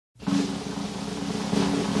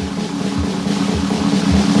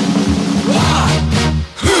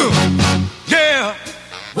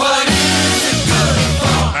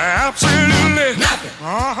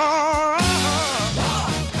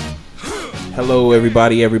Hello,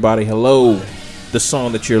 everybody, hello. The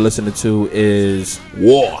song that you're listening to is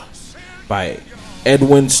War by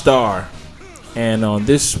Edwin Starr. And on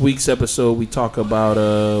this week's episode, we talk about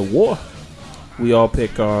war. We all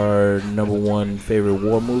pick our number one favorite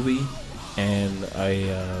war movie. And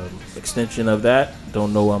extension of that,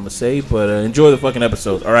 don't know what I'm going to say, but enjoy the fucking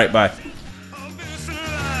episode. All right, bye.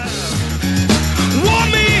 War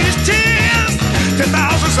means tears to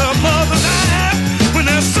thousands of mothers die when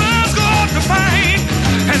their sons go out to fight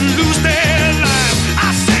and lose their lives.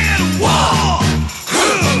 I said war.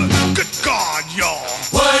 Good God, y'all.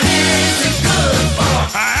 What is it good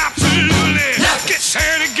for? Absolutely. Nothing. Get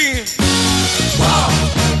sad again. War.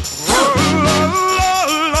 Oh,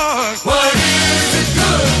 Lord. What is it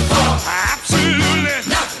good for? Absolutely.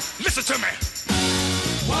 Nothing. Listen to me.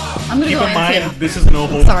 I'm gonna Keep go in in mind, too. this is no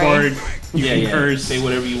hold Sorry. barred. You can curse. Say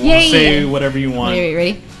whatever you want. Yeah, yeah. Say whatever you want. Wait,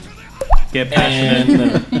 ready? Get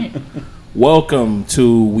passionate. And welcome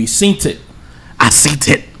to We Synced It. I seen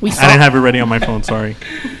it. We I saw- didn't have it ready on my phone. Sorry.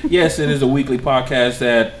 Yes, it is a weekly podcast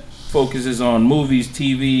that focuses on movies,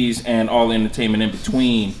 TVs, and all entertainment in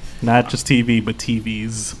between. Not just TV, but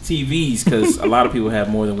TVs. TVs, because a lot of people have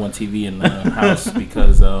more than one TV in the house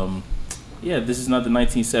because, this is not the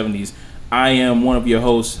 1970s. I am one of your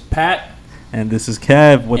hosts, Pat. And this is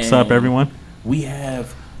Kev. What's up, And everyone? We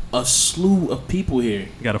have a slew of people here.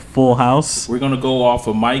 We got a full house. We're going to go off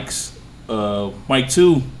of Mike's. Mike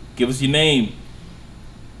 2, give us your name.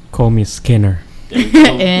 Call me Skinner. There you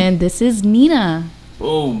go. And this is Nina.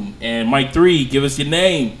 Boom. And Mike 3, give us your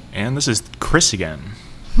name. And this is Chris again.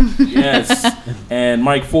 Yes. And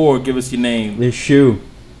Mike 4, give us your name. This shoe.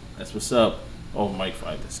 That's what's up. Oh, Mike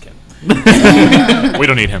 5, that's Ken. We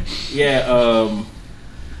don't need him. Yeah,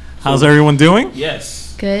 How's everyone doing?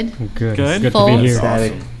 yes. Good. Good. Good. It's good Full. to be here.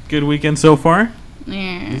 Static. Good weekend so far.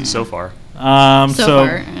 Yeah. So far. So So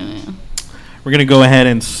far. we're gonna go ahead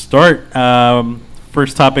and start.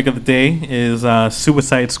 First topic of the day is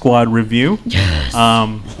Suicide Squad review. Yes.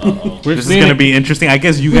 This is gonna be interesting. I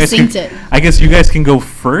guess you We guys can. synced it. I guess you guys can go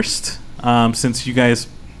first, since you guys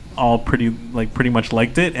all pretty much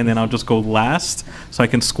liked it, and then I'll just go last so I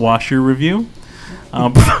can squash your review.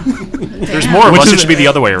 There's more of Which us. is- It should be the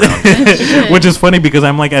other way around. Which is funny because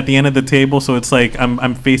I'm like at the end of the table, so it's like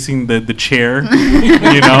I'm facing the chair,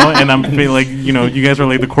 and I'm like, you guys are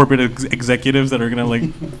like the corporate executives that are gonna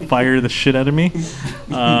like fire the shit out of me.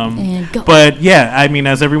 And go. But yeah, I mean,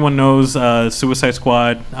 as everyone knows, Suicide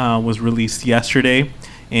Squad was released yesterday,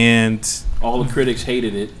 and All the critics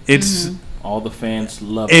hated it. it's. All the fans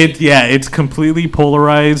loved it. It's completely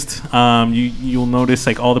polarized. You'll notice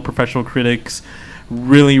like all the professional critics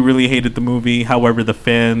really hated the movie. However, the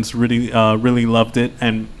fans really loved it,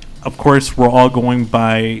 and of course, we're all going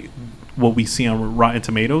by what we see on Rotten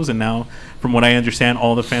Tomatoes. And now, from what I understand,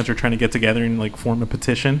 all the fans are trying to get together and like form a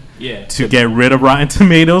petition Yeah. to get rid of Rotten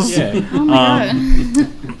Tomatoes. Yeah. Oh my god.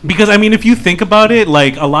 Because I mean, if you think about it,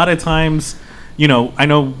 like a lot of times, I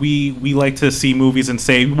know we like to see movies and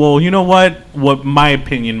say, well, you know what my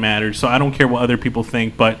opinion matters, so I don't care what other people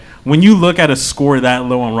think. But when you look at a score that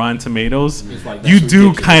low on Rotten Tomatoes, It's like, that's you do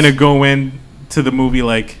ridiculous. kind of go into the movie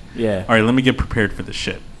like, Yeah. all right, let me get prepared for this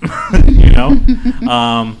shit,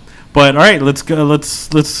 But all right, let's go. Let's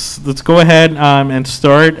go ahead and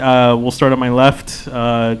start. We'll start on my left.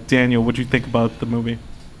 Daniel, what do you think about the movie?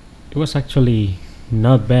 It was actually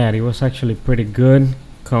not bad. It was actually pretty good.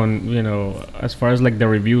 As far as like the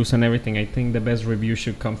reviews and everything, I think the best review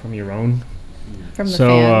should come from your own. From the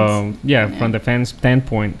fans. From the fans'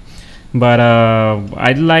 standpoint. But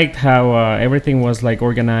I liked how everything was like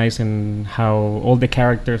organized and how all the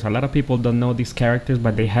characters. A lot of people don't know these characters,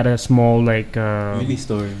 but they had a small like. Mini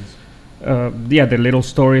stories. The little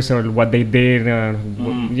stories or what they did.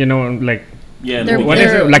 Like Yeah. Their- what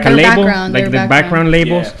is their- it? Like a their label, background, like their the background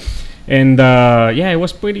labels. Yeah. And it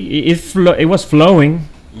was pretty. It was flowing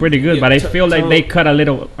pretty good, Yeah, but I t- feel like tell- they cut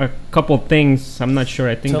a couple things. I'm not sure.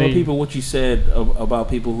 I think Tell they. the people what you said about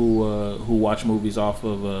people who watch movies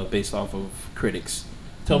based off of critics.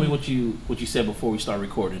 Tell me what you said before we start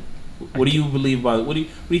recording. What do you believe about? What do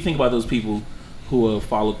you think about those people who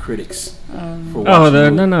follow critics for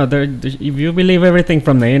watching? If you believe everything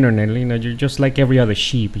from the internet, you're just like every other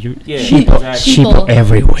sheep. Yeah, sheep, exactly. sheep Sheeple.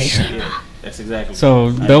 everywhere. Yeah, that's exactly. So I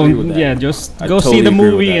agree with that. just I go totally see the agree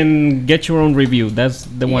with movie that. and get your own review. That's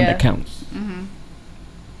the one Yeah. that counts.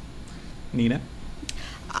 Nina?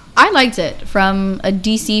 I liked it from a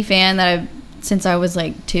DC fan since I was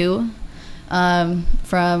like 2.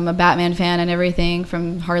 From a Batman fan and everything,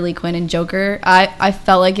 from Harley Quinn and Joker. I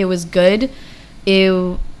felt like it was good.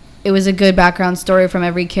 It was a good background story from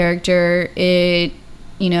every character. It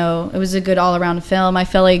was a good all-around film. I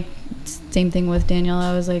felt like same thing with Daniel.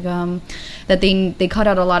 I was like, that they cut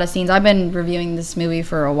out a lot of scenes. I've been reviewing this movie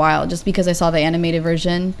for a while just because I saw the animated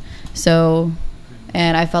version. So,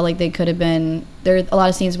 and I felt like they could have been a lot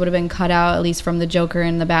of scenes would have been cut out, at least from the Joker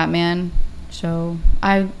and the Batman. So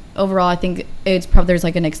overall I think it's probably there's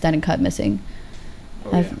like an extended cut missing.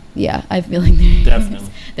 I feel like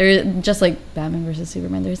they're just like Batman versus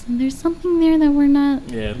Superman. There's something there that we're not.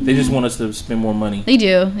 Yeah, they just want us to spend more money. They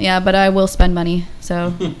do, yeah, but I will spend money,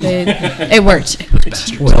 so it worked.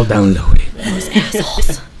 Well downloaded. Those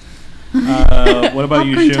assholes. What about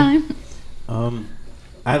you, Popcorn Shu? time.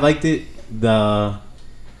 I liked it.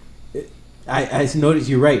 I noticed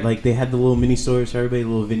you're right. Like they had the little mini stories for everybody,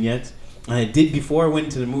 little vignettes. And I did before I went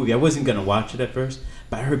into the movie. I wasn't gonna watch it at first,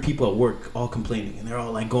 but I heard people at work all complaining, and they're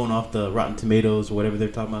all like going off the Rotten Tomatoes or whatever they're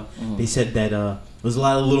talking about. They said that there was a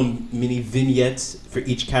lot of little mini vignettes for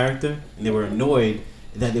each character, and they were annoyed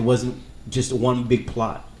that it wasn't just one big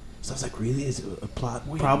plot. So I was like, really? Is it a plot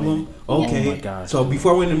problem? Okay. Oh my gosh. So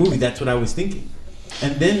before I went in the movie, that's what I was thinking.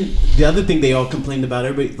 And then the other thing they all complained about,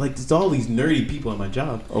 everybody, like, there's all these nerdy people at my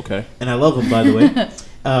job. Okay. And I love them, by the way.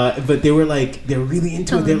 But they were like, they're really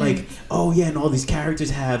into it. They're like, oh yeah, and all these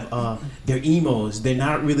characters have they're emos. They're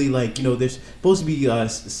not really like, they're supposed to be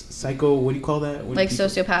psycho. What do you call that? Like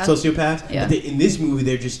sociopaths. Sociopaths. Yeah. But in this movie,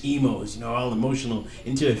 they're just emos. All emotional,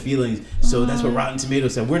 into their feelings. So that's what Rotten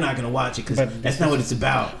Tomatoes said. We're not gonna watch it because that's not what it's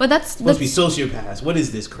about. But that's supposed to be sociopaths. What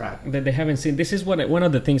is this crap? That they haven't seen. This is one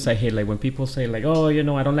of the things I hate. Like when people say like, oh, I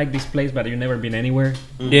don't like this place, but you've never been anywhere.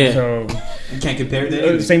 Yeah. So You can't compare it to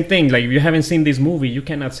anything. same thing. Like if you haven't seen this movie, you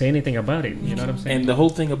cannot say anything about it. You know what I'm saying? And the whole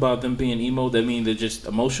thing about them being emo, that means they're just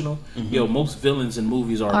emotional. Yo, most villains in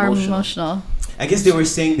movies are emotional. I guess they were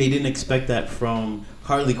saying they didn't expect that from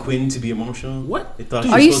Harley Quinn to be emotional. What? They thought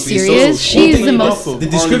Dude, she Are was you supposed to be serious? social. She's the most. The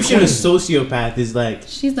description of sociopath is like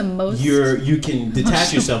She's the most. you can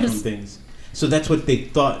detach yourself from things. So that's what they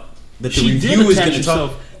thought that the She did review was attach going to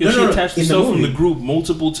talk. herself. She attached in the herself from movie. the group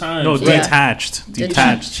multiple times. No, Yeah. detached.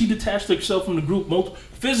 Detached. She detached herself from the group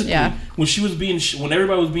physically. Yeah. When she was when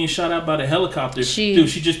everybody was being shot out by the helicopter, she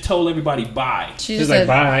just told everybody bye. She's She's like,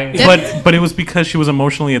 bye. But it was because she was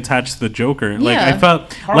emotionally attached to the Joker. Like Yeah. I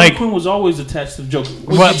felt Harley like, Quinn was always attached to the Joker.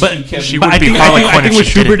 but She but would I be think Harley I Quinn think if what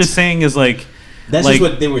she Schubert didn't. is saying is like That's like-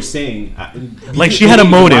 just what they were saying. like she had a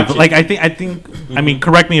motive. Like I think I mean,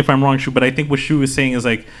 correct me if I'm wrong, Shu, but I think what Shu was saying is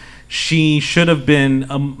like she should have been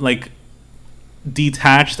like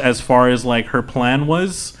detached as far as like her plan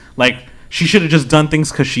was. Like she should have just done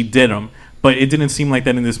things because she did them. But it didn't seem like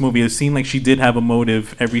that in this movie. It seemed like she did have a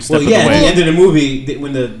motive every step Well, of yeah, the at the way. end of the movie,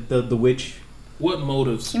 when the witch What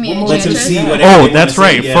motives? You mean What lets him motives? see whatever. Oh, they that's wanna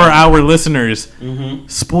right. see, yeah. For our listeners,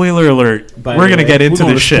 spoiler alert. By We're the gonna way, get We're into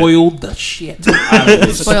gonna this shit. spoil the shit. spoil.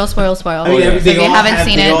 I mean, If they you all haven't have,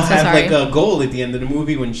 seen they it, all so have sorry. like a goal at the end of the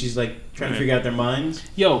movie when she's like trying to figure out their minds.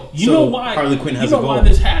 Yo, you So, know why? Harley Quinn has you know a why goal.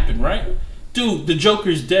 this happened, right? Dude, the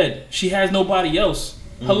Joker's dead. She has nobody else.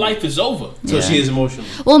 Her life is over. So she is emotional.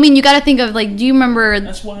 Well, I mean, you got to think of like, do you remember?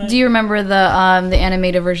 That's why- Do you remember the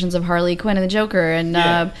animated versions of Harley Quinn and the Joker and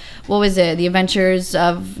Yeah. what was it? The Adventures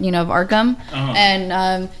of of Arkham. Uh-huh.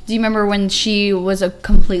 And do you remember when she was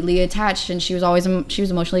completely attached and she was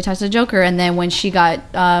emotionally attached to the Joker, and then when she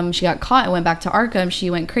got caught and went back to Arkham,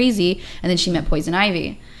 she went crazy, and then she met Poison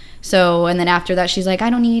Ivy. So, and then after that, she's like,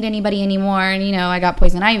 I don't need anybody anymore. And, I got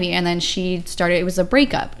Poison Ivy. And then she started, it was a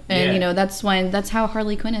breakup. And, Yeah. that's how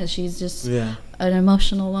Harley Quinn is. She's just Yeah. an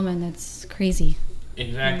emotional woman that's crazy.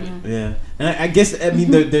 Exactly. Yeah, and I guess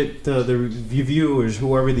the reviewers,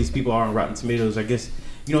 whoever these people are on Rotten Tomatoes, I guess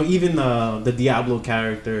even the Diablo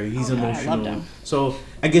character, he's I emotional. loved him. So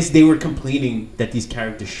I guess they were complaining that these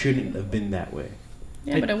characters shouldn't have been that way.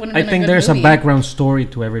 Yeah, but it wouldn't I have been think a good there's movie. a background story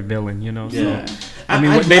to every villain, Yeah, So I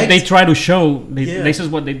mean, what they try to show. Yeah. This is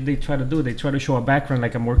what they try to do. They try to show a background,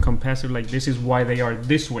 like a more compassive. Like this is why they are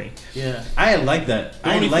this way. Yeah, I like that. The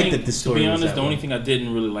I only like thing- that this story. To be was honest, that the only way. thing I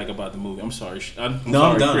didn't really like about the movie, I'm sorry. I'm No,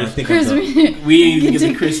 sorry, I'm done. I Chris. think Chris, I'm done. We ain't even get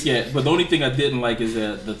to Chris yet, but the only thing I didn't like is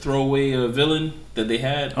the throwaway villain that they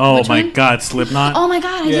had. Oh Which my one? God, Slipknot. Oh my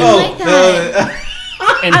god, I Oh, didn't like that.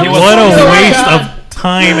 And I he was was What a so waste upset. of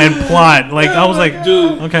time and plot. Like I was like,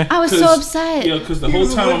 Dude, okay. I was so 'Cause- upset. Yeah, because the whole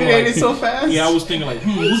time I'm like, fast. yeah, I was thinking like,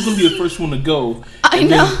 who's gonna be the first one to go? I And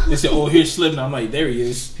then know. They said, oh, here's Slipknot. I'm like, there he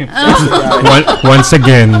is. That's the guy. Once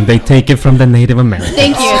again, they take it from the Native Americans.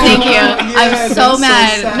 Thank you. yeah, I'm so that's so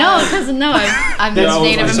mad. sad. No, because I'm That's just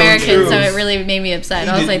Native so American, true. so it really made me upset.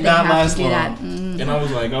 You I was did like, they not have last to do long. that. Mm. And I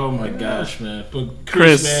was like, oh my gosh, man. But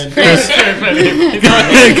Chris. man. Chris.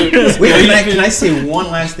 Wait, can I say one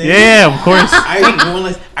last thing? Yeah, of course.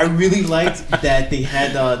 I really liked that they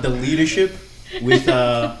had the leadership with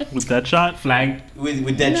With Deadshot? Flag.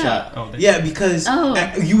 with Deadshot. Oh, Deadshot. Yeah, because Oh.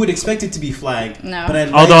 you would expect it to be Flag. No.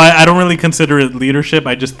 But Although I don't really consider it leadership,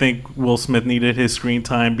 I just think Will Smith needed his screen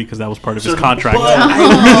time because that was part of his contract. But I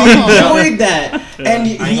really enjoyed that, and I ain't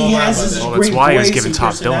he gonna lie has about this that. Well, great that's why he was voice given and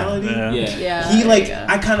top billing. personality. Yeah. Yeah. He there like you go.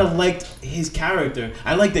 I kind of liked his character.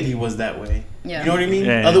 I liked that he was that way. Yeah. You know what I mean?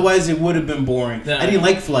 Yeah. Otherwise, it would have been boring. Yeah. I didn't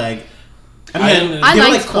like Flag. I I mean, liked they were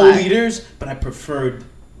like Flag. co-leaders, but I preferred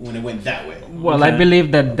when it went that way. Well, I Okay.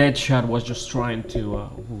 believe that Deadshot was just trying to.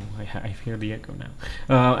 I hear the echo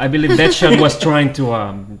now. I believe Deadshot was trying to.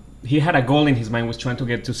 He had a goal in his mind, was trying to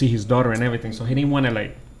get to see his daughter and everything. So he didn't want to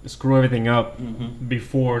like screw everything up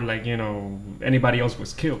before like anybody else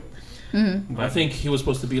was killed. I think he was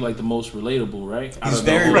supposed to be like the most relatable, right? Out He's of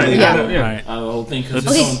the very whole- relatable. Yeah. Yeah. Right. Out of the whole thing. 'cause Let's-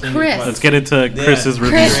 his Okay, own thing Chris. is Let's get into Chris's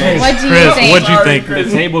review. Chris, what do you Chris, think? what do you think? The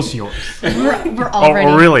table's yours. We're all Oh,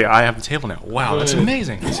 ready. really? I have the table now. Wow, that's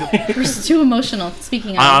amazing. We're just too emotional.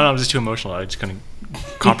 Speaking of. I'm just too emotional. I just couldn't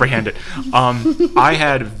comprehend it. I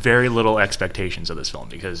had very little expectations of this film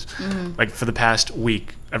because, like, for the past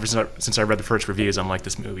week, ever since I read the first reviews, I'm like,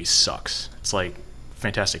 this movie sucks. It's like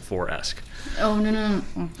Fantastic Four-esque. Oh no.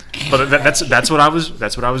 But that's what I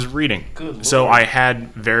was reading. Good So Lord. I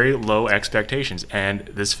had very low expectations, and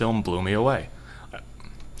this film blew me away.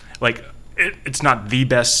 Like, it's not the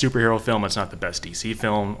best superhero film. It's not the best DC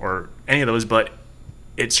film or any of those, but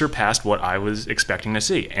it surpassed what I was expecting to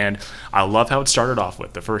see. And I love how it started off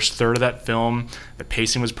with. The first third of that film, the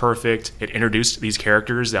pacing was perfect. It introduced these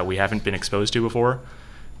characters that we haven't been exposed to before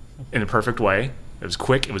in a perfect way. It was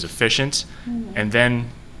quick, it was efficient. And then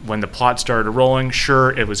when the plot started rolling,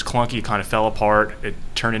 sure, it was clunky, it kind of fell apart. It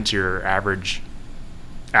turned into your average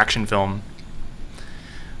action film.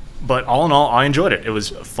 But all in all, I enjoyed it. It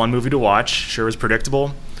was a fun movie to watch. Sure, it was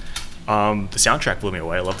predictable. The soundtrack blew me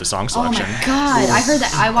away. I love the song Oh my selection. god! I heard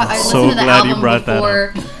that. I So listened to the glad you album brought that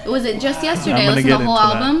before. Was it just yesterday? I'm I gonna listened to get the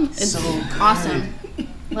whole into that. album. It's So awesome.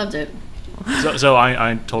 Loved it. So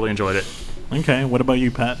I totally enjoyed it. Okay, what about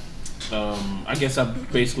you, Pat? I guess I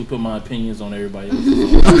basically put my opinions on everybody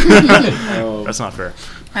else. That's not fair.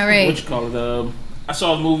 All What right. you call it? I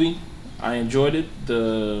saw the movie. I enjoyed it.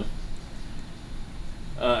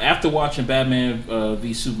 After watching Batman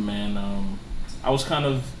v Superman, I was kind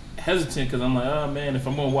of hesitant because I'm like, oh man, if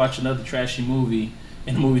I'm gonna watch another trashy movie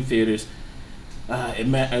in the movie theaters, it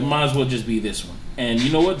might as well just be this one. And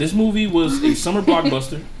you know what? This movie was a summer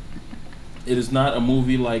blockbuster. It is not a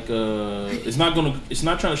movie like it's not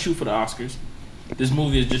trying to shoot for the Oscars. This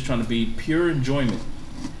movie is just trying to be pure enjoyment,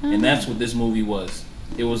 and that's what this movie was.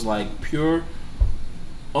 It was like pure,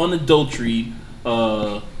 unadulterated.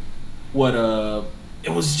 It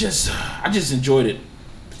was just I just enjoyed it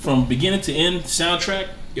from beginning to end. Soundtrack,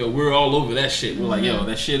 yo, we're all over that shit. We're like, yo,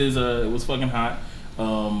 that shit is it was fucking hot.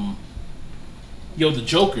 Yo, the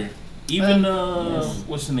Joker. Even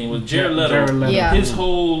what's his name? Was Jared Leto. Jared Leto. Yeah. His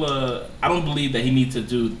whole I don't believe that he needed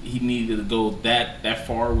to go that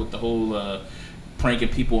far with the whole pranking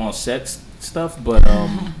people on sets stuff, but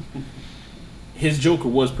his Joker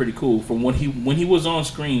was pretty cool. From when he was on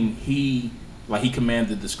screen, he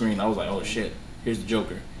commanded the screen. I was like, oh shit, here's the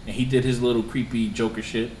Joker, and he did his little creepy Joker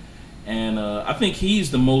shit, and I think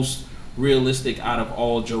he's the most realistic out of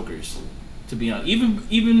all Jokers, to be honest.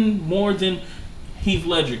 Even more than Heath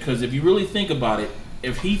Ledger, because if you really think about it,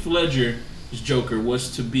 if Heath Ledger's Joker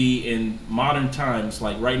was to be in modern times,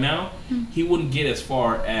 like right now, he wouldn't get as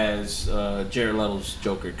far as Jared Leto's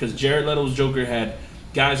Joker, because Jared Leto's Joker had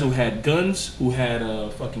guys who had guns, who had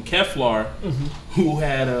fucking Kevlar, who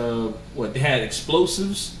had they had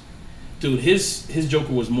explosives. Dude, his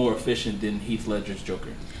Joker was more efficient than Heath Ledger's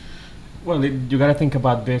Joker. Well, you gotta think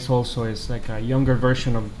about this also. It's like a younger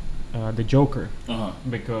version of the Joker,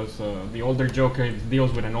 because the older Joker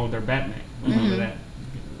deals with an older Batman. Remember that?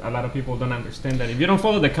 A lot of people don't understand that. If you don't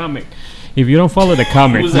follow the comic, He was my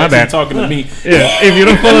actually bad. talking to me. Yeah, if you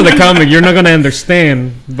don't follow the comic, you're not gonna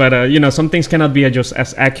understand. But some things cannot be just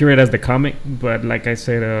as accurate as the comic. But like I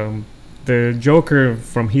said, the Joker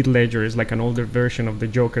from Heath Ledger is like an older version of the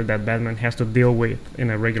Joker that Batman has to deal with in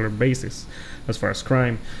a regular basis, as far as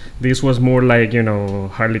crime. This was more like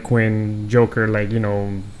Harley Quinn Joker, like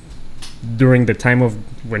during the time of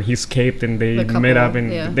when he escaped and they The couple, met up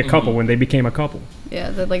in yeah. the couple when they became a couple.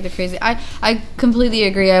 Yeah, the crazy. I completely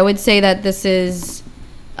agree. I would say that this is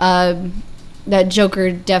that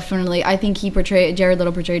Joker definitely. I think Jared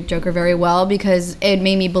Leto portrayed Joker very well, because it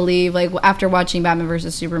made me believe, like after watching Batman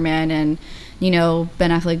vs Superman and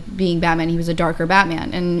Ben Affleck being Batman, he was a darker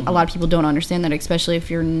Batman, and a lot of people don't understand that, especially if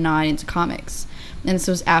you're not into comics. And this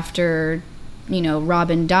was after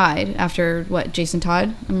Robin died after what Jason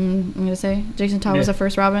Todd. I'm gonna say Jason Todd was the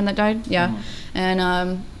first Robin that died. Yeah,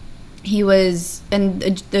 and he was, and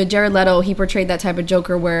the Jared Leto, he portrayed that type of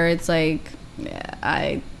Joker where it's like,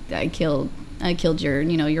 I killed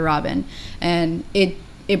your Robin, and it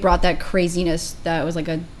brought that craziness that was like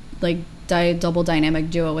a double dynamic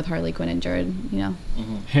duo with Harley Quinn and Jared.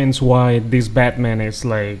 Hence why this Batman is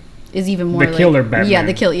even more the killer Batman. Yeah,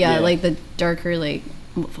 the kill. Yeah, like the darker, like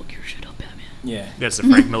I'm gonna fuck your shit up, Batman. Yeah. That's the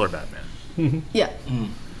Frank Miller Batman. Yeah.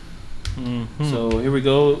 So here we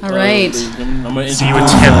go. All right. I'm gonna So you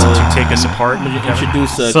attempt to take us apart. I'm gonna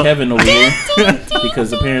introduce Kevin over here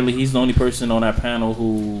because apparently he's the only person on our panel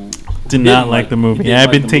who Did not like the movie. didn't Yeah, I've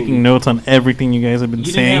like been the taking movie. notes on everything you guys have been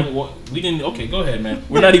You saying. didn't have, we didn't. Okay, go ahead, man.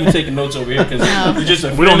 We're not even taking notes over here because it's just a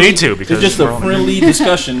We don't friendly- need to because it's just we're a all- friendly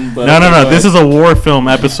discussion. But No. This is a war film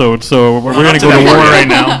episode, so we're gonna go to war right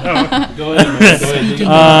now. Go ahead, man. Go ahead. Do your thing.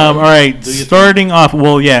 All right, Do your starting off.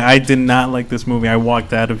 Well, yeah, I did not like this movie. I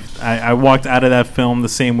walked out of that film the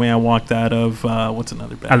same way I walked out of what's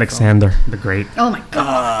another bad Alexander the Great. Oh my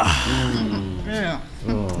god.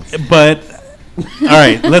 film? But all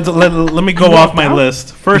right, let me go off my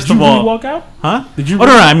list. First Did you of all, really walk out? huh? Did you? Oh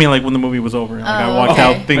no, I mean like when the movie was over. Like I Oh, walked okay.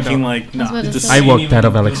 out thinking like no. That's what it This- said. I walked out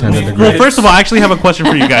of Alexander the Well, Great. first of all, I actually have a question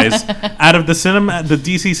for you guys. Out of the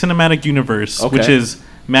DC cinematic universe, Okay. which is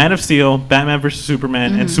Man of Steel, Batman vs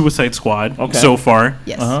Superman, and Suicide Squad, Okay. so far,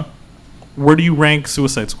 Yes. Uh huh. where do you rank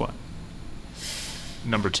Suicide Squad?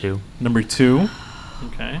 Number 2. Number 2.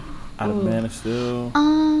 Okay. Out of Man of Steel.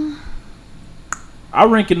 Um, I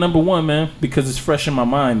rank it number 1, man, because it's fresh in my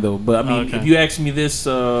mind, though. But I mean, Okay. if you ask me this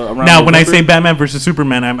around Now, when I November- say Batman vs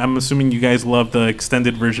Superman, I'm assuming you guys love the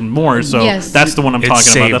extended version more, so Yes. that's the one I'm It talking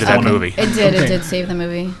saved about. That's that the one. movie. it did save the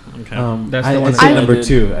movie. Okay. That's I, the one I'd that say I number did.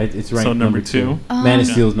 2. It's ranked So number number 2. two? Man of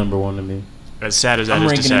Steel is number 1 to me. As sad as that I'm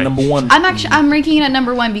is to ranking it say. number 1. I'm ranking it at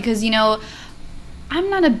number 1 because I'm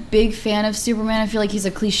not a big fan of Superman. I feel like he's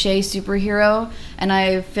a cliche superhero, and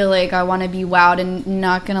I feel like I want to be wowed. And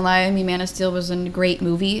not gonna lie, I mean, Man of Steel was a great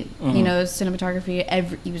movie. Cinematography,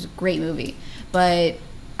 it was a great movie. But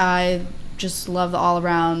I just love the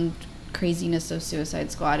all-around craziness of Suicide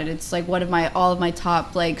Squad, and it's like one of all of my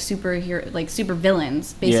top superhero super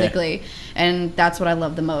villains basically, and that's what I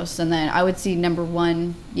love the most. And then I would see number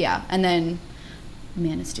 1, and then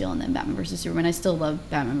Man of Steel, and then Batman vs Superman. I still love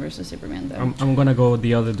Batman vs Superman though. I'm gonna go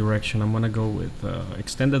the other direction. I'm gonna go with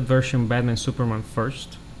extended version Batman Superman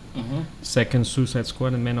first. Second Suicide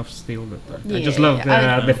Squad and Man of Steel the third. I just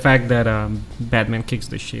Yeah, love the fact that Batman kicks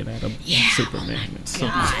the shit out of Superman. So,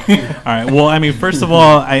 All right. Well, I mean, first of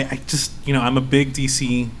all, I just I'm a big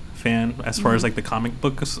DC fan as far as like the comic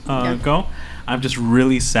books go. I'm just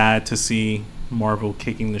really sad to see Marvel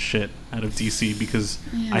kicking the shit out of DC because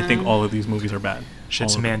I think all of these movies are bad. Shed All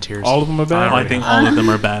some of them. man tears. All of them are bad? I think all of them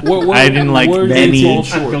are bad. Where- I didn't like where did they any. fall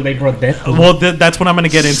short? until they brought Deadpool. Well, that's what I'm going to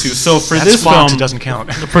get into. So for That's this Fox, film, it doesn't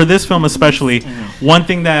count. for this film especially, one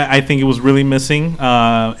thing that I think it was really missing,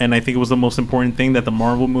 and I think it was the most important thing that the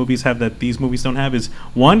Marvel movies have that these movies don't have, is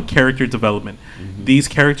one, character development. These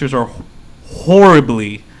characters are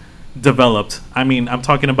horribly developed. I mean, I'm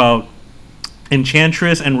talking about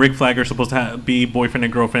Enchantress and Rick Flag are supposed to be boyfriend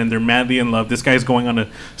and girlfriend. They're madly in love. This guy's going on a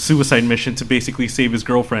suicide mission to basically save his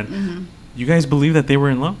girlfriend. You guys believe that they were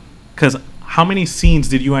in love? Because how many scenes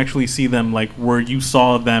did you actually see them like where you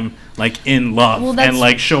saw them like in love Well, that's- and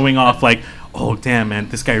like showing off like, oh damn man,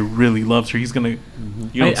 this guy really loves her. He's gonna.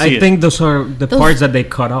 You don't see I it. think those are the parts that they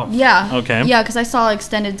cut off. Yeah. Okay. Yeah, because I saw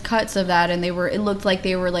extended cuts of that, and it looked like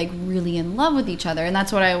they were like really in love with each other, and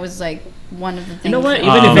that's what I was like. One of the things. You know what?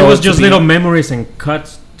 that- Even if it was to just be- little memories and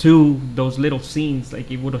cuts to those little scenes, like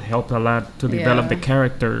it would have helped a lot to develop Yeah. the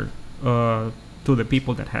character to the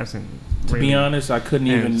people that hasn't. To be honest, I couldn't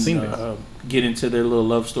haven't even seen this. get into their little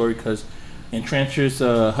love story because Enchantress,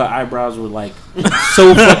 her eyebrows were like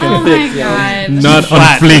so fucking Oh thick. my yo. god. Not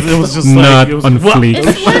Flat. on fleek. It was just Not like, it was- on What? fleek.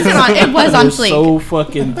 It was on They're fleek. so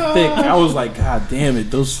fucking thick. I was like, God damn it,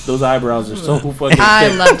 those eyebrows are so fucking I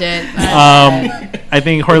thick. loved it. I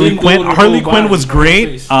think Harley didn't go Quinn. to the Harley full Quinn body was on her great,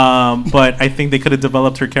 face. but I think they could have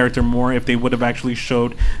developed her character more if they would have actually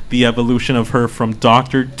showed the evolution of her from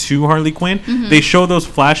Doctor to Harley Quinn. They show those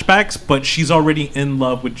flashbacks, but she's already in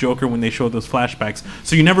love with Joker when they show those flashbacks.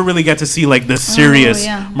 So you never really get to see like the serious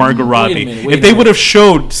yeah. Margot Robbie. minute, If they would have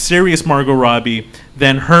showed serious Margot Robbie,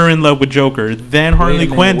 then her in love with Joker, then Harley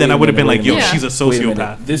Quinn, then I would have been like, yo, minute. she's a Wait a minute.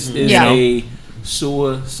 sociopath. This is Yeah. a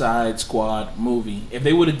Suicide Squad movie. If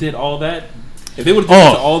they would have did all that, If they would have given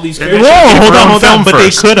it to all these Whoa, characters, hold on. But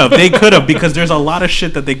first. they could have because there's a lot of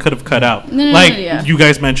shit that they could have cut out. No, like yeah. you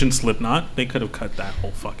guys mentioned Slipknot, they could have cut that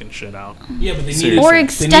whole fucking shit out. yeah, but they Seriously. needed Or they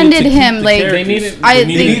extended needed to keep him, the like, characters. they needed- I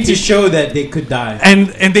They think need to show that they could die. And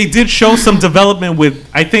they did show some development with.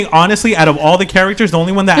 I think honestly, out of all the characters, the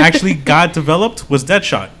only one that actually got developed was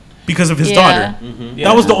Deadshot because of his Yeah. daughter. Yeah.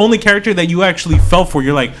 That was the only character that you actually felt for.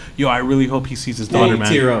 You're like, yo, I really hope he sees his daughter, You man.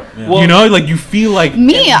 tear up. Yeah. Well, You know, like you feel like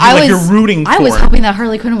you're rooting for. I was hoping that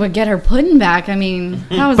Harley Quinn would get her pudding back. I mean,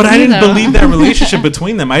 that was But I me, didn't though. believe that relationship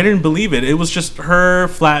between them. I didn't believe it. It was just her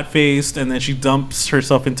flat faced, and then she dumps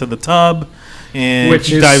herself into the tub, and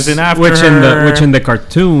she dives in after her. which in the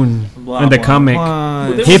cartoon, Blah, in the blah, comic,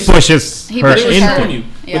 blah. They he was- pushes He her They were pushes her. showing into. you,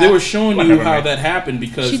 Yeah. but they were showing you Whatever, how man. that happened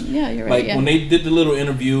because, Yeah, you're right, like yeah. when they did the little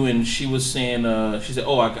interview and she was saying, she said,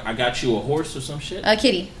 "Oh, I got you a horse or some shit,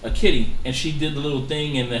 Kitty. a kitty," and she did the little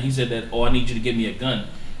thing, and he said that, "Oh, I need you to give me a gun."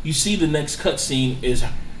 You see, the next cutscene is.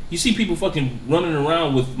 You see people fucking running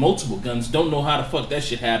around with multiple guns, don't know how the fuck that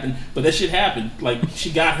shit happened, but that shit happened. Like, she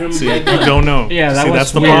got him See, that you gun. don't know. Yeah, that See, was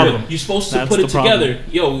that's the weird. problem. You're supposed to That's put the it problem. together.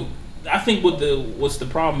 Yo, I think what's the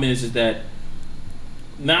problem is that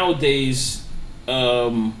nowadays, I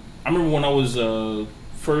remember when I was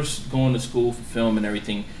first going to school for film and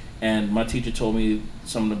everything, and my teacher told me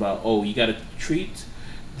something about, oh, you got to treat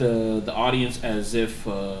the audience as if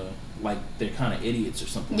like they're kind of idiots or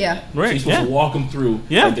something. Yeah. Like that. Right, So you're supposed yeah. to walk them through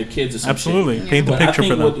Yeah. like they're kids or something. Absolutely. Yeah. Paint the But I picture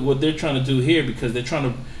think for them. what they're trying to do here, because they're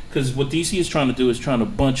trying to, because what DC is trying to do is trying to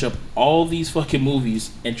bunch up all these fucking movies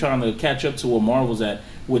and trying to catch up to where Marvel's at,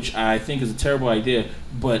 which I think is a terrible idea.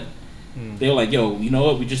 But they're like, yo, you know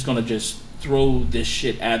what? We're just gonna just throw this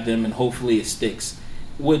shit at them and hopefully it sticks.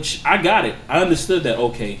 Which I got it. I understood that.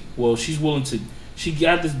 Okay, well, she's willing to. She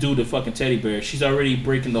got this dude a fucking teddy bear. She's already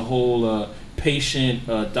breaking the whole patient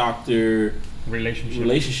doctor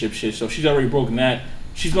relationship shit. So she's already broken that.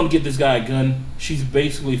 She's gonna get this guy a gun. She's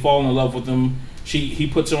basically falling in love with him. He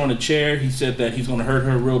puts her on a chair. He said that he's gonna hurt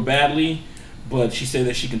her real badly, but she said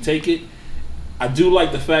that she can take it. I do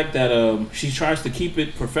like the fact that she tries to keep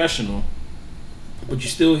it professional, but you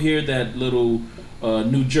still hear that little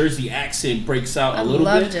New Jersey accent breaks out I a little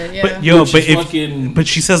loved bit. it. Yeah. But yo, Which but is if fucking- but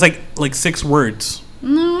she says like 6 words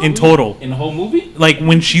no. in total. In the whole movie, Like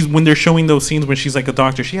when they're showing those scenes when she's like a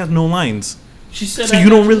doctor, she has no lines. she said. So that you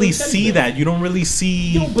don't to really the teddy see bear. that. You don't really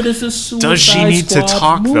see. Yo, but it's a Suicide Does she need to Squad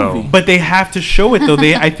talk, movie. though? But they have to show it though.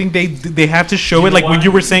 I think they have to show You it. know Like when why?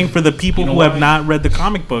 you were saying for the people You know who have why? not read the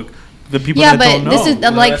comic book, the people Yeah, that but don't know. this is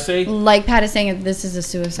What did I say? like Pat is saying, this is a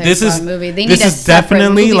Suicide this Squad is movie. They this need a is separate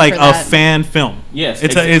definitely movie like for a that. fan film. Yes,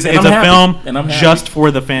 it's and it's I'm a happy. film And I'm happy. just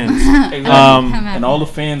for the fans. Exactly. Um, and all the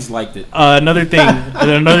fans liked it. Another thing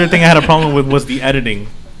I had a problem with was the editing.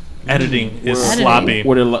 Editing is Where- sloppy.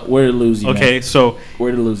 Where to lose you? Okay, man. so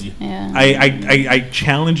Where to lose you? Yeah. I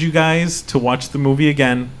challenge you guys to watch the movie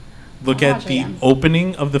again. Look I'll at watch it the again.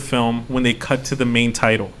 opening of the film when they cut to the main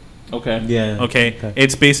title. Okay. Yeah. Okay,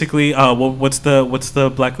 it's basically what's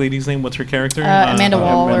the black lady's name? What's her character? Amanda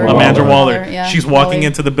Waller. Amanda Waller. Yeah, She's walking Wally.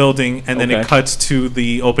 into the building, and then it Okay. cuts to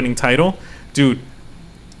the opening title. Dude,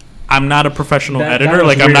 I'm not a professional That editor. was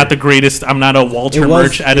Like I'm weird. not the greatest. I'm not a Walter It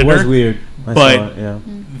Murch was editor. weird. I but- saw it, yeah.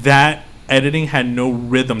 That editing had no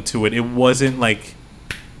rhythm to it. It wasn't like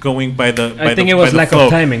going by the. I think it was lack of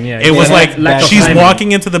timing. Yeah, It was Yeah, like lack of she's timing.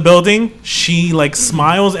 walking into the building, she like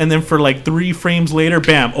smiles, and then for like 3 frames later,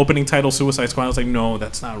 bam, opening title Suicide Squad. I was like, no,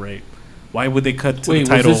 that's not right. Why would they cut to Wait, the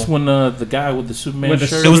title? was this when the guy with the Superman With the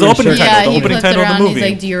shirt? It was the opening Superman title. Yeah, The he opening flipped it title of the around. He's movie.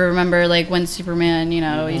 like, "Do you remember like when Superman,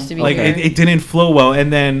 used to be Like here?" it didn't flow well,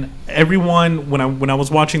 and then everyone when I was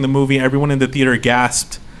watching the movie, everyone in the theater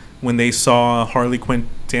gasped when they saw Harley Quinn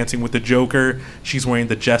dancing with the Joker. She's wearing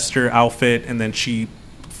the Jester outfit, and then she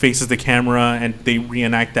faces the camera, and they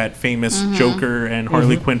reenact that famous Joker and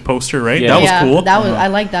Harley Quinn poster. Right, Yeah. that was yeah, cool. That was I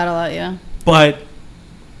like that a lot. Yeah. But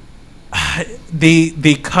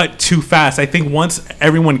they cut too fast. I think once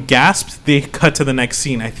everyone gasped, they cut to the next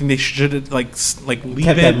scene. I think they should like leave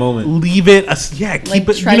Kept it, that moment. leave it. Yeah, keep Like,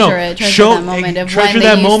 it. treasure it, treasure show that moment of treasure when they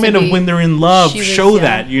that used to moment of be- when they're in love. she was- Show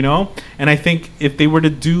yeah. that, And I think if they were to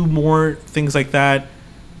do more things like that,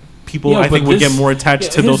 people Yeah, I think but would get this- more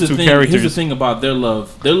attached to here's those the two thing- Here's the characters. thing about their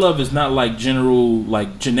love. Their love is not like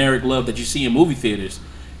generic love that you see in movie theaters,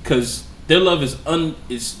 because their love is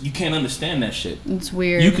you can't understand that shit. It's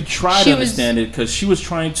weird. You could try She to was- understand it because she was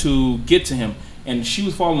trying to get to him, and she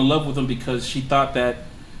was falling in love with him because she thought that,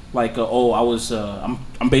 like,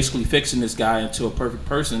 I'm basically fixing this guy into a perfect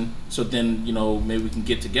person. So then maybe we can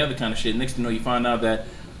get together, kind of shit. Next thing you know, you find out that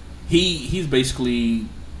he's basically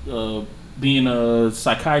being a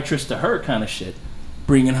psychiatrist to her, kind of shit,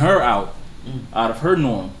 bringing her out of her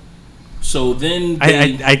norm. So then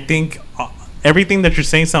they, I think everything that you're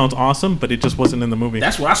saying sounds awesome, but it just wasn't in the movie.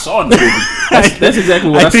 that's what I saw in the movie. That's exactly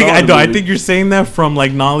what I think saw in the I movie. think you're saying that from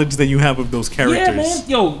like knowledge that you have of those characters, Yeah, man.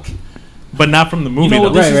 Yo, but not from the movie. know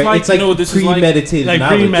what though. this is like? It's like You know what this is like? premeditated Like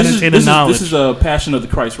knowledge. premeditated knowledge. This is a Passion of the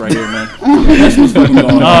Christ right here, man. That's what's fucking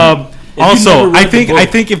going on. you Also, never I read the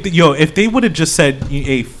think book- if they would have just said,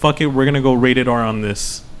 "Hey, fuck it, we're gonna go rated R on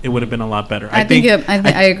this," it would have been a lot better. I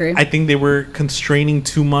agree. I think they were constraining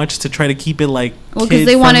too much to try to keep it like Well, because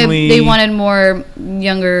they wanted more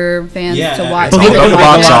younger fans Yeah, to watch. but look at the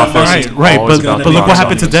box Yeah. office. right, It's right. always But about the look box what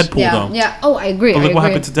happened to office. Deadpool, Yeah, though. yeah. Oh, I agree. But I look what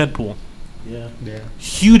agree. happened to Deadpool. Yeah.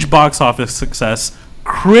 Huge box office success,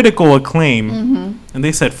 critical acclaim, Mm-hmm. and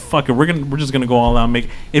they said, "Fuck it, we're just gonna go all out." And make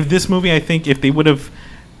if this movie, I think, if they would have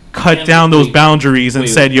cut Man, down those wait, boundaries and wait,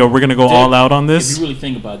 said, "Yo, we're gonna go all out on If this," you really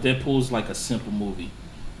think about it, Deadpool's like a simple movie.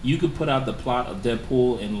 You could put out the plot of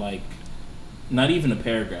Deadpool in like not even a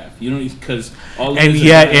paragraph. You know, because all and is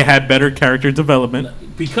yet a guy- it had better character development.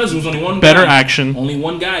 because it was only one better guy, action. only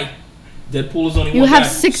one guy. Deadpool is only You one have guy.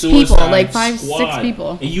 6 Suicide people, like 5, 6 Squad.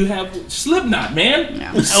 people. And you have Slipknot, man.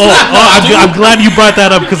 Yeah. I'm glad you brought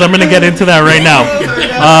that up because I'm gonna get into that right now.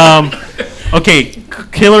 Okay,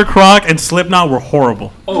 Killer Croc and Slipknot were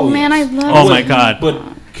horrible. Oh man, I love. Oh it. my god! But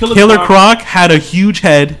Killer Croc had a huge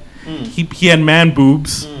head. He had man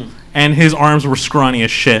boobs, and his arms were scrawny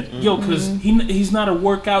as shit. Yo, because he's not a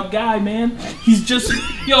workout guy, man. He's just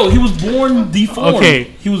he was born deformed. Okay.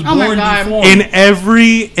 He was Oh my born God. deformed. In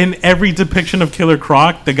every depiction of Killer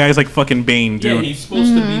Croc, the guy's like fucking Bane, yeah, dude. he's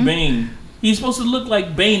supposed to Mm-hmm. be Bane. He's supposed to look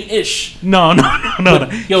like Bane-ish. No.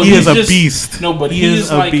 But, yo, he he's is a just- beast. no, but he he is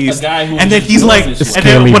is a like a beast. guy who and then was he's like, born this and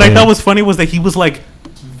way. then what I Scaly thought Bane. was funny was that he was like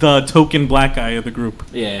the token black guy of the group.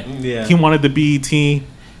 Yeah. Yeah. He wanted the BET.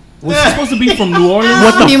 Was he supposed to be from New Orleans?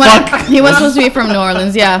 What the he fuck? he was supposed to be from New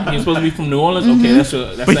Orleans. Yeah. He was supposed to be from New Orleans? Mm-hmm.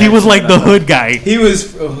 Okay, that's But he was actually like the what I hood guy. He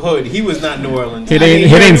was hood. He was not New Orleans. He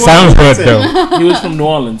didn't sound good though. thought. He was from New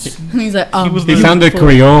Orleans. He's like, He was He the- sounded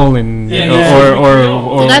Creole and Yeah,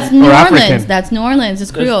 or that's New or Orleans. African. That's New Orleans.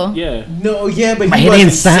 It's Creole. Yeah. No, yeah, but But he he wasn't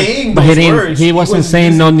didn't sound- saying but he those didn't- words. he wasn't wasn't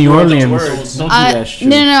saying no using New those Orleans. words. Don't do that shit.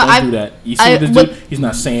 no, Don't do that. You see I what this would- dude? He's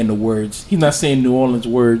not saying the words. He's not saying New Orleans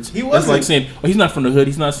words. He That's wasn't. like saying, oh, he's not from the hood.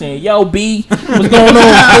 He's not saying, yo, B, what's going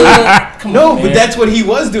on? Come No, on, but man. that's what he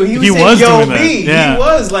was doing. He was He saying, was "Yo, doing that. B." Yeah. He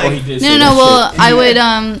was like, Oh, he did No, say no. that Well, shit. I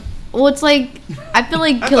would. Well, it's like I feel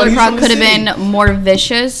like I Killer thought he was Croc from the could have city. been more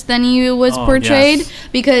vicious than he was Oh, portrayed yes.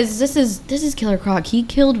 because this is Killer Croc. He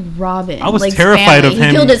killed Robin. I was like, terrified family. of him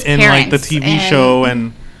He killed his in like the parents, TV show,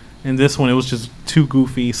 and in this one it was just too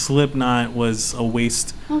goofy. Slipknot was a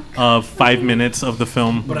waste of 5 minutes of the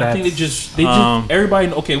film. But I think they just everybody.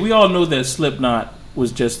 Okay, we all know that Slipknot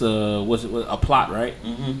was just a plot, right?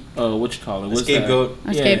 What you call it? A What's scapegoat.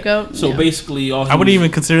 that? A scapegoat, So yeah. basically, all I wouldn't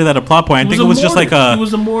even consider that a plot point. I think it was just like he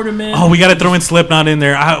was a mortar man. oh, we got to throw in Slipknot in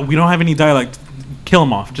there. We don't have any dialogue. Kill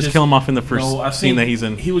him off. Just kill him off in the first No, I scene think that he's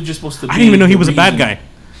in. He was just supposed to. I didn't even know he the was a bad reason. guy.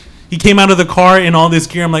 He came out of the car in all this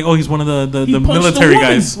gear. I'm like, oh, he's one of the He punched the military woman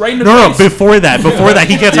guys. right in the no, face. before that,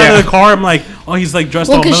 he gets out of the car. I'm like, oh, he's like dressed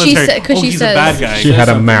Well, all 'cause she military. said- 'cause oh, she he's says- a bad guy. She had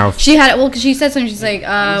a mouth. She had well, because she said something. She's like,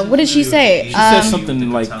 what did she say? She said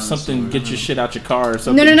something like something. Get your shit out your car or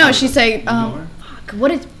something. No. She said, fuck.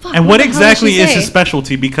 What is fuck? and what what the hell did exactly she is say? his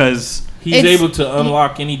specialty? Because He's It's- able to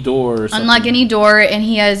unlock any door. Or something. Unlock any door, and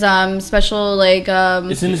he has special like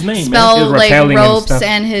It's in his name, spell man. like Repelling and ropes, stuff.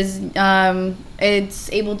 and his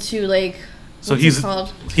it's able to like. so what's he's it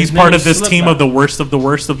called? he's His part name of is this team Slipknot. of the worst of the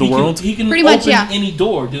worst of the world. He can Pretty open much, yeah. any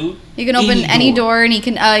door, dude. He can open any door, and he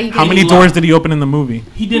can. He can How many Any doors lock. did he open in the movie?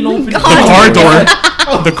 He didn't open The car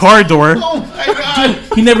door. The car door.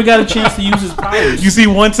 He never got a chance to use his powers. You see,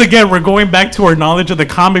 once again, we're going back to our knowledge of the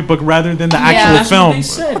comic book rather than the actual That's what film. they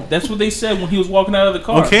said. That's what they said when he was walking out of the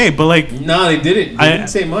car. Okay, but like, No, they didn't. They I- didn't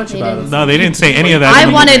say much about didn't. him. no, they didn't say any of that.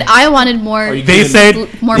 in the movie. I wanted more. Are you They kidding me?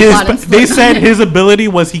 said More his, plot and they stuff. said his ability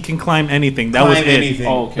was he can climb anything. That was Climb it. anything.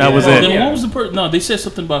 Oh, okay. That was Well, it. Then Yeah. what was the No, they said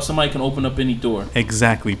something about somebody can open up any door.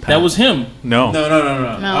 Exactly, Pat. That was him. no. No.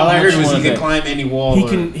 No. All I heard Which was one he is can that? climb any wall.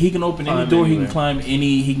 He can open any climb door. He anywhere. can climb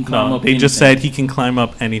any. He can climb No, up. they just anything. said he can climb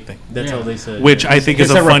up anything, That's all they said. which I think is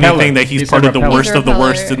He's a a funny repeller. thing that he's He's part a of the repeller. worst He's a of the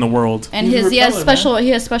worst repeller. in the world. And He's a he has repeller, special. He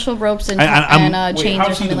has special ropes and I'm- and Wait, chains how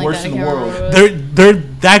or is he the something like worst that. in I the can't world? remember. They're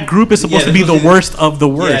that group is supposed to be the worst of the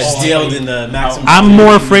Yeah, worst. jailed in the maximum. I'm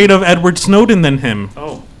more afraid of Edward Snowden than him.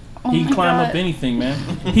 Oh. Oh He my can climb God. up anything, man.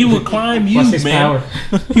 He would climb you, What's his man.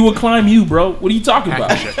 He would climb you, bro. What are you talking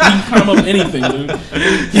about? He can climb up anything, dude.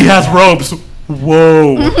 He has ropes.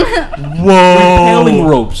 Whoa, Repelling whoa.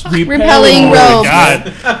 ropes. Repelling Oh my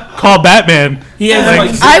ropes. God. Call Batman. He has like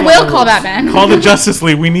I zip will line call ropes. Batman. Call the Justice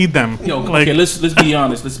League. We need them. Yo, Like, okay, let's be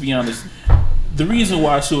honest. Let's be honest. the reason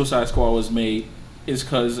why Suicide Squad was made is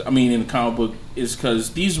because, I mean, in the comic book, is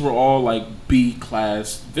because these were all like B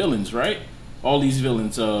class villains, right? All these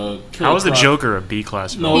villains. Killer How is the Croc- Joker a B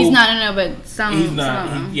class villain? No, He's not. No, but some. He's some not.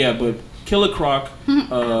 of them. Yeah, but Killer Croc,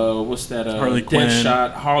 what's that? Harley Quinn.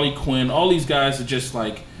 Deadshot, Harley Quinn. All these guys are just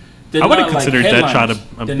like. I wouldn't not, like, consider headliners.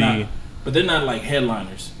 Deadshot a They're B. not- But they're not like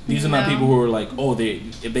headliners. These are not No. people who are like, oh,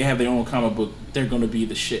 if they have their own comic book, they're gonna be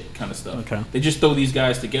the shit kind of stuff. Okay. They just throw these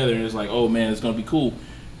guys together and it's like, oh man, it's gonna be cool.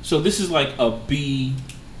 So this is like a B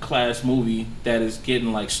class movie that is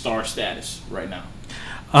getting like star status right now.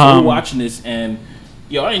 So we're watching this and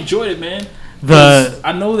yo, I enjoyed it, man. 'Cause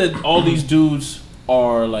I know that all these dudes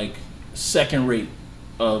are like second rate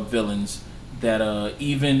villains. That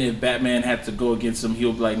even if Batman had to go against him,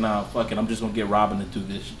 he'll be like, nah, fuck it, I'm just gonna get Robin to do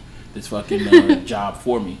this fucking job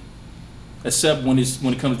for me. Except when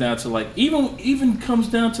it comes down to like even comes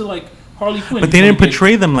down to like Harley Quinn. But they didn't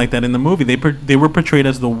portray them like that in the movie. They were portrayed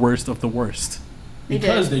as the worst of the worst.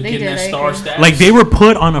 because they're getting that I star agree. status. Like they were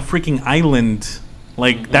put on a freaking island.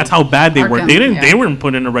 Like that's how bad they were. Arkham, They yeah. weren't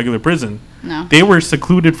put in a regular prison. No. They were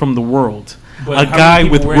secluded from the world. But A how many guy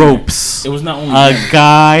people with were in there? ropes. It was not only A him.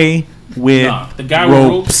 guy with Nah, the guy with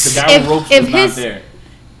ropes. The guy with ropes If was not his- there.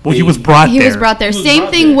 Well, he was brought He there. was brought there. He was Same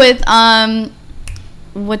brought thing there. with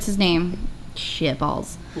what's his name? Shit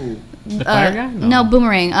balls. The fire guy? No,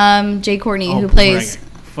 Boomerang. Jay Courtney, Oh, who Boomerang. plays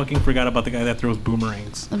Fucking forgot about the guy that throws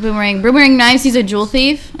boomerangs. Boomerang. Boomerang Knives. He's a jewel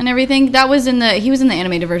thief and everything. That was he was in the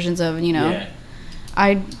animated versions of Yeah.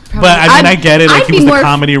 I'd probably, But I mean, I get it. Like I'd he be was the more.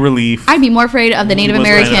 comedy relief. I'd be more afraid of the Native was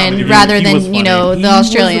American funny. rather He than was funny. the Was the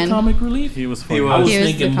Australian. comic relief? He was funny. He I was He was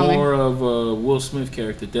the thinking comic- more of Will Smith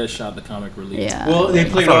character, Deadshot, the comic relief. Yeah. Well, they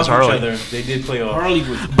played thought it off was each Harley. other. They did play off. Harley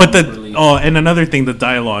was the But comic relief. and another thing, the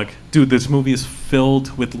dialogue, dude. This movie is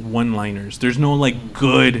filled with one-liners. There's no like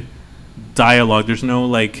good dialogue. There's no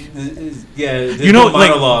like. Yeah, You know,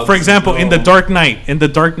 like for example, in the Dark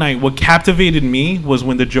Knight, what captivated me was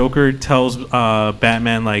when the Joker tells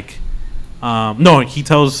Batman like, he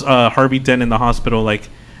tells Harvey Dent in the hospital like,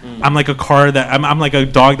 I'm like a car that I'm like a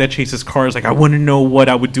dog that chases cars. Like I wouldn't know what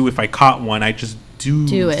I would do if I caught one. I just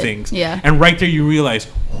do it, things. yeah. And right there, you realize,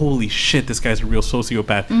 holy shit, this guy's a real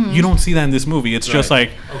sociopath. Mm-hmm. You don't see that in this movie. It's just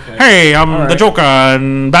Right. like, Okay. hey, I'm All the right. Joker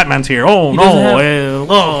and Batman's here. Oh He no, doesn't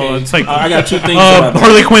have- oh, Okay. it's like I got two things about that.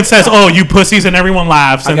 Harley Quinn says, "Oh, you pussies," and everyone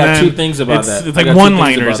laughs. I and got then two things about it's, that. It's I like got two things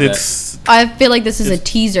one-liners. about that. It's I feel like this is a It's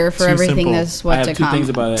teaser for too everything simple. that's I what have to two come. things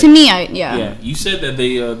about that. To me, Yeah, you said that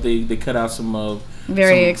they cut out some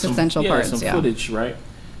Very some- existential parts, some yeah. footage, right?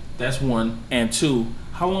 That's one. And two,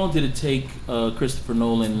 how long did it take Christopher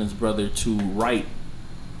Nolan and his brother to write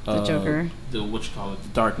The Joker. the The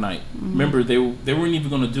Dark Knight? Remember, they weren't even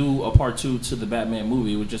going to do a part 2 to the Batman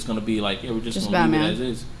movie. It was just going to be like, we're just Just going to leave Batman. it as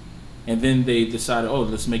is. And then they decided,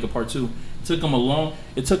 let's make a part 2. It took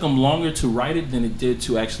them longer to write it than it did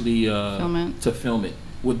to actually film it.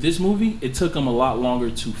 With this movie, it took them a lot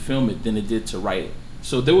longer to film it than it did to write it.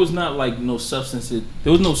 So there was not like no substance.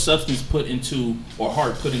 There was no substance put into or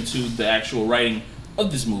heart put into the actual writing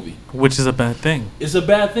of this movie. which is a bad thing. It's a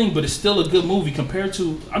bad thing, but it's still a good movie compared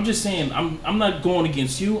to. I'm just saying. I'm not going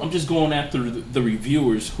against you. I'm just going after the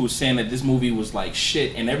reviewers who are saying that this movie was like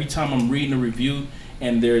shit. And every time I'm reading a review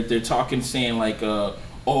and they're talking, saying like, I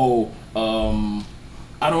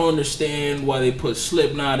don't understand why they put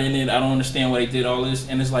Slipknot in it. I don't understand why they did all this.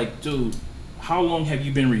 And it's like, dude, how long have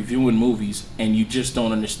you been reviewing movies and you just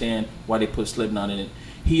don't understand why they put Slipknot in it?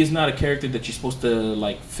 He is not a character that you're supposed to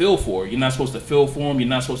like feel for. You're not supposed to feel for him. You're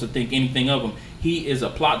not supposed to think anything of him. He is a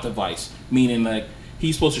plot device, meaning like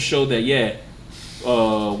he's supposed to show that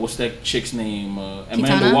what's that chick's name? Amanda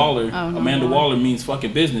Kitana? Waller. Oh, no, Amanda Waller. Waller means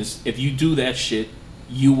fucking business. If you do that shit,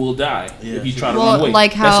 you will die. Yeah, if you sure. try to run away. Well,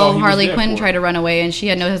 like That's all how he was Harley there Quinn for. tried to run away and she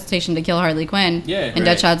had no hesitation to kill Harley Quinn. Yeah, And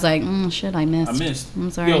right. Deadshot's like, shit, I missed. I missed.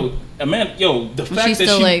 I'm sorry. Yo, the fact she's that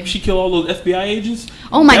still like- she killed all those FBI agents.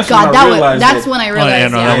 Oh my that's god, when I realized that's when I realized. yeah,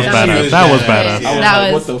 no, that was yeah, badass. she That was badass. badass. I was That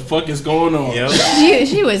like, was- what the fuck is going on? Yep.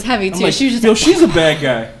 She was heavy I'm too. like, she was just yo, she's a bad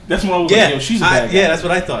guy. That's what I was like, yo, she's a bad guy. Yeah, that's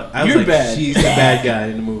what I thought. I was You're like, bad. she's the bad guy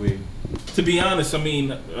in the movie. To be honest, I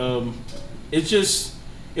mean,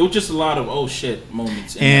 it was just a lot of oh shit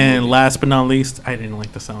moments. in that And movie. last but not least, I didn't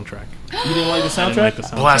like the soundtrack. You didn't like the I didn't soundtrack? like the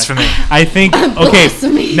soundtrack. Blasphemy. I think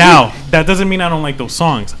Blasphemy. now that doesn't mean I don't like those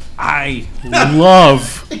songs. I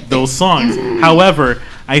love those songs. However,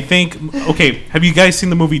 I think have you guys seen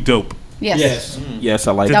the movie Dope? yes. Yes,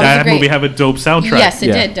 I like Did That was that a great- movie have a dope soundtrack? Yes, it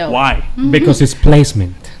Yeah. did. Dope. Why? Because it's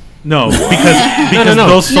placement. No, because no.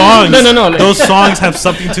 those songs, No. those songs have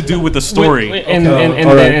something to do with the story. And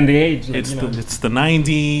the age. Like, It's the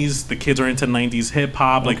 90s. The kids are into 90s hip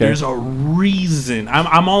hop. Like, Okay. there's a reason.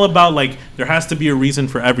 I'm all about, like, there has to be a reason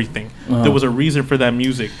for everything. Uh-huh. There was a reason for that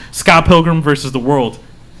music. Scott Pilgrim versus the World,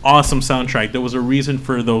 awesome soundtrack. There was a reason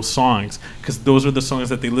for those songs because those are the songs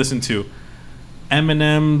that they listened to.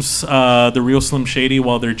 Eminem's The Real Slim Shady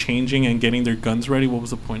while they're changing and getting their guns ready. What was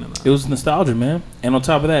the point of that? It was nostalgia, man. And on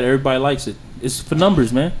top of that, everybody likes it. It's for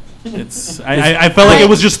numbers, man. It's I felt like it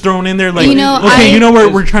was just thrown in there like, You know, okay, I-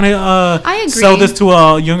 we're trying to I agree. sell this to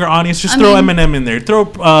a younger audience. Just I throw mean- Eminem in there, throw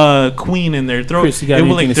Queen in there, throw. Chris, you got it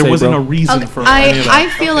was anything like to there say, wasn't bro? a reason for any of I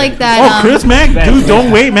that. feel like that. Oh, Chris, man, dude,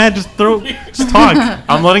 don't wait, man. Just talk.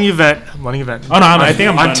 I'm letting you vent. Oh, no, I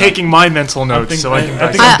think I'm done now. taking my mental notes think- so I can.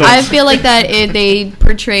 I think dissect I those. feel like that they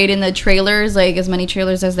portrayed in the trailers, like as many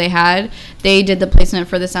trailers as they had, they did the placement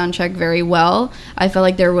for the soundtrack very well. I felt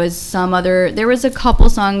like there was a couple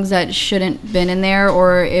songs that shouldn't been in there,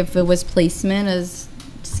 or if it was placement, as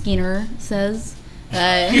Skinner says.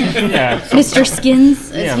 yeah. Mr.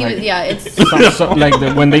 Skins. Yeah, like- It's Like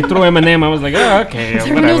when they threw Eminem, I was like, oh, okay.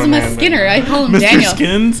 everyone knows him as Skinner. I call him Mr. Daniel.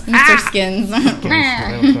 Skins. Mr. Skins.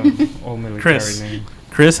 Old military Chris. name.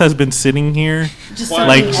 Chris has been sitting here Just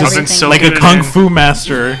like everything. just I've been so like a good kung in. fu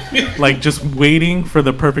master, like just waiting for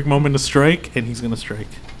the perfect moment to strike, and he's gonna strike.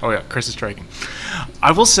 Oh yeah, Chris is striking.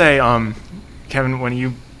 I will say, Kevin, when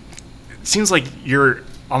it seems like you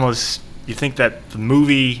think that the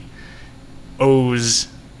movie owes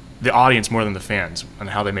the audience more than the fans on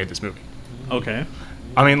how they made this movie. Okay.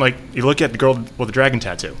 I mean, like, you look at the girl with the dragon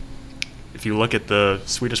tattoo. If you look at the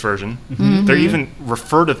Swedish version, they even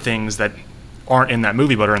refer to things that aren't in that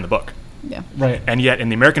movie but are in the book. Yeah. Right. And yet, in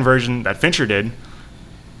the American version that Fincher did,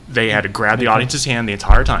 they had to grab the audience's hand the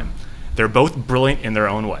entire time. They're both brilliant in their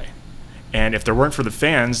own way. And if there weren't for the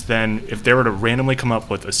fans, then if they were to randomly come up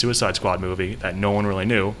with a Suicide Squad movie that no one really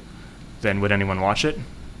knew, then would anyone watch it?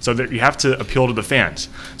 So that you have to appeal to the fans.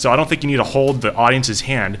 So I don't think you need to hold the audience's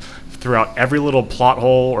hand throughout every little plot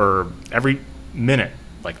hole or every minute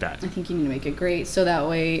like that. I think you need to make it great so that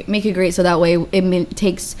way it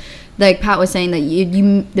takes, like Pat was saying, that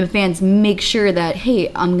the fans make sure that,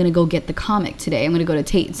 hey, I'm gonna go get the comic today. I'm gonna go to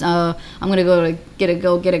Tate's. I'm gonna go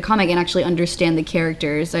get a comic and actually understand the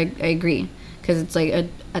characters. I agree, because it's like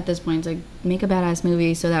at this point it's like, make a badass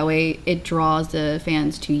movie so that way it draws the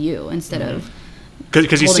fans to you instead of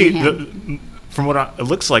Because you holding see, a from what it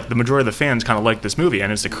looks like, the majority of the fans kind of like this movie,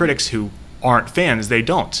 and it's the critics who aren't fans. They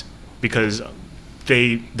don't, because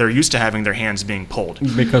they're used to having their hands being pulled.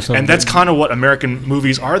 And that's kind of what American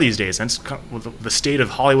movies are these days. That's the state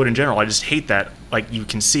of Hollywood in general. I just hate that. Like, you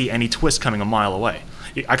can see any twist coming a mile away.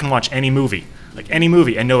 I can watch any movie,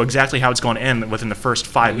 and know exactly how it's going to end within the first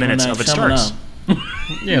 5 minutes of it starts.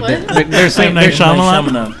 Yeah, they're saying Night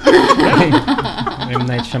Shyamalan. M.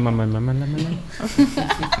 Night Shyamalan.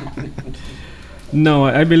 No,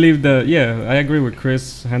 I believe that. Yeah, I agree with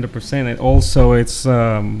Chris 100%. And also, it's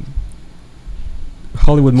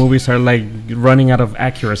Hollywood movies are like running out of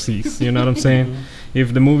accuracies. You know what I'm saying?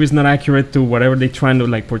 If the movie's not accurate to whatever they're trying to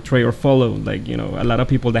like portray or follow, like, you know, a lot of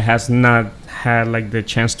people that has not had like the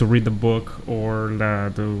chance to read the book or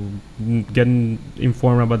to get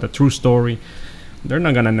informed about the true story, they're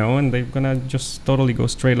not gonna know, and they're gonna just totally go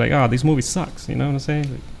straight like, oh, this movie sucks. You know what I'm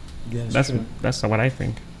saying? Like, that's what I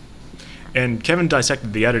think. And Kevin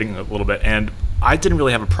dissected the editing a little bit, and I didn't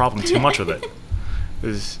really have a problem too much with it.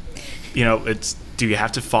 Do you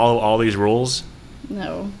have to follow all these rules?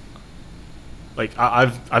 no. Like,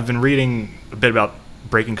 I've been reading a bit about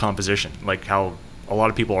breaking composition, like how a lot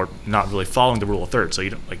of people are not really following the rule of thirds. So do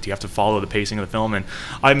you have to follow the pacing of the film? And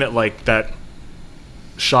I admit, like, that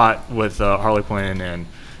shot with Harley Quinn and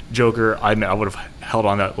Joker, I admit I would have held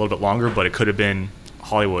on that a little bit longer, but it could have been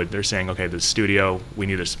Hollywood. They're saying, okay, the studio, we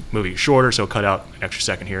need this movie shorter, so cut out an extra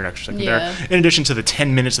second here, an extra second there. In addition to the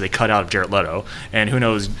 10 minutes that they cut out of Jared Leto, and who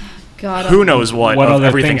knows what of other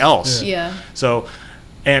everything things, else. Yeah.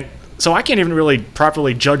 So I can't even really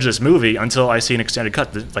properly judge this movie until I see an extended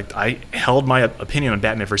cut. Like, I held my opinion on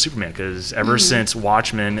Batman vs Superman because ever since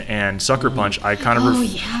Watchmen and Sucker Punch, I kind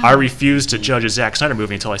of I refuse to judge a Zack Snyder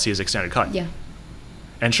movie until I see his extended cut. Yeah.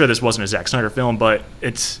 And sure, this wasn't a Zack Snyder film, but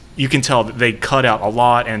you can tell that they cut out a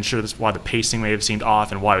lot, and sure, that's why the pacing may have seemed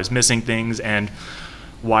off and why it was missing things and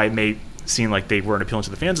why it may seem like they weren't appealing to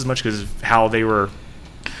the fans as much because of how they were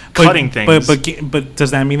cutting things. But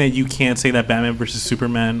does that mean that you can't say that Batman vs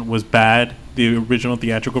Superman was bad? The original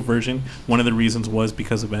theatrical version. One of the reasons was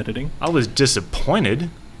because of editing. I was disappointed.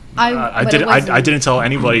 But it wasn't- I didn't tell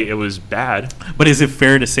anybody it was bad. But is it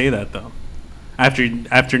fair to say that though?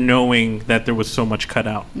 after knowing that there was so much cut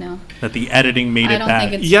out, No. that the editing made I it don't bad.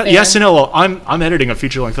 think it's Yeah, fair. yes and no. Well, I'm editing a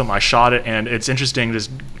feature-length film. I shot it, and it's interesting just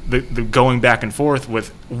the going back and forth with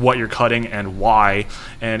what you're cutting and why,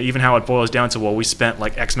 and even how it boils down to, well, we spent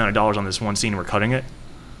like X amount of dollars on this one scene, and we're cutting it.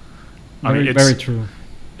 Very true.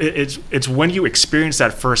 It's when you experience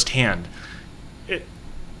that firsthand.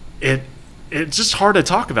 It's just hard to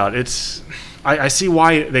talk about. I see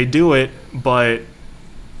why they do it, but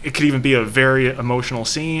it could even be a very emotional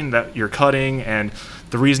scene that you're cutting, and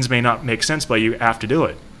the reasons may not make sense, but you have to do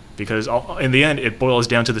it because in the end it boils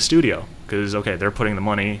down to the studio, because okay, they're putting the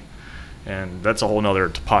money, and that's a whole nother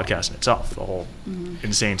podcast in itself, the whole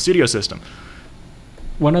insane studio system.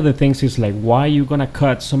 One of the things is like, why you gonna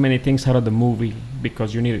cut so many things out of the movie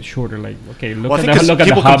because you need it shorter? Like, okay, look Well, I at think the 'cause look at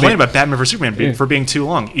the people complain Hobbit. about Batman vs Superman Yeah. for being too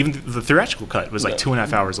long. Even the theatrical cut was like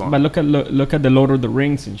 2.5 hours long. But look at the Lord of the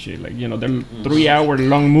Rings and shit. Like, they're 3-hour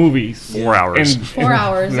long movies. 4 hours. And 4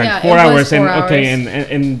 hours, like yeah, 4 it was hours, 4 and okay, hours.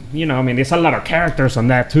 and I mean, there's a lot of characters on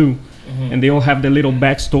that too, and they all have the little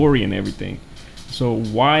backstory and everything. So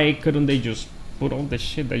why couldn't they just put all the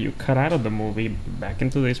shit that you cut out of the movie back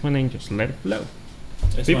into this one and just let it flow?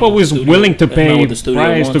 That's People not what was the studio- willing to that's not pay what the studio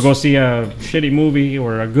price to wants. go see a shitty movie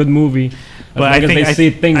or a good movie. But as I long as think they see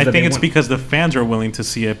things I that think they it's want. because the fans are willing to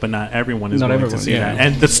see it, but not everyone is Not willing everyone, to see yeah. that.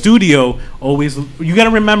 And the studio always, you got to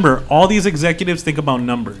remember, all these executives think about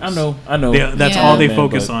numbers. I know. That's Yeah. all they Man,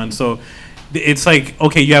 focus but- on. So it's like,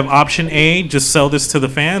 okay, you have option A, just sell this to the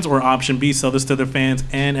fans, or option B, sell this to the fans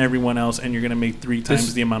and everyone else, and you're gonna make 3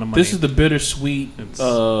 times the amount of money. This is the bittersweet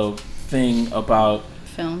thing about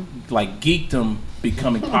Film. like geekdom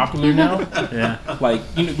becoming popular now. yeah. Like,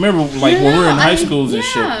 remember, like when we were in high schools and yeah.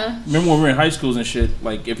 shit. Remember when we were in high schools and shit.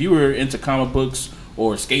 Like, if you were into comic books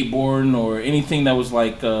or skateboarding or anything that was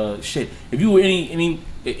like shit. If you were into Gaming?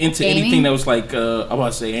 anything that was like I'm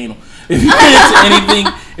about to say anal.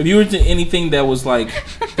 If you were into anything that was like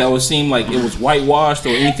that would seem like it was whitewashed, or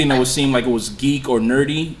anything that would seem like it was geek or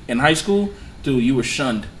nerdy in high school, dude, you were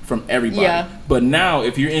shunned from everybody. Yeah. But now,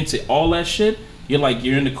 if you're into all that shit, you're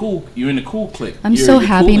in the cool clique. I'm You're so in the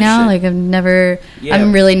happy cool and now. shit. Like, I've never. Yeah.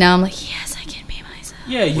 I'm really now. I'm like, yes, I can be myself.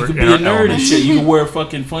 Yeah, you We're could in be a our nerd element. and shit. You can wear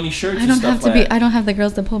fucking funny shirts I and don't stuff have to like be. that. I don't have the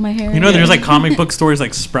girls to pull my hair. You know, Yeah. there's like comic book stores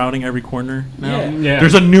like sprouting every corner now. Yeah. Yeah.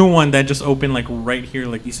 There's a new one that just opened like right here,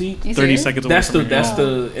 like You see? You 30 serious? seconds away That's from the here. that's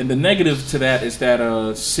the and the negative to that is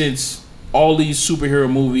that since all these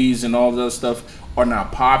superhero movies and all that stuff are now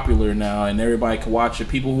popular now and everybody can watch it,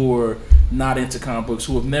 people who are not into comic books,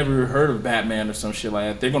 who have never heard of Batman or some shit like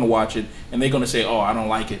that, they're gonna watch it and they're gonna say, "Oh, I don't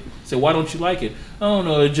like it." Say, "Why don't you like it?" "Oh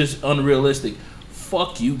no, it's just unrealistic."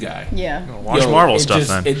 Fuck you, guy. Yeah. Watch Marvel it stuff just-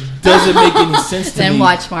 then. It doesn't make any sense to Then me.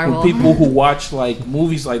 watch Marvel. when people who watch like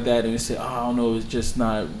movies like that and they say, "Oh, I don't know, it's just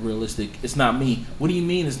not realistic. It's not me." What do you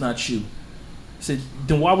mean it's not you? I said,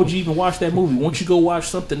 then why would you even watch that movie? Won't you go watch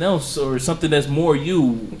something else or something that's more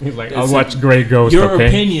you? He's like, That's I'll watch Grey Ghost. Your okay?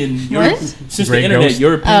 opinion. What? Since Grey the internet, Ghost.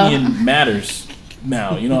 your opinion matters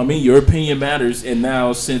now. You know what I mean? Your opinion matters, and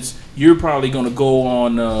now since you're probably gonna go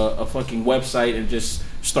on a fucking website and just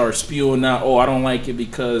start spewing out, "Oh, I don't like it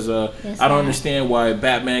because I don't understand why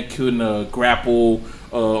Batman couldn't grapple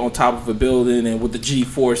on top of a building and with the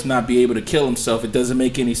G-force not be able to kill himself. It doesn't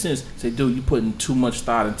make any sense." Say, dude, you putting too much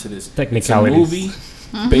thought into this. It's a Technicalities. movie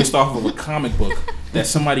based off of a comic book that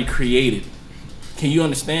somebody created. Can you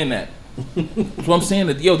understand that? That's what I'm saying.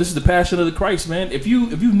 That this is the Passion of the Christ, man. If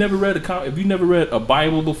you've never read if you've never read a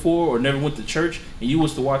Bible before or never went to church and you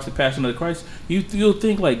was to watch the Passion of the Christ, you'll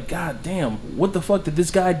think like, God damn, what the fuck did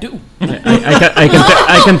this guy do?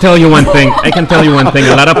 I can tell you one thing. I can tell you one thing.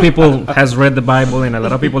 A lot of people has read the Bible, and a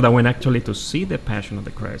lot of people that went actually to see the Passion of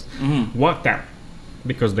the Christ walked out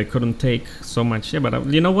because they couldn't take so much shit. But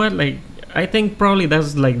you know what? Like, I think probably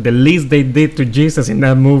that's like the least they did to Jesus in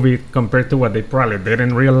that movie compared to what they probably did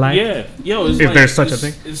in real life. Yeah, it's If there's such a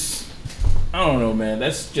thing. I don't know, man.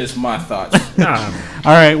 That's just my thoughts. Nah,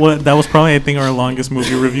 All right, well, that was probably, I think, our longest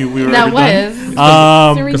movie review we were That ever was.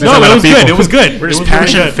 done. Because it's No, a lot it of was good. people. It was good. We're It just was really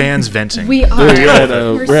passionate good. fans venting. We are.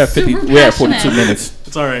 We're at 50. super We're at 42 passionate. minutes.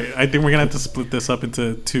 It's all right. I think we're gonna have to split this up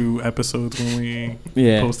into 2 episodes when we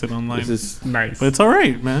Yeah. post it online. This is nice. But it's all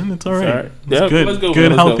right, man. It's all right. all right. It's Yeah, good. let's go, Good,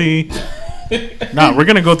 man. Let's go. healthy. Nah, we're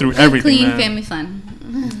gonna go through everything, Clean man. family fun.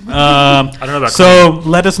 I don't know about So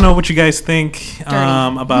let us know what you guys think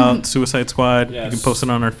about Suicide Squad. Yes. You can post it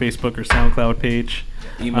on our Facebook or SoundCloud page.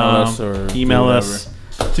 email us or email do us.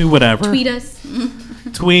 Do whatever. Tweet us.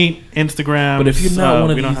 Tweet, Instagram. But if you're not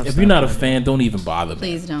one we don't of have these, if you're not a Snapchat. fan, don't even bother.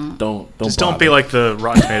 Please don't. Don't Just don't be bother. like the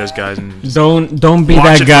Rotten Tomatoes guys and Don't be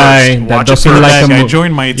Watch that it guy first. that Watch it doesn't first. like That a guy, movie.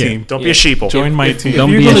 join my team. don't be a sheeple. Join my If team. Don't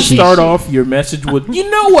you're be a gonna sheep. start off your message with, you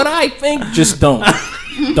know what I think, just don't.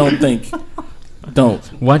 Don't think. Don't.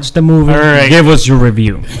 Watch the movie. All right. Give us your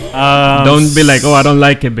review. Don't be like, oh, I don't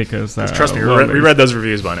like it because. Trust me, well, we read those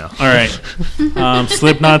reviews by now. All right.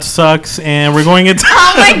 Slipknot sucks, and we're going into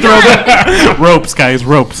Oh my god. ropes, guys,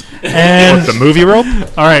 ropes. And What, the movie rope?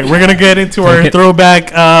 all right, we're gonna get into our Okay. throwback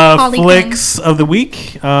Holly flicks of the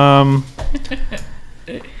week.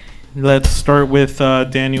 Let's start with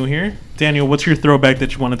Daniel here. Daniel, what's your throwback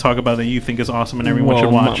that you want to talk about that you think is awesome and everyone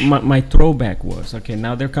should Well, watch? My throwback was okay.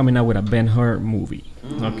 Now they're coming out with a Ben-Hur movie.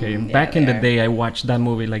 Okay, back in the day, I watched that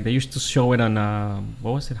movie. Like they used to show it on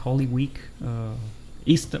what was it, Holy Week,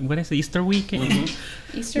 Easter? What is it, Easter weekend?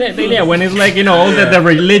 Easter Yeah, when it's like all the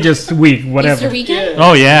religious week, whatever. Easter weekend?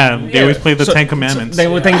 Oh yeah, they always play the Ten Commandments. They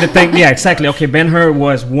would think the thing, yeah, exactly. Okay, Ben-Hur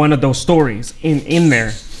was one of those stories in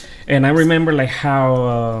there, and I remember like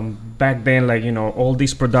how back then, like all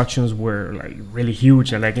these productions were like really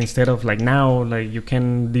huge, and like instead of like now, like you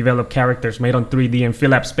can develop characters made on 3D and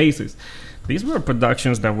fill up spaces. These were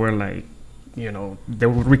productions that were like, they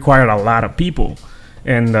would require a lot of people.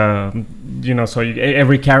 And so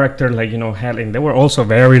every character had, and they were also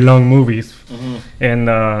very long movies, and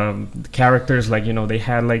the characters they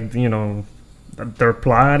had their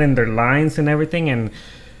plot and their lines and everything,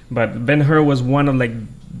 but Ben-Hur was one of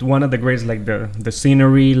the greats, like the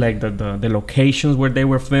scenery, like the locations where they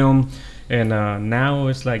were filmed. And now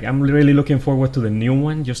it's like I'm really looking forward to the new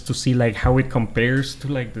one, just to see like how it compares to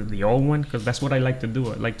like the old one, because that's what I like to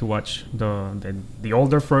do. I like to watch the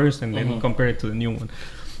older first and then compare it to the new one.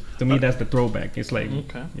 To me, that's the throwback. It's like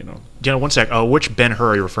One sec. Which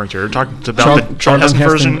Ben-Hur are you referring to? You're talking about the Charlton Heston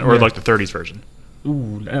version or yeah. like the 30s version?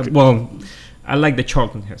 Ooh, well, I like the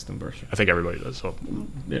Charlton Heston version. I think everybody does. So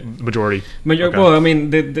Yeah. majority. Okay. Well, I mean,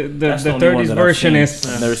 the That's the only one 30s that I've version seen. is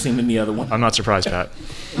I've never seen any other one. I'm not surprised, Pat.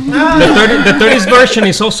 the 30s version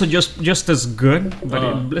is also just as good,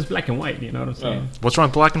 but it's black and white. You know what I'm saying? What's wrong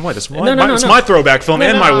with black and white? It's no. my throwback film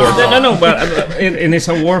and my war film. No, but and it's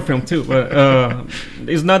a war film too. But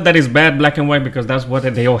it's not that it's bad black and white, because that's what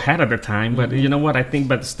they all had at the time. But you know what I think?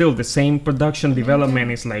 But still, the same production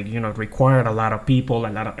development is like required a lot of people, a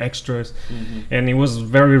lot of extras, and it was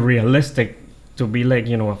very realistic to be like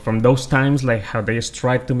from those times, like how they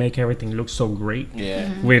strive to make everything look so great. Yeah.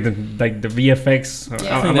 With like the VFX.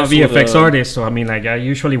 Yeah. I'm a that's VFX what, artist, so I mean, like I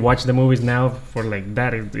usually watch the movies now for like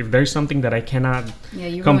that. If there's something that I cannot Yeah,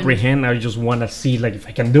 you ruin. comprehend, I just want to see like if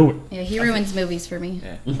I can do it. Yeah, he ruins movies for me.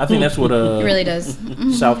 Yeah. I think that's what He really does.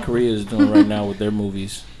 South Korea is doing right now with their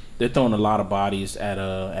movies. They're throwing a lot of bodies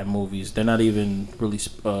at movies. They're not even really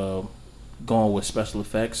going with special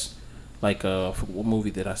effects. Like what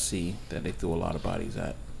movie did I see that they threw a lot of bodies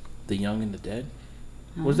at? The Young and the Dead.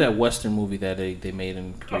 What's that Western movie that they made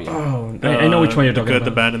in Korea? Oh, I know which one you're The talking Good, the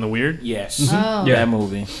about. Bad, and the Weird. Yes, Oh. Yeah. that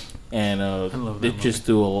movie. And love they that just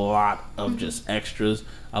threw a lot of just extras,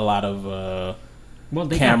 a lot of Well,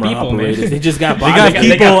 they camera got people, operators. man. They just got They bodies. got got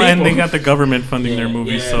people, and people. they got the government funding their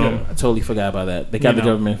movies. So I totally forgot about that. They got the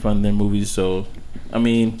government funding their movies, so I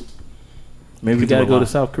mean, maybe we could do gotta a go to lot.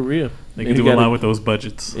 South Korea. they Maybe can we do a gotta- lot with those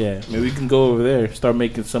budgets. Yeah, maybe we can go over there, start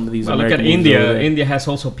making some of these. Well, look at American movies over India. there. India has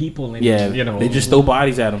also people. In, Yeah, they just throw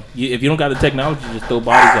bodies at them. If you don't got the technology, just throw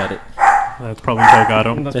bodies at it. That's probably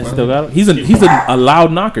Delgado. That's still got him. He's a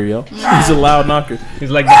loud knocker, yo. He's a loud knocker.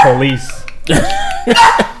 He's like the police.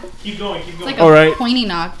 Keep going. It's like a All right. pointy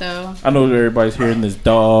knock, though. I know everybody's hearing this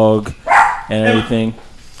dog and everything.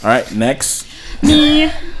 All right, next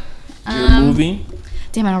Me. your movie.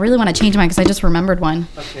 Damn, I don't really want to change mine because I just remembered one.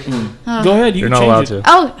 Go ahead. You You're can not change allowed it. to.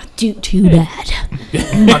 Oh, too bad,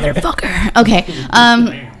 motherfucker. Okay.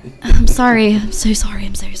 I'm sorry. I'm so sorry.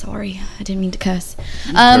 I'm so sorry. I didn't mean to cuss.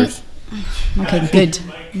 Curse. Okay, good,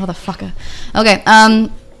 motherfucker. Okay.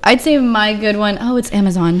 I'd say my good one. Oh, it's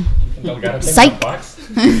Amazon. Psych.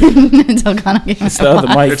 It's Elgato Game It's the other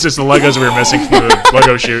mic. It's just the Legos we were missing from the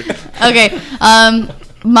Lego shoot. Okay.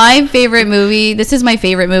 My favorite movie. This is my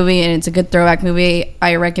favorite movie, and it's a good throwback movie.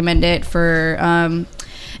 I recommend it for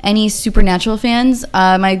any supernatural fans.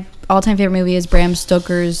 My all-time favorite movie is Bram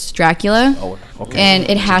Stoker's Dracula, Oh, okay. and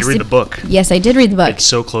it has Did you read to. the book? Yes, I did read the book. It's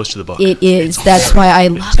so close to the book. It is. That's why I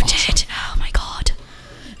loved it. Oh my god,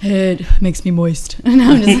 it makes me moist.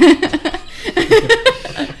 No, I'm just.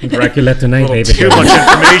 Dracula tonight, baby. Too much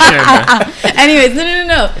information. Anyways,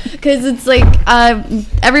 no. Because it's like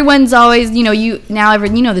everyone's always, you know, you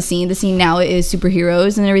know the scene. The scene now is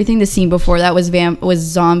superheroes and everything. The scene before that was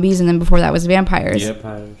zombies, and then before that was vampires.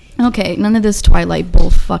 Vampires. Okay, none of this Twilight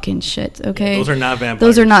bull fucking shit. Okay, Those are not vampires.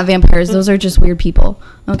 Those are not vampires. Those are just weird people.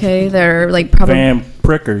 Okay, they're like probably Van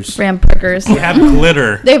prickers. prickers. They have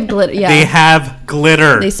glitter. They have glitter. Yeah, They have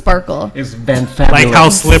glitter. they sparkle. It's Van Fabulous. Like how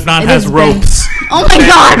Slipknot It has is ropes. Oh my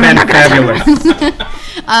god! Van Fabulous.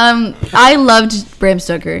 I loved Bram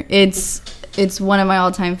Stoker. It's one of my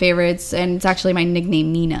all-time favorites, and it's actually my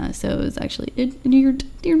nickname, Nina. So it's actually near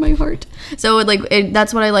my heart. So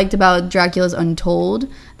that's what I liked about Dracula's Untold.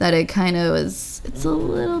 That it kind of was. It's a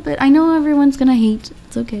little bit. I know everyone's gonna hate.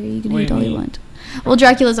 It's okay. You can What do hate you all you mean? want. Well,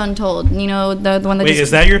 Dracula's Untold. You know the one that. Wait, just,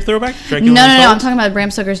 is that your throwback? no, Dracula no, no. Untold? I'm talking about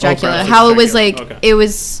Bram Stoker's Bram Dracula. Stoker's How it was Dracula. like. Okay.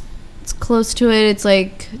 It's close to it. It's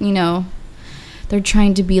like, you know. They're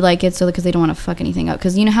trying to be like it because they don't want to fuck anything up.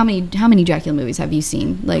 Because you know how many Dracula movies have you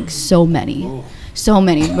seen? Like so many. So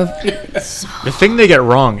many. The thing they get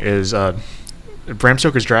wrong is Bram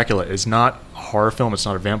Stoker's Dracula is not a horror film. It's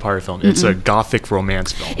not a vampire film. It's a gothic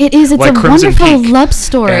romance film. It is. It's Like a Crimson wonderful Peak. love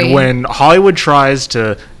story. And when Hollywood tries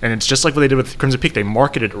to, and it's just like what they did with Crimson Peak, they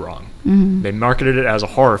marketed it wrong. Mm-hmm. They marketed it as a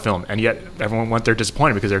horror film, and yet everyone went there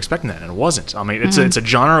disappointed because they're expecting that, and it wasn't. I mean, it's a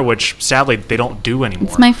genre which sadly they don't do anymore.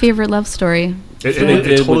 it's my favorite love story. It what they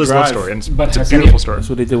did totally with is a love Drive. story, and it's, But it's a has beautiful any- story. That's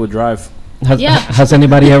what they did with Drive. Yeah. Has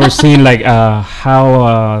anybody ever seen like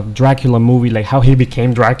how Dracula movie, like how he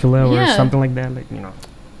became Dracula or Yeah. something like that? Like, you know.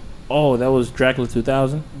 Oh, that was Dracula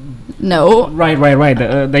 2000. No. Right.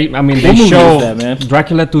 They What movie show is that, man?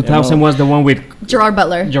 Dracula 2000 Yeah. was the one with Gerard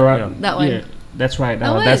Butler. Gerard. That one. Yeah, that's right.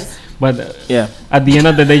 That That's was. but Yeah. at the end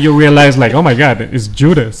of the day, you realize like, oh my God, it's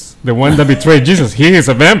Judas, the one that betrayed Jesus. He is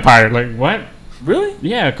a vampire. Like what? Really?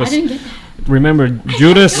 Yeah, I because didn't get remember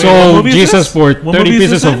Judas what sold movie is Jesus this? for What 30 movie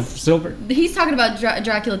is pieces this of silver. that. He's talking about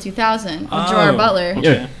Dracula 2000 with Oh. Gerard Butler.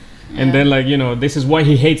 Yeah. And then, like, you know, this is why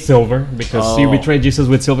he hates silver, because he Oh. betrayed Jesus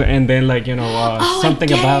with silver. And then, like, you know, Oh, something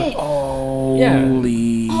I get about. it.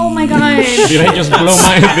 Holy. Oh my god. Did I just blow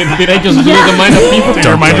my? Did I just blow the mind of people? Did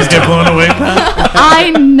your mind just get blown away?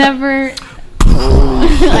 I never.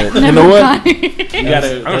 You know what? You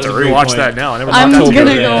gotta, I'm going to rewatch that now. I never I'm thought gonna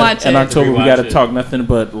that. go watch In it. October, we Rewatch gotta it. talk nothing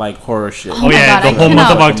but like horror shit. Oh my yeah, God, the whole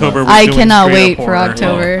month of cannot- October. We're I doing cannot straight wait up for horror.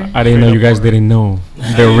 October. I didn't know you guys didn't know.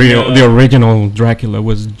 The original Dracula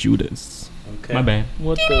was Judas. Okay. My bad.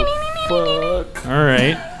 What the fuck? All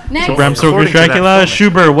right. Next. So Bram Stoker's According to that Dracula. film,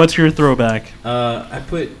 Schubert, what's your throwback? I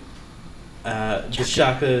put the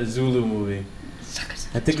Shaka Zulu movie.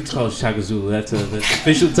 I think it's called Shaka Zulu. That's the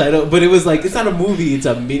official title. But it was like, it's not a movie. It's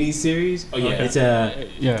a mini series. Oh, yeah. It's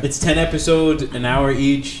Yeah. It's 10 episodes, an hour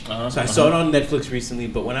each. Uh-huh, So I saw it on Netflix recently.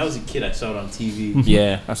 But when I was a kid, I saw it on TV.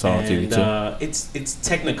 Yeah, I saw it on TV And too. it's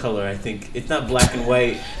Technicolor, I think. It's not black and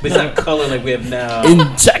white, but it's not color like we have now. In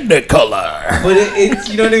Technicolor. But it's,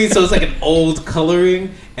 you know what I mean. So it's like an old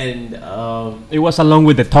coloring, and It was along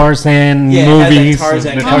with the Tarzan Yeah, it had that movies,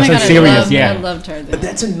 Tarzan the Oh my Tarzan God, I series. I Yeah. love Tarzan. but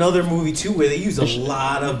that's another movie too where they use a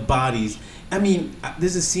lot of bodies. I mean,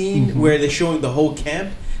 there's a scene where they're showing the whole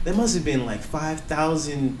camp. There must have been like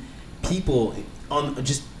 5,000 people on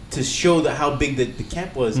just to show how big the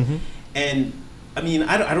camp was. And I mean,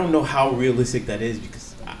 I don't know how realistic that is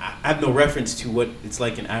because I have no reference to what it's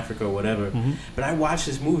like in Africa or whatever. But I watched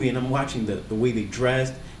this movie and I'm watching the way they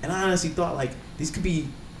dressed, and I honestly thought like this could be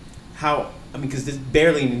how, I mean, because there's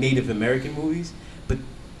barely Native American movies, but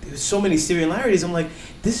there's so many similarities. I'm like,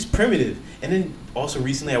 this is primitive. And then also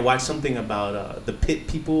recently I watched something about the pit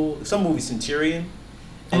people, some movie Centurion,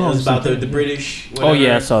 and it was about the British. Whatever. Oh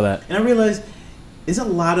yeah, I saw that. And I realized there's a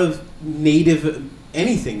lot of native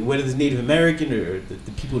anything, whether it's Native American or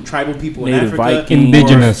the people, tribal people Native in Africa, Viking.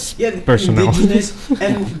 Indigenous yeah, personnel. indigenous,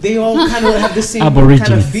 and they all kind of have the same kind of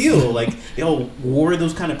Aborigines. feel. Like they all wore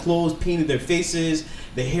those kind of clothes, painted their faces.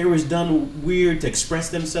 Their hair was done weird to express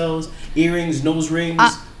themselves. Earrings, nose rings,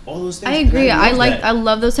 all those things. I agree. And I love that.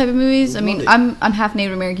 love those type of movies. I Love mean, it. I'm half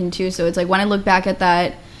Native American too, so it's like when I look back at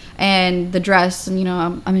that and the dress, and you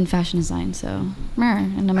know, I'm in fashion design, so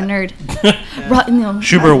and I'm a nerd. You know,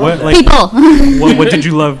 Schubert, what like people. what did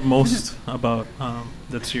you love most about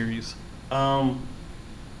that series?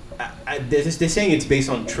 They're saying it's based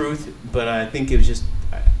on truth, but I think it was just.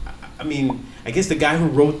 I mean, I guess the guy who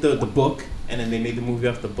wrote the book, and then they made the movie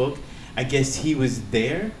off the book. I guess he was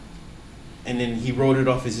there, and then he wrote it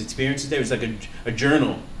off his experiences there. It was like a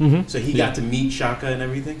journal, so he got to meet Shaka and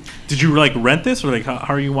everything. Did you like rent this or like how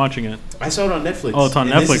are you watching it? I saw it on Netflix. Oh, it's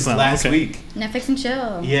on and Netflix this is now, last okay. week. Netflix and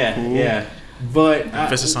chill. Yeah. But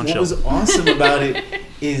Emphasis on what chill. was awesome about it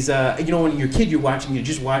is, you know, when you're a kid, you're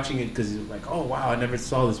just watching it because you're like, oh wow, I never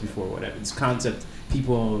saw this before. Whatever. It's concept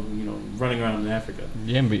people, running around in Africa.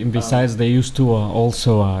 Yeah, and besides, they used to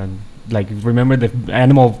also like remember the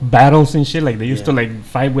animal battles and shit. Like they used to like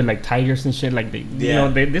fight with like tigers and shit. Like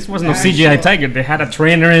this was no CGI tiger. They had a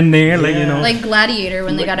trainer in there, like Gladiator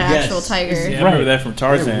when they got an actual tiger. Yeah, I remember that from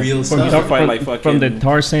Tarzan. Real from, stuff. From the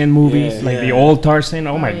Tarzan movies, like the old Tarzan.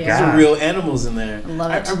 Oh my There's god, some real animals in there. I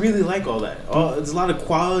love it. I really like all that. There's a lot of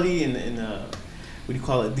quality and what do you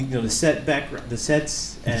call it? The set background, the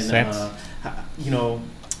sets, and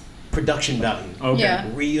production value. Okay. Yeah.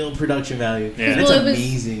 Real production value. Yeah. That's Well,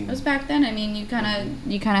 amazing. It was back then. I mean, you kind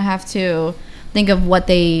of have to think of what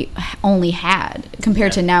they only had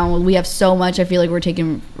compared to now. We have so much. I feel like we're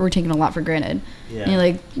taking a lot for granted.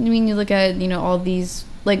 Yeah. You look at all these.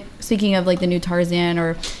 Like speaking of like the new Tarzan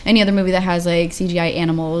or any other movie that has like CGI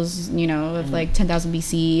animals, of like 10,000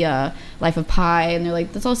 BC, Life of Pi, and they're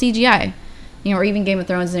like that's all CGI. Or even Game of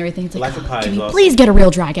Thrones and everything. It's like, Life of Pi can is you awesome. please get a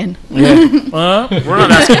real dragon? Yeah. We're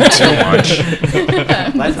not asking too much.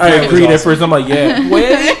 Life of I Pi was agreed at awesome. first. I'm like, yeah. Wait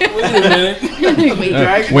a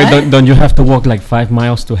minute. wait, don't you have to walk like 5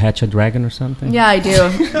 miles to hatch a dragon or something? Yeah, I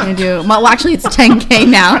do. I do. Well, actually, it's 10K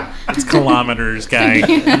now. It's kilometers, guy.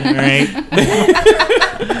 Right?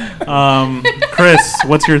 Chris,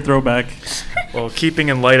 what's your throwback? Well, keeping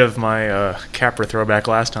in light of my Capra throwback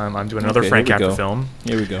last time, I'm doing another Okay, Frank here we Capra go. film.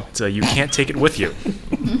 Here we go. It's You Can't Take It With You.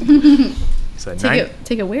 So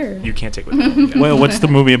Take it where? You Can't Take It With You. Yeah. Well, what's the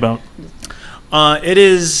movie about? It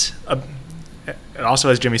is. It also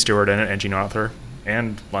has Jimmy Stewart in it and Gene Arthur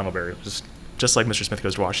and Lionel Barry, just like Mr. Smith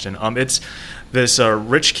Goes to Washington. It's this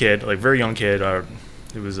rich kid, like very young kid,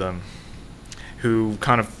 who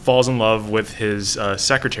kind of falls in love with his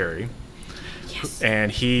secretary,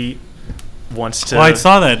 and he wants to. Well, I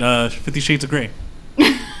saw that 50 Shades of Grey.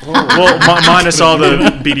 Minus all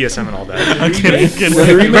the BDSM and all that. I'm kidding.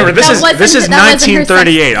 Remember, this That is wasn't her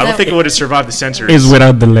 1938. I don't sex- think it would have survived the censors. Is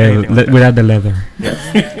without the leather. Anything like that. Without the leather.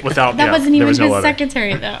 Without That wasn't there even was no his other.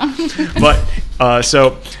 secretary, though. But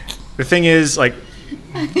so the thing is, like,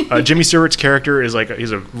 Jimmy Stewart's character is like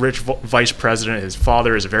he's a rich vice president. His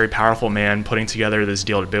father is a very powerful man putting together this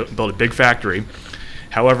deal to build a big factory.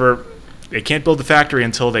 However, they can't build the factory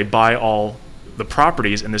until they buy all the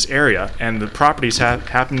properties in this area, and the properties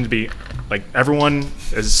happen to be like everyone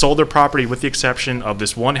has sold their property with the exception of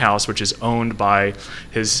this one house, which is owned by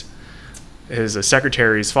his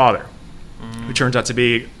secretary's father, who turns out to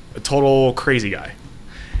be a total crazy guy.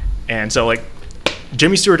 And so, like,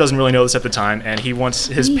 Jimmy Stewart doesn't really know this at the time, and he wants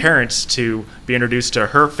his parents to be introduced to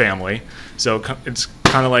her family. So it's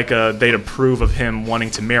kind of like they'd approve of him wanting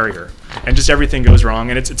to marry her. And just everything goes wrong.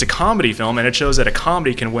 And it's a comedy film, and it shows that a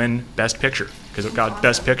comedy can win Best Picture, because it got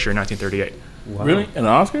Best Picture in 1938. Wow. Really? An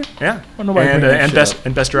Oscar? Yeah. Well, nobody brings that shit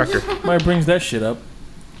and Best Director. Nobody brings that shit up.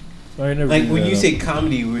 I never Like bring when that you up. say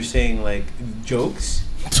comedy, we're saying like jokes.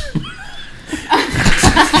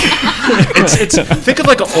 It's think of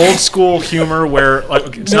like an old school humor where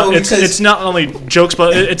like it's not only jokes,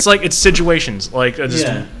 but it's like it's situations like just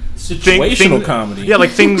situational comedy. Yeah,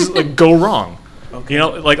 like things like go wrong. Okay.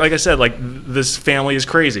 Like I said, like this family is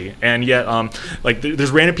crazy, and yet like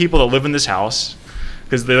there's random people that live in this house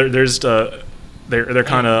because they're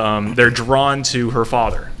kind of they're drawn to her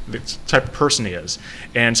father, the type of person he is,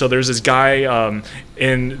 and so there's this guy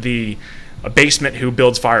in the basement who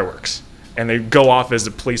builds fireworks. And they go off as the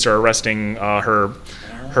police are arresting her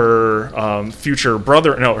future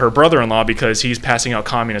her brother-in-law because he's passing out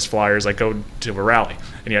communist flyers like go to a rally,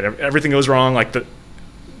 and yet everything goes wrong. Like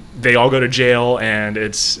they all go to jail, and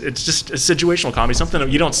it's just a situational comedy, something that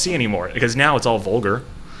you don't see anymore because now it's all vulgar.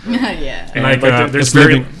 Yeah. And Like, there's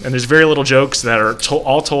very little jokes that are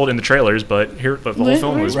all told in the trailers, but here the whole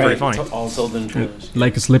film was pretty funny. All told in trailers.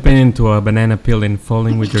 Like slipping into a banana peel and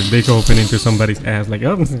falling with your dick open into somebody's ass. Like,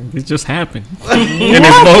 oh, it just happened. And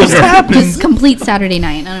it's vulgar. Just complete Saturday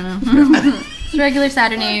night. I don't know. It's regular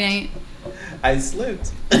Saturday night. I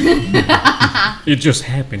slipped. It just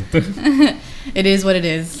happened. It is what it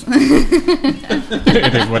is.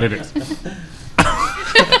 It is what it is.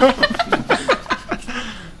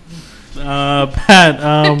 Pat,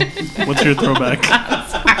 what's your throwback?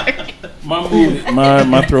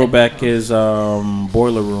 My throwback is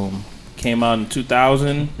Boiler Room. Came out in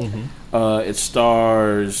 2000. It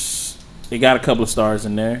stars. It got a couple of stars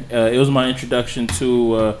in there. It was my introduction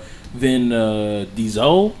to Vin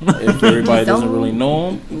Diesel. If everybody doesn't really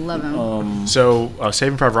know him. Love him. So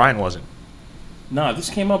Saving Private Ryan wasn't. Nah, this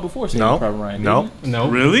came out before Saving No. Private Ryan. No. didn't it? No.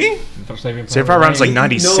 Really? For Saving Saving Private Ryan's like Ryan.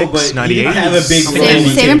 96, No, but he 98. didn't have a big role. Saving, in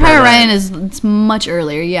Saving Private Ryan is it's much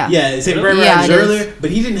earlier. Yeah. Yeah, Saving Private Yeah, Ryan was it is. earlier, but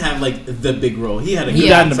he didn't have like the big role. He had a He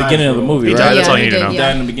Yeah. died in the beginning of the movie, He right? died, that's all you he need to did, know. He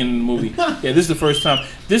died in the beginning of the movie. Yeah, this is the first time.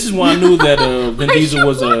 This is when I knew that Vin Diesel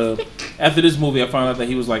was a. After this movie, I found out that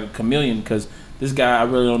he was like a chameleon because this guy, I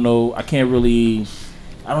really don't know. I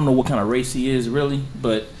don't know what kind of race he is really,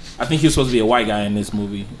 but I think he was supposed to be a white guy in this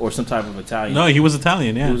movie or some type of Italian. No, he was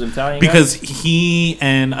Italian. Yeah, He was an Italian guy? because he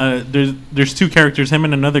and there's two characters, him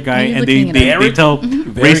and another guy, Are you and they looking it they, up? they tell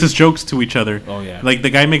Very- racist jokes to each other. Oh yeah. Like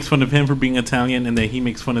the guy makes fun of him for being Italian, and then he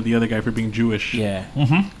makes fun of the other guy for being Jewish. Yeah.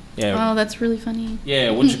 Mm-hmm. Yeah. Oh, that's really funny.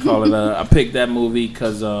 Yeah, what you call it? I picked that movie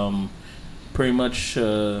because pretty much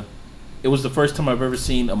it was the first time I've ever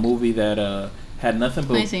seen a movie that had nothing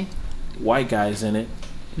but I see. white guys in it.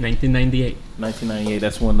 1998. 1998.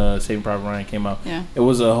 That's when Saving Private Ryan came out. Yeah. It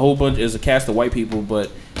was a whole bunch. It was a cast of white people, but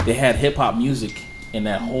they had hip hop music in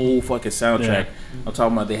that whole fucking soundtrack. I'm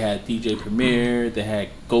talking about they had DJ Premier, they had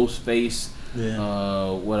Ghostface.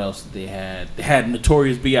 Yeah. What else did they had? They had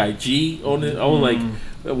Notorious B.I.G. on it. I was like,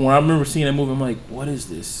 when I remember seeing that movie, I'm like, what is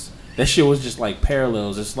this? That shit was just like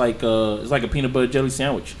parallels. It's like a peanut butter jelly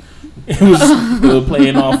sandwich. It was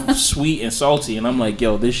playing off sweet and salty, and I'm like,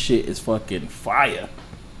 yo, this shit is fucking fire.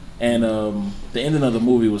 And the ending of the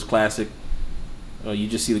movie was classic. You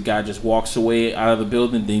just see the guy just walks away out of the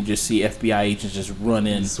building, then you just see FBI agents just run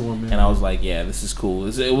in, Swarm in. and I was like, yeah, this is cool.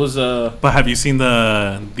 It was But have you seen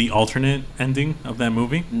the alternate ending of that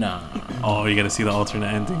movie? nah. Oh, you got to see the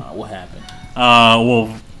alternate ending. What happened?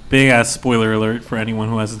 Well, big ass spoiler alert for anyone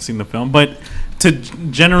who hasn't seen the film. But to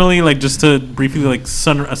generally, like, just to briefly like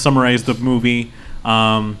summarize the movie,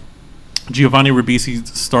 Giovanni Ribisi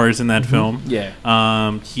stars in that film.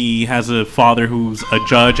 Yeah. He has a father who's a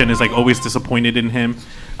judge and is like always disappointed in him.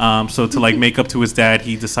 So to like make up to his dad,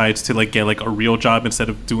 he decides to like get like a real job instead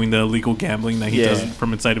of doing the illegal gambling that he Yeah. does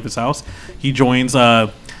from inside of his house. He joins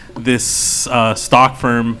this stock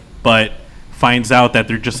firm, but finds out that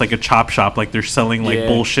they're just like a chop shop, like they're selling like Yeah.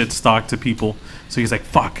 bullshit stock to people. So he's like,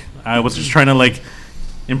 "Fuck! I was just trying to like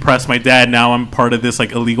impress my dad. Now I'm part of this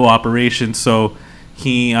like illegal operation." So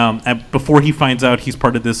he before he finds out he's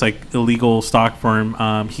part of this like illegal stock firm,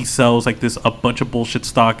 he sells like a bunch of bullshit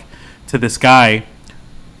stock to this guy,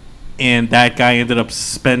 and that guy ended up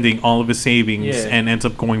spending all of his savings Yeah. and ends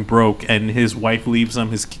up going broke, and his wife leaves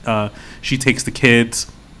him. She takes the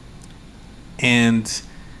kids, and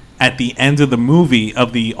at the end of the movie,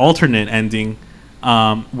 of the alternate ending,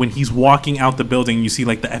 when he's walking out the building, you see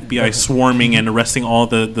like the FBI swarming and arresting all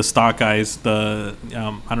the stock guys. I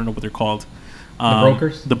don't know what they're called.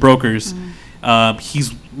 brokers? The brokers.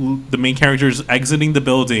 The main character is exiting the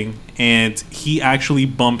building, and he actually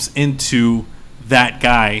bumps into that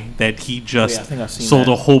guy that he just I think I've seen sold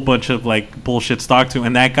that. a whole bunch of like bullshit stock to,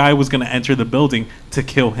 and that guy was gonna enter the building to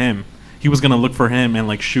kill him. He was gonna look for him and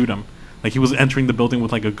like shoot him. Like he was entering the building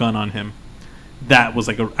with like a gun on him. That was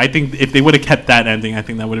like I think if they would have kept that ending, I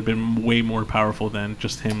think that would have been way more powerful than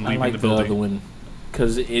just him I leaving like the the building. other one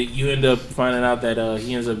because you end up finding out that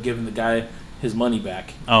he ends up giving the guy his money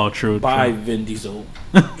back Oh, true. by true. Vin Diesel,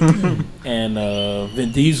 and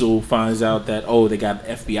Vin Diesel finds out that they got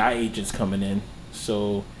FBI agents coming in,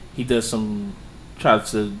 so he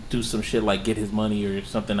tries to do some shit like get his money or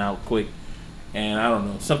something out quick, and I don't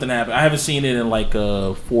know, something happened. I haven't seen it in like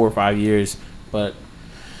 4 or 5 years, but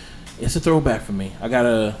it's a throwback for me. I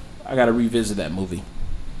gotta revisit that movie.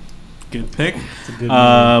 Good pick. It's a good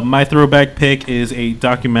movie. My throwback pick is a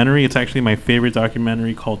documentary. It's actually my favorite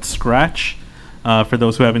documentary called Scratch. For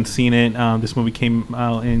those who haven't seen it, this movie came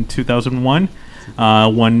out in 2001.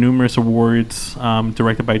 Won numerous awards,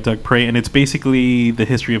 directed by Doug Prey, and it's basically the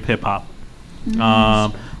history of hip hop.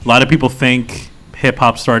 A lot of people think hip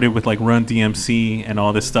hop started with like Run DMC and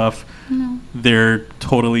all this stuff. No. They're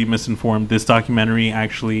totally misinformed. This documentary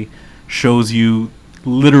actually shows you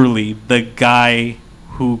literally the guy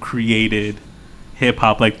who created hip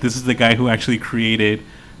hop. Like this is the guy who actually created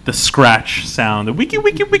the scratch sound, the wiki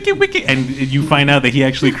wiki wiki wiki, and you find out that he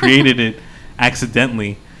actually created it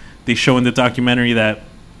accidentally. They show in the documentary that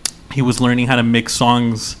he was learning how to mix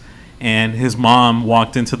songs, and his mom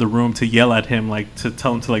walked into the room to yell at him, like to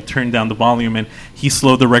tell him to like turn down the volume, and he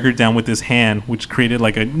slowed the record down with his hand, which created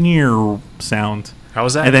like a near sound. How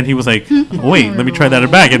was that? And then he was like, wait, let me try that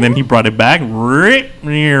back. And then he brought it back, and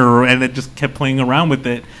it just kept playing around with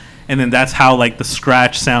it. And then that's how like the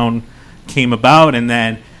scratch sound came about. And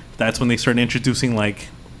then that's when they started introducing like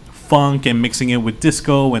funk and mixing it with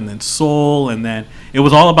disco and then soul, and then it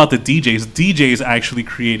was all about the DJs. DJs actually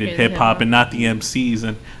created hip hop and not the MCs,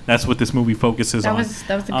 and that's what this movie focuses That on. was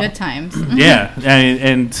the good times. Yeah,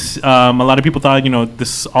 and a lot of people thought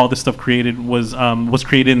all this stuff was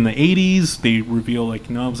created in the 80s. They reveal it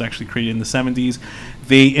was actually created in the 70s.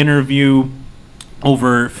 They interview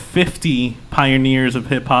over 50 pioneers of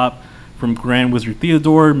hip hop, from Grand Wizard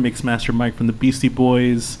Theodore, Mixmaster Mike from the Beastie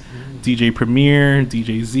Boys, DJ Premier,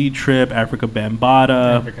 DJ Z Trip, Africa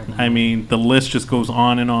Bambaataa. I mean, the list just goes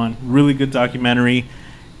on and on. Really good documentary,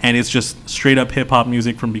 and it's just straight up hip hop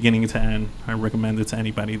music from beginning to end. I recommend it to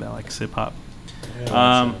anybody that likes hip hop.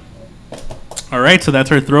 All right, so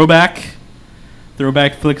that's our throwback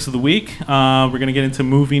flicks of the week. We're gonna get into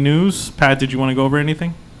movie news. Pat, did you want to go over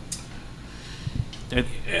anything? You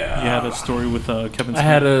had a story with Kevin Smith. I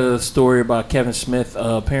had a story about Kevin Smith.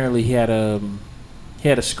 Apparently, he had a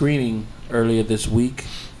screening earlier this week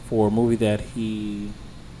for a movie that he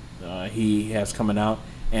has coming out.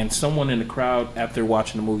 And someone in the crowd, after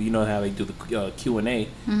watching the movie, you know how they do the Q&A,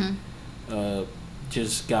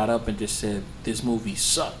 just got up and just said, "This movie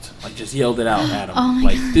sucked." Like, just yelled it out at him.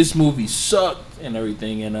 God. "This movie sucked," and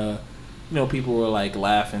everything. And people were like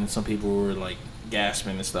laughing. Some people were like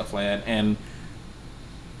gasping and stuff like that. And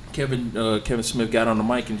Kevin Smith got on the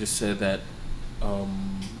mic and just said that he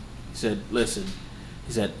said, "Listen,"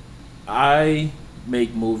 he said, "I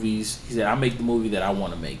make movies." He said, "I make the movie that I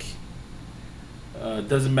want to make.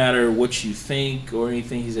 Doesn't matter what you think or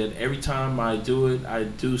anything." He said, "Every time I do it, I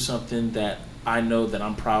do something that I know that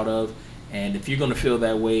I'm proud of. And if you're gonna feel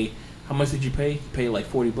that way, how much did you pay? You paid like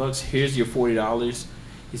 $40. Here's your $40."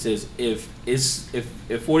 He says, "If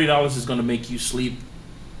 $40 is gonna make you sleep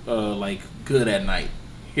like good at night,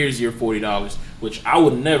 here's your $40, which I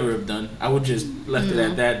would never have done. I would just left it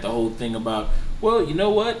at that. The whole thing about, well, you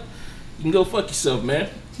know what? You can go fuck yourself, man.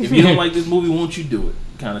 If you don't like this movie, won't you do it?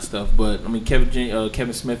 Kind of stuff. But I mean,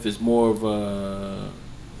 Kevin Smith is more of a.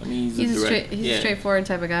 I mean, he's a straightforward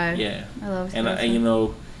type of guy. Yeah, I love. And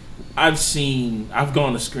I've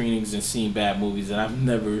gone to screenings and seen bad movies, and I've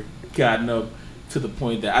never gotten up to the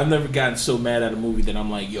point that I've never gotten so mad at a movie that I'm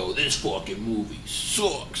like, yo, this fucking movie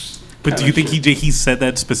sucks. But do you think he said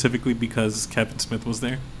that specifically because Kevin Smith was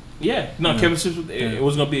there? Yeah, no, Kevin Smith. It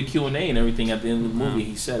was gonna be a Q&A and everything at the end of the movie.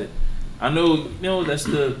 He said it. I know, that's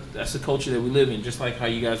the culture that we live in. Just like how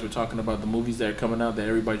you guys were talking about the movies that are coming out that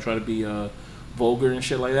everybody try to be vulgar and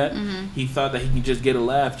shit like that. He thought that he could just get a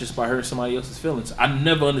laugh just by hurting somebody else's feelings. I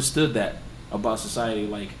never understood that about society.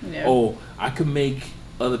 Like, I could make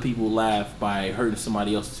other people laugh by hurting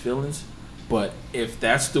somebody else's feelings, but if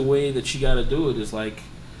that's the way that you got to do it, it's like,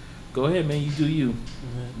 go ahead, man. You do you.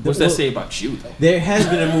 What's that say about you, though? There has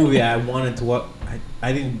been a movie I wanted to watch.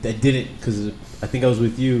 I didn't because I think I was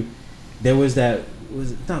with you. There was that.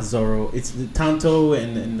 Was it not Zorro? It's the Tonto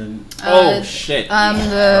and shit.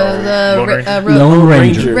 The Lone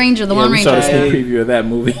Ranger. The Lone we Ranger. saw the sneak preview of that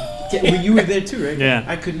movie. You were there too, right? Yeah.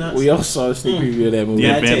 I could not. We all saw the sneak preview of that movie. The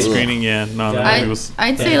Yeah, advanced I'd say- screening, that movie was.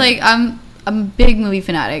 I'd say like I'm a big movie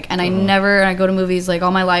fanatic, and I go to movies like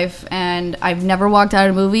all my life, and I've never walked out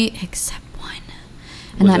of a movie except one,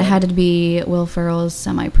 and that had to be Will Ferrell's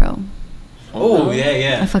Semi-Pro. Oh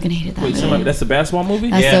yeah. I fucking hated that movie. That's the basketball movie?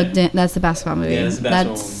 That's the basketball movie. Yeah, that's the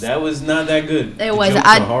best one. That was not that good. It The was.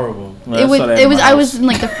 jokes were horrible. It was. I was in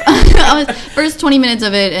like the first 20 minutes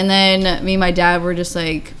of it, and then me and my dad were just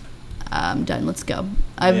like, "I'm done. Let's go."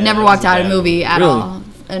 I've Yeah, never that walked was a out of a bad movie at Really? all.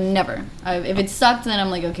 Never. If it sucked, then I'm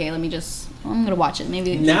like, okay, I'm gonna watch it.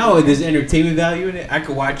 Maybe Now there's entertainment value in it. I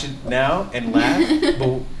could watch it now and laugh,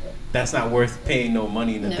 but that's not worth paying no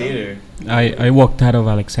money in the No. theater. I walked out of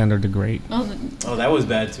Alexander the Great. Oh, that was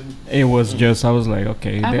bad too. It was just, I was like,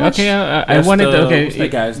 okay, I watched- I wanted to, okay. What's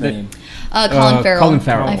that guy's name? Colin Farrell. Colin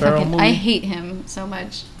Farrell. I Farrell fucking movie? I hate him so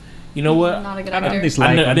much. You know what? Not a good I actor.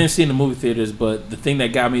 dislike I him. didn't see it in the movie theaters, but the thing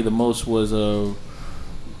that got me the most was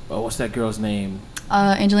what's that girl's name?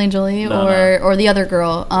 Angelina Jolie No, or the other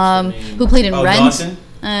girl her name? who played in Rent. Dawson?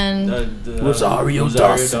 And Rosario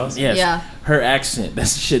Dawson. Yes. Yeah. Her accent.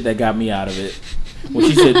 That's the shit that got me out of it. When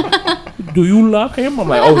she said, "Do you love him?" I'm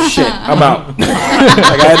like, "Oh shit, I'm out." Like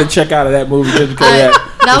I had to check out of that movie just because of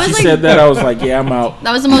that. that When was she like- said that, I was like, "Yeah, I'm out."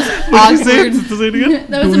 that was the most What did you say? awkward. Say it again.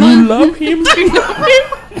 That was Do the you most. love him?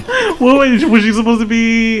 Well, wait, was she supposed to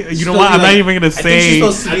be? You know what? I'm not even gonna say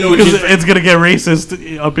supposed to be- because it's gonna get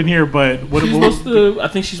racist up in here. But what? She's supposed to, I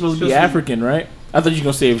think she's supposed to be African, right? I thought you were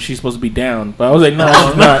gonna say if she's supposed to be down, but I was like, no,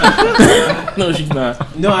 she's not. No, she's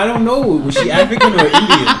not. No, I don't know. Was she African or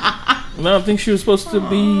Indian? No, I think she was supposed to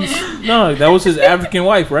be. No, that was his African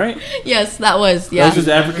wife, right? Yes, that was. That Yeah. was his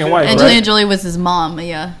African wife, Angelina right? Jolie was his mom.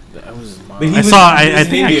 Yeah. That was his mom. But he I was- saw. he was I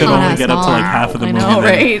think I Indian. could only Hot-ass get up to like mom. half of the I movie. know, then-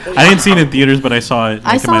 right? I didn't see it in theaters, but I saw it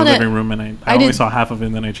I like, in my saw it- living room, and I I only did- saw half of it,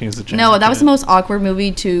 and then I changed the channel. No, that was the to- most awkward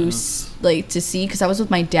movie to to see because I was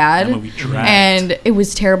with my dad, That movie dragged. and it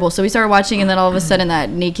was terrible. So we started watching, and then all of a sudden that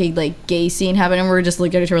naked like gay scene happened, and we were just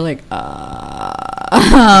looking at each other like,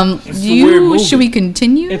 It's a weird movie. should we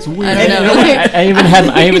continue? It's weird. I don't know. I even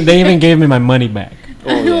had. They even gave me my money back.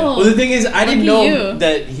 Oh, yeah. Well, the thing is, I didn't Lucky know you.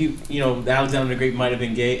 that he, Alexander the Great might have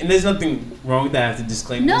been gay, and there's nothing wrong with that. I have to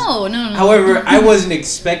disclaim this. No. However, I wasn't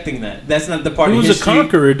expecting that. That's not the part He of was a history.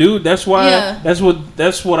 conqueror, dude. That's why. Yeah.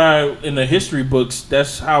 That's what I in the history books.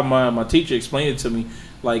 That's how my teacher explained it to me.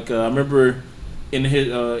 Like I remember in his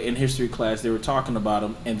in history class they were talking about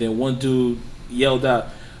him, and then one dude yelled out,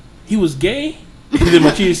 "He was gay." And then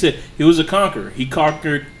my teacher said he was a conqueror. He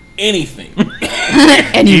conquered anything.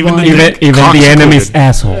 Anyone. Even Cox the enemy's included.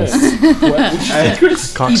 assholes. What you said,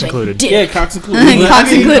 Chris? Cox included. Yeah, Cox included. Well, Cox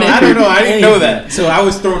I mean, included. I don't know. I didn't know that, so I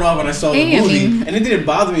was thrown off when I saw the Hey, I movie, mean- and it didn't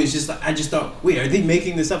bother me. It's just like I just thought, wait, are they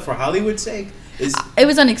making this up for Hollywood's sake? Is It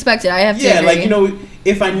was unexpected. I have to yeah, agree. like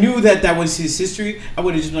if I knew that was his history, I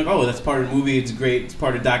would have just been like, oh, that's part of the movie. It's great. It's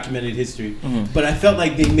part of documented history. But I felt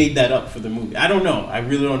like they made that up for the movie. I don't know. I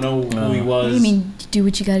really don't know who he was. I mean, do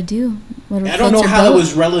what you got to do. Whatever I don't floats know your how that boat.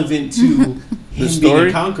 was relevant to him being story?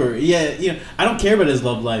 a conqueror. Yeah, I don't care about his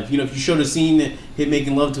love life. If you showed a scene that him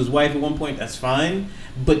making love to his wife at one point, that's fine.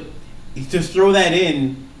 But to throw that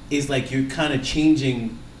in is like you're kind of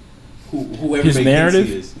changing who everybody His narrative?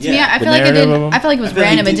 thinks he is. To me, I The feel like it narrative didn't. of him? I feel like it was I feel like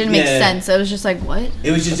random. it It didn't make yeah. sense. It was just like what?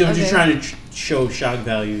 It was just Okay. trying to show shock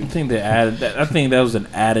value. I think they added that. I think that was an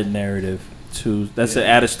added narrative to. That's an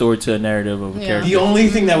added story to a narrative of a Yeah. character. The only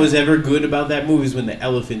thing that was ever good about that movie is when the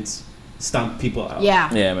elephants stomped people out. Yeah.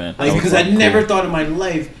 Yeah, man. Like, because I never thought in my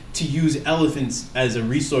life to use elephants as a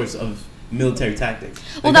resource of military tactics.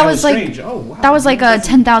 Well, that was like strange. Oh, wow. that was like That's-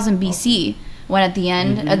 10,000 BC when at the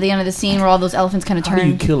end of the scene where all those elephants kind of How do you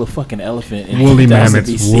turned. kill a fucking elephant? In Woolly 2000 mammoths.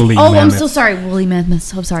 BC? Woolly Oh, I'm mammoths. so sorry, woolly mammoths.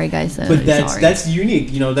 So sorry, guys. But sorry. that's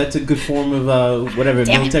unique. That's a good form of whatever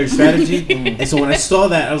Damn it. military strategy. And so when I saw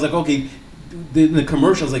that, I was like, okay, the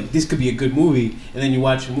commercial, I was like, this could be a good movie. And then you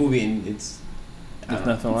watch the movie and it's There's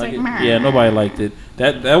nothing It's like like, it. meh. Yeah, nobody liked it.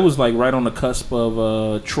 That was like right on the cusp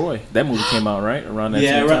of Troy. That movie came out right around that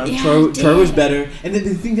yeah, same right. time. Yeah, Troy, it Troy was did. better. And the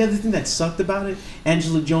other thing that sucked about it,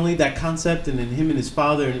 Angela Jolie, that concept, and then him and his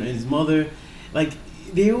father and his mother, like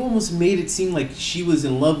they almost made it seem like she was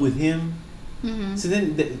in love with him. Mhm. So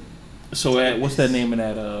then, So what's that name of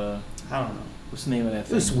that? I don't know. What's the name of that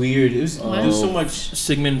It was thing? weird. It was so Oh, much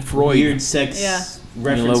Sigmund Freud. weird sex Yeah. In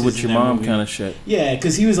references. love with your in that mom movie. kind of shit. Yeah,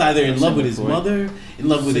 because he was either in love with his Sigmund Freud. mother, in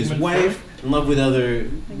love with his Sigmund wife, in love with other,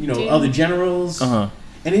 Dude. other generals. Uh huh.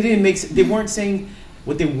 And it didn't make. They weren't saying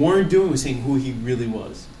what they weren't doing was saying who he really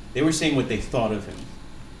was. They were saying what they thought of him.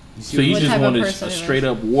 You see So you What just type of wanted person a it straight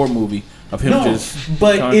up war movie of him No, just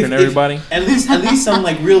but conquering everybody. at least some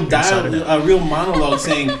like real Inside dialogue, real monologue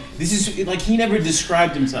saying this is like he never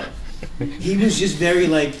described himself. He was just very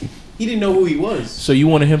like he didn't know who he was. So you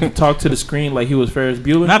wanted him to talk to the screen like he was Ferris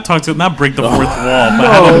Bueller? Not break the fourth wall,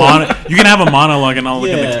 but have you can have a monologue and I'll look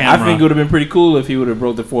at Yeah, the I camera. think it would have been pretty cool if he would have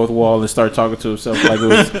broke the fourth wall and started talking to himself like it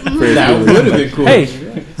was Ferris That Bueller. would have been cool. Hey,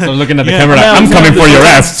 So looking at the Yeah, camera, now I'm coming for your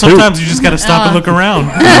ass too. Sometimes you just gotta stop and look around.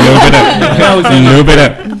 Lube it up. Lube it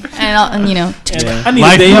up. And, and I need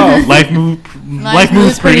a day off, Life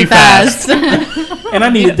moves pretty fast. and I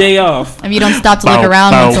need a day off. If you don't stop to Bow, look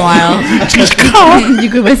around bow. once in a while, you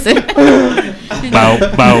could listen. Bow,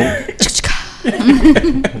 bow.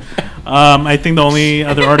 I think the only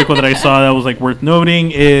other article that I saw that was like worth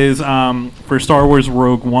noting is for Star Wars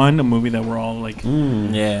Rogue One, a movie that we're all like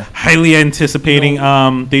Yeah. highly anticipating.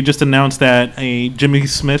 They just announced that a Jimmy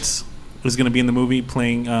Smits is going to be in the movie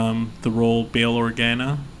playing the role Bail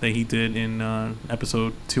Organa that he did in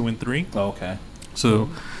episode 2 and 3. Okay. So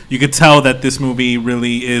you could tell that this movie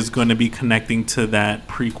really is going to be connecting to that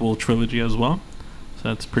prequel trilogy as well. So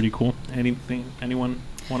that's pretty cool. Anyone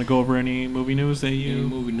want to go over any movie news that Any you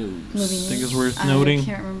movie news? think is worth noting? I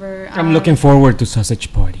can't remember. I'm looking forward to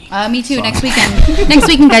Sausage Party. Me too. Next weekend. Next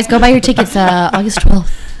weekend, guys, go buy your tickets. August 12th.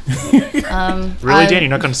 Really, Dan? You're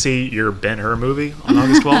not going to see your Ben Hur movie on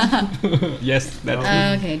August 12th? Yes,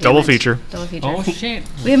 that's Okay. Double damn it. feature. Double feature. Oh shit.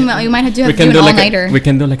 We might have to We do can an do all like nighter. we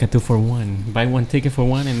can do like a 2-for-1. Buy one ticket for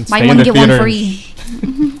one and Buy stay one in the get one theater. free.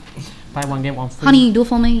 Buy one get one free. Honey, do it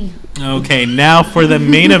for me. Okay, now for the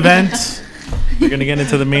main event. We're going to get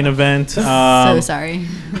into the main event. So sorry.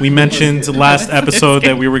 We mentioned last episode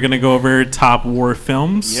that we were going to go over top war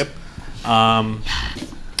films. Yep.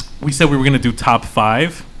 we said we were going to do top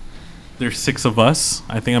 5. There's 6 of us.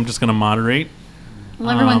 I think I'm just going to moderate. Well,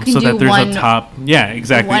 everyone can so do that there's one. a top. Yeah,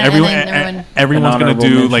 exactly. one, and then Everyone's An going to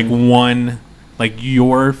honorable do like mention. one, like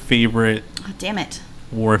your favorite Oh, damn it.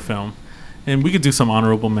 war film. And we could do some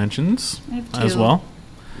honorable mentions I have as 2. well.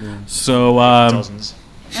 So Dozens.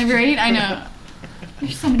 I'm right? I know.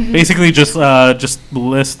 There's so many. basically just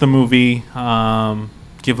list the movie,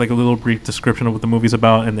 give like a little brief description of what the movie's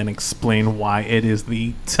about, and then explain why it is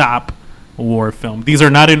the top war film. These are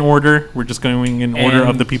not in order. We're just going in order of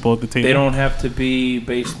And the people at the table. They don't have to be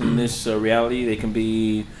based in this reality. They can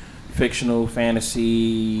be fictional,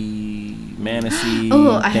 fantasy, fantasy,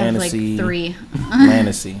 Oh, I have like fantasy, 3.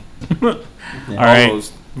 fantasy. All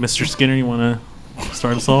right, Mr. Skinner, you want to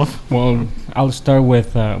start us off? Well, I'll start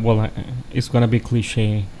with it's gonna be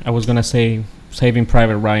cliche. I was gonna say Saving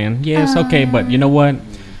Private Ryan. Yes, okay, but you know what?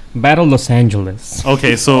 Battle Los Angeles.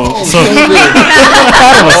 Okay, so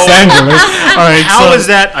Battle Los Angeles. all right. How so, is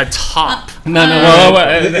that a top? No.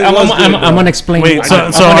 I'm gonna explain. Wait, so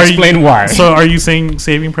I'm so gonna are explain you why. So are you saying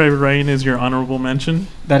Saving Private Ryan is your honorable mention?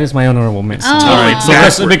 That is my honorable mention. Oh. All right,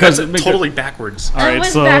 so Because- That's totally backwards. all right,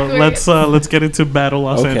 was so backwards. let's get into Battle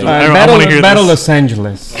Los Okay. Angeles. I Battle want to hear Battle this. Los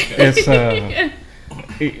Angeles. It's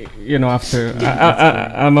you know, after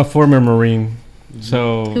I'm a former Marine,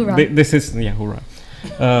 so Hoorah. this is hoorah.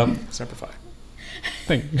 Semper Fi.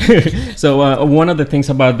 So one of the things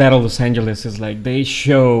about Battle Los Angeles is like they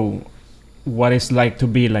show what it's like to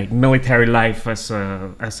be like military life as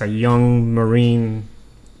a young Marine.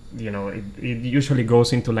 You know, it usually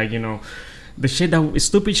goes into like, you know, the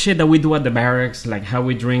stupid shit that we do at the barracks, like how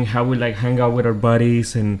we drink, how we like hang out with our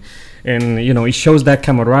buddies, and you know, it shows that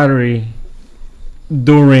camaraderie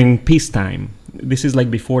during peacetime. This is like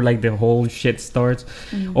before like the whole shit starts.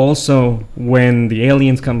 Also, when the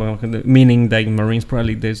aliens come out, meaning like Marines,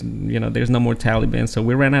 probably there's no more Taliban, so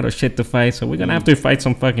we ran out of shit to fight, so we're gonna have to fight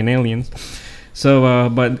some fucking aliens. So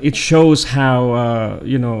but it shows how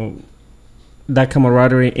you know, that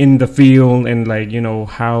camaraderie in the field, and like, you know,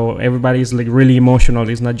 how everybody's like really emotional.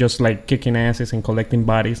 It's not just like kicking asses and collecting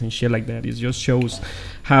bodies and shit like that. It just shows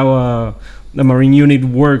how the Marine unit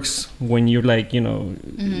works when you're like, you know,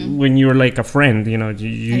 when you're like a friend, you know,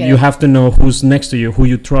 you have to know who's next to you, who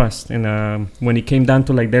you trust. And when it came down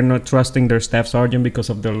to like they're not trusting their staff sergeant because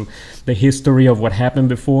of the history of what happened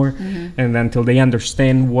before, and until they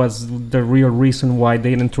understand what's the real reason why they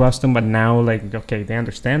didn't trust them, but now like, okay, they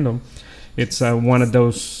understand them. It's one of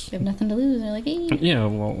those. They have nothing to lose. They're like, hey. Yeah,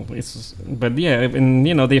 well, but yeah, and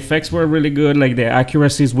you know, the effects were really good, like the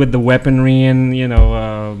accuracies with the weaponry, and you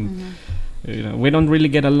know, you know, we don't really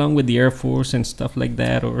get along with the Air Force and stuff like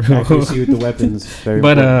that, or Accuracy with the weapons. Very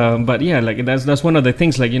but important. but yeah, like that's one of the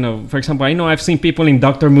things. Like, you know, for example, I know I've seen people in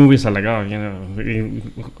doctor movies are like, oh, you know,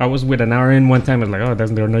 I was with an RN one time. I was like, oh,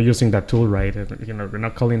 they're not using that tool right. You know, they're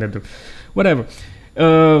not calling that, whatever.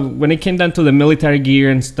 When it came down to the military gear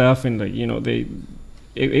and stuff, and like, you know,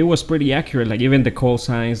 it was pretty accurate. Like even the call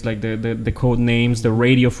signs, like the code names, the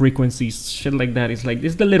radio frequencies, shit like that. It's like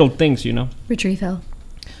it's the little things, you know. Retrieve hell.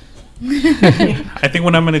 I think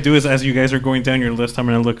what I'm going to do is, as you guys are going down your list, I'm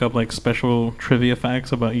going to look up like special trivia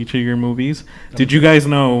facts about each of your movies. Did you guys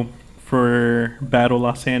know for Battle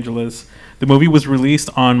Los Angeles, the movie was released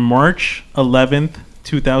on March 11th,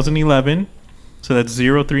 2011. So that's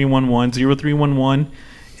 0311. 0311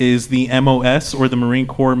 is the MOS, or the Marine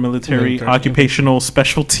Corps Military Occupational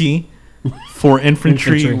Specialty for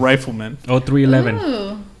Infantry Riflemen. 0311.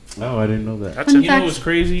 Ooh. Oh, I didn't know that. That's Fun it. You know fact. what's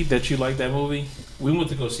crazy? That you like that movie? We went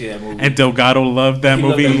to go see that movie. And Delgado loved that He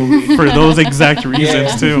loved movie that movie. for those exact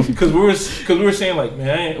reasons, too. Because we were saying like, man,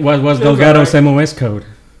 I ain't- What was it was Delgado's alright. MOS code?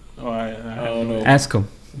 Oh, I don't know. Ask him.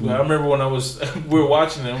 I remember when I was we were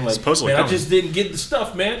watching it. I'm like, Supposedly man, I coming. just didn't get the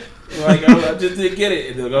stuff, man. Like I just didn't get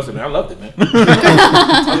it. And I said, man, I loved it, man.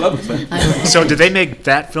 I loved it, man. So did they make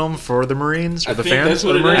that film for the Marines or I the think fans that's of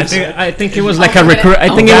what the it Marines? is. I think it was like a recruit. I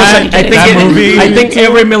think it was. I think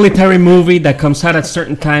every military movie that comes out at a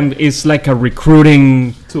certain time is like a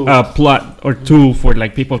recruiting plot or tool for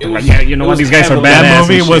like people to It was- like, yeah, you know it what, was these guys are heavily- badass. That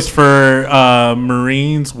movie and was shit. for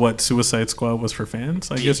Marines what Suicide Squad was for fans,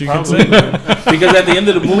 I guess you could Probably, say. man. Because at the end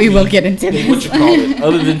of the movie, We will get into they- this. what you call it,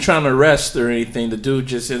 other than trying to arrest or anything, the dude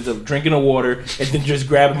just ends up drinking the water and then just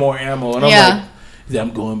grabbing more ammo. And I'm Yeah. like, yeah,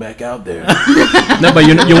 I'm going back out there. No, but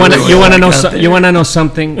you wanna know you wanna know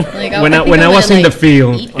something. Like, when I think I I'm was gonna, in the like,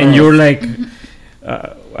 field eat and you're like,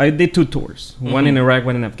 I did 2 tours, one in Iraq,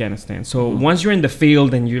 one in Afghanistan. So once you're in the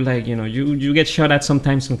field and you're like, you know, you get shot at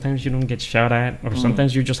sometimes you don't get shot at, or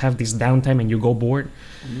sometimes you just have this downtime and you go bored.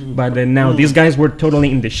 But then now these guys were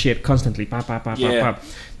totally in the shit constantly, pop, pop, pop, Yeah. pop, pop.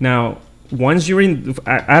 Now once you're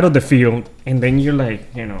out of the field, and then you're like,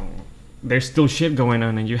 there's still shit going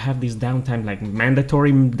on, and you have this downtime, like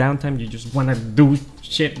mandatory downtime. You just want to do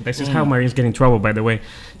shit. This is how Marines get in trouble, by the way.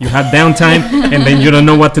 You have downtime, and then you don't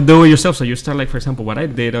know what to do with yourself. So you start, like, for example, what I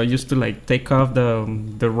did, I used to, like, take off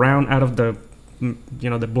the round out of the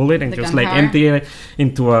the bullet, and The just, gun like, power? empty it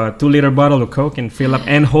into a 2-liter bottle of Coke and fill up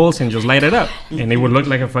end holes and just light it up, and it would look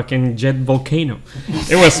like a fucking jet volcano.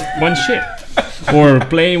 It was fun shit. Or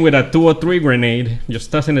playing with a 203 grenade,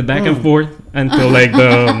 just tossing it back and forth until, like,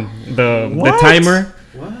 the timer.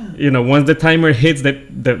 What? Once the timer hits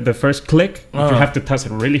the first click, you have to toss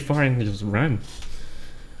it really far and just run.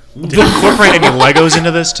 Did you incorporate any Legos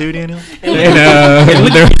into this too, Daniel? And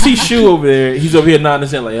Look, you see Shu over there. He's over here nodding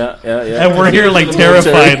his head like, yeah. And we're here like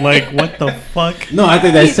terrified, like what the fuck? No, I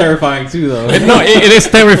think that's terrifying too, though. no, it is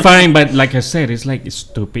terrifying, but like I said, it's like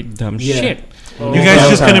stupid, dumb Yeah. shit. You guys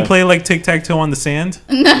just couldn't play like tic-tac-toe on the sand?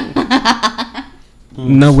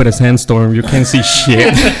 Not with a sandstorm, you can't see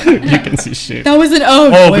shit. You can see shit. That was an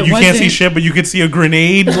But you can't see shit, but you could see a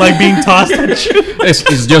grenade like being tossed at you.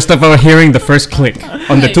 It's just about hearing the first click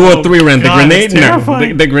on the 203 round. The God, grenade, it's no.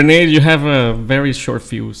 terrifying. The grenade, you have a very short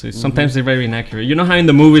fuse. Sometimes they're very inaccurate. You know how in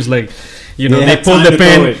the movies, like, They they have pull time the to throw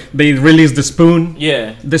pin, it. they release the spoon.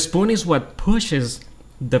 Yeah. The spoon is what pushes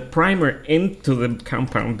the primer into the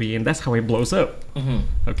compound B, and that's how it blows up.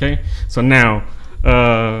 Okay, so now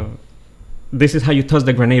this is how you toss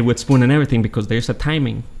the grenade with spoon and everything, because there's a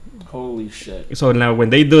timing. Holy shit. So now when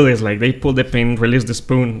they do this, like, they pull the pin, release the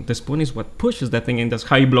spoon. The spoon is what pushes that thing, and that's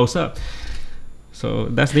how it blows up. So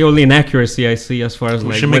that's the only inaccuracy I see as far as, We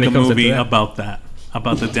like, should when make it a comes to movie that. about that,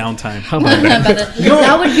 about the downtime. How about that?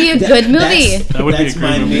 That would be a good movie. That would be a That's great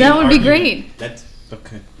my movie. main That would be argument. great. That's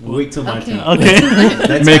okay. Wait till my Okay. time. Okay.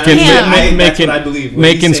 That's Making- that's making- what I believe. What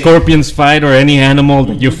Making he's saying. scorpions fight or any animal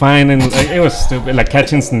that you find, and like, it was stupid. Like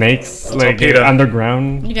catching snakes, like PETA.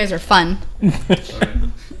 underground. You guys are fun.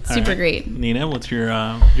 Super great. Nina, what's your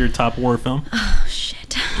top war film?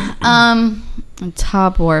 Shit.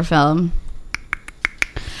 Top war film.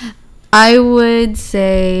 I would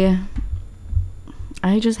say.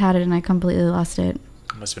 I just had it and I completely lost it.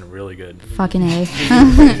 Must have been really good. Fucking A.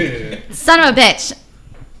 Son of a bitch.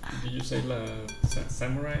 Did you say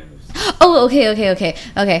samurai? Oh, okay.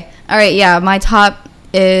 All right, yeah. My top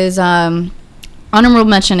is honorable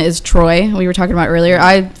mention is Troy. We were talking about earlier.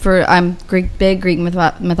 I'm big Greek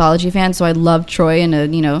mythology fan, so I love Troy and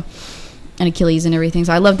and Achilles and everything.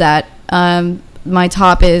 So I love that. My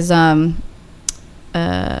top is The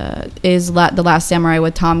Last Samurai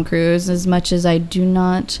with Tom Cruise. As much as I do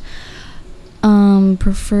not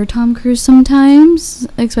prefer Tom Cruise sometimes,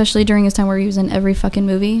 especially during his time where he was in every fucking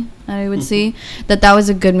movie I would see, that was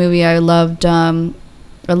a good movie. I loved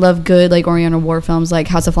good, like, Oriental war films like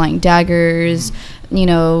House of Flying Daggers.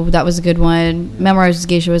 That was a good one. Memoirs of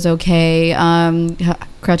Geisha was okay.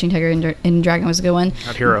 Crouching Tiger and Dragon was a good one.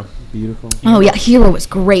 Not Hero. Beautiful. Oh yeah, Hero was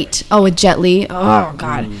great. Oh, with Jet Li. Oh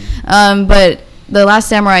god. But The Last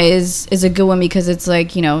Samurai is a good one because it's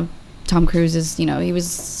like, Tom Cruise is, he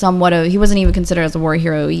was he wasn't even considered as a war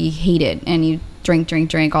hero. He hated, and he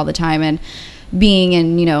drank all the time, and being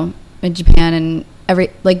in, in Japan and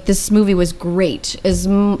this movie was great.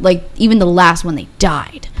 Like, even the last one, they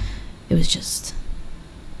died. It was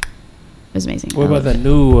amazing. What about that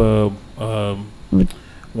new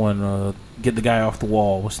one? Get the guy off the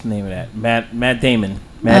wall. What's the name of that? Matt Damon.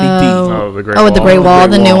 Matty Oh, the Great Oh, with the Wall. Great Wall,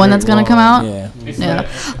 the Great new Wall, one that's Great gonna come Wall. out. Yeah. Yeah.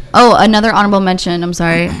 Oh, another honorable mention. I'm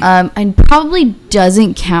sorry. And probably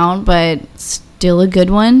doesn't count, but still a good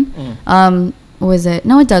one. What was it?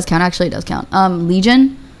 No, it does count. Actually, it does count.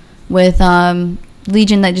 Legion, with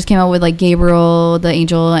Legion that just came out with, like, Gabriel, the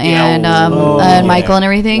angel, and Michael and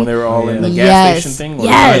everything. When they were all in the gas Yes. station thing.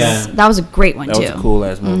 Yes. Yeah. That was a great one That too. was a cool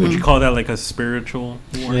ass movie. Would you call that like a spiritual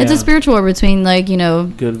war? It's a spiritual war between, like,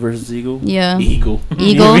 Good versus Eagle. Yeah. Eagle.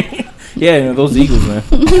 Eagle. Yeah, those Eagles, man.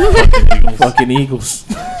 Fucking Eagles.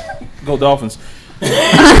 Go Dolphins. All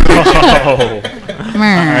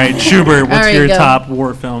right, Schubert, what's All right, your go. top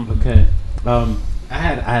war film? Okay. I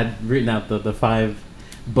had written out the five,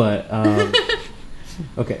 but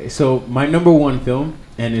okay. So my number one film,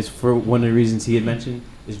 and is for one of the reasons he had mentioned,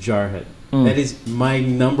 is Jarhead. That is my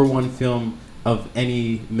number one film of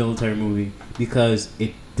any military movie because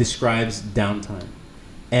it describes downtime,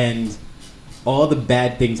 and all the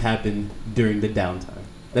bad things happen during the downtime.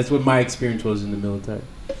 That's what my experience was in the military,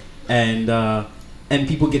 and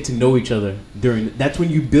people get to know each other during. That's when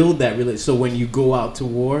you build that relationship. So when you go out to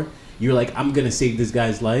war, you're like, I'm gonna save this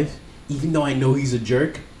guy's life, even though I know he's a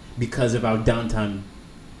jerk, because of our downtime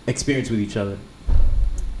experience with each other.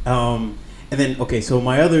 And then, okay, so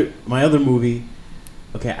my other movie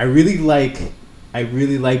okay, I really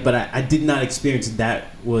like, but I did not experience that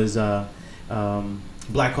was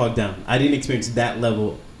Black Hawk Down. I didn't experience that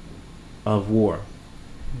level of war,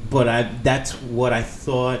 but that's what I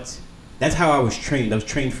thought. That's how I was trained. I was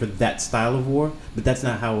trained for that style of war, but that's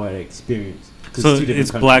not how I experienced. 'Cause So it's two different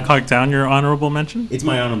is countries. Black Hawk Down your honorable mention? It's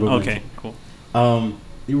my honorable Okay, mention. cool.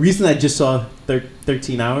 Recently I just saw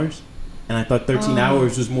 13 Hours, and I thought 13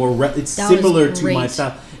 Hours was more. It's That was similar to my great.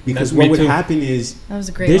 style because Me what would too. happen is That was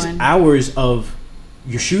a great there's one. hours of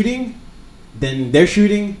you're shooting, then they're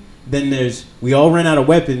shooting, then there's we all ran out of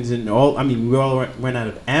weapons and we all ran out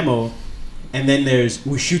of ammo, and then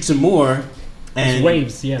we shoot some more, There's and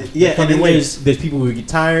waves, yeah. yeah, and then waves. there's people who get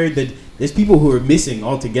tired. There's people who are missing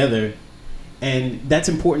altogether, and that's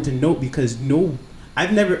important to note because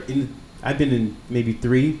I've been in maybe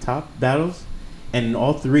 3 top battles, and in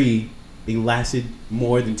all 3 they lasted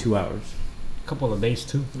more than 2 hours. A couple of days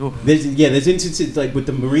too. There's instances like with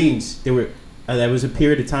the Marines. There was a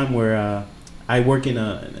period of time where I work in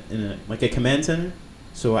a command center,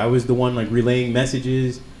 so I was the one like relaying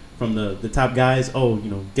messages from the top guys. Oh,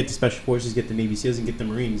 get the special forces, get the Navy SEALs, and get the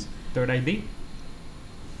Marines. Third ID.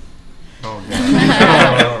 Oh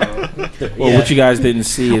Well, what you guys didn't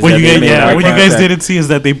see is What that you they guys, made eye what you guys contact. didn't see is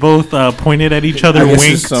that they both pointed at each other, I guess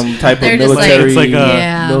winked. it's some type of They're just military. It's like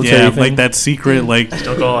a military yeah, thing. like that secret, like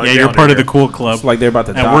Don't go all yeah, down you're part of here. the cool club. It's like they're about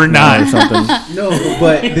to And dock we're now not. or something. No,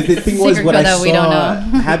 but the thing was Secret what I code that saw we don't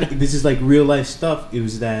know. happen. This is like real life stuff. It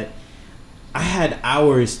was that I had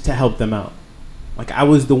hours to help them out. Like I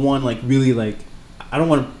was the one, like really, like I don't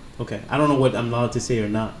want to. Okay, I don't know what I'm allowed to say or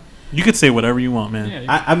not. You could say whatever you want, man.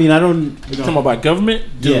 Yeah, I mean I don't. You talking about government?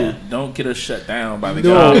 Dude, Yeah. don't get us shut down by the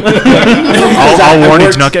No, government. I'll warn you,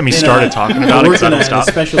 worked do not get me in started talking about it I because worked I in don't a stop.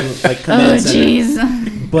 special like Oh, command center.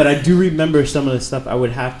 jeez. But I do remember some of the stuff I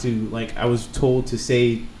would have to like. I was told to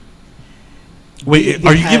say. Wait, They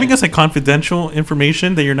are you had- giving us like confidential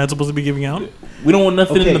information that you're not supposed to be giving out? We don't want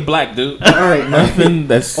nothing Okay. in the black, dude. All right, Nothing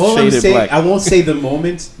that's all I'm shaded saying, black. I won't say the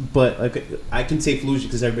moments, but like I can say Fallujah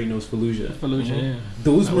because everybody knows Fallujah. Fallujah, yeah.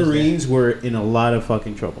 Those I was there. Marines were in a lot of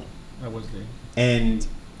fucking trouble. I was there. And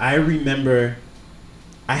I remember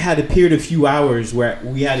I had a period of few hours where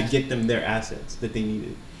we had to get them their assets that they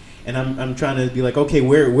needed. And I'm trying to be like, okay,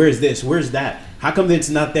 where's this? Where's that? How come it's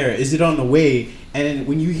not there? Is it on the way? And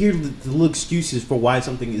when you hear the little excuses for why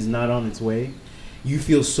something is not on its way, you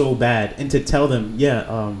feel so bad. And to tell them,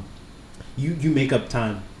 you make up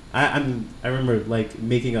time. I remember like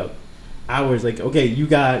making up hours. Like, okay, you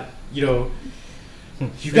got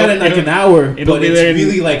like an hour, it'll but be it's there in-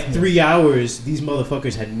 really like 3 hours. These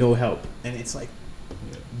motherfuckers had no help, and it's like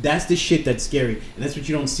that's the shit that's scary, and that's what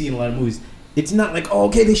you don't see in a lot of movies. It's not like, oh,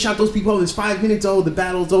 okay, they shot those people. It's 5 minutes. Oh, the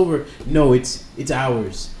battle's over. No, it's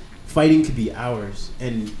hours. Fighting could be hours,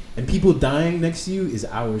 and people dying next to you is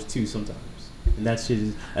hours too sometimes. And that's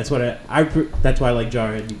what that's why I like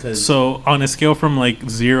Jarhead because So on a scale from like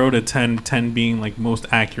 0 to 10, 10 being like most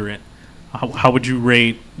accurate, how would you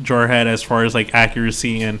rate Jarhead as far as like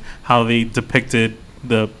accuracy and how they depicted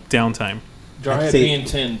the downtime? Jarhead say- being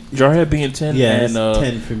 10. Jarhead being 10. Yeah, and it's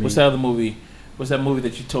 10 for me. What's that other movie? What's that movie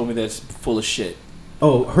that you told me that's full of shit?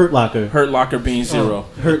 oh, Hurt Locker, Hurt Locker being 0.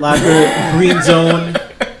 Hurt Locker, Green Zone.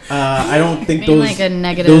 I don't think Being those like a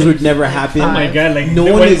negative, those would never happen. Oh my god! Like No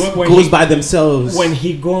when- one when goes he- by themselves when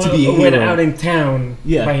he to be a went hero. out in town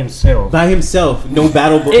Yeah. by himself. by himself. No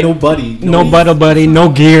battle, no buddy, No battle buddy, no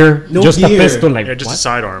gear, No just gear. a pistol. Like Yeah, just what? a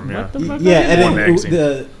sidearm. Yeah. What the fuck? Yeah, and One then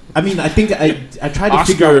magazine. I think I tried to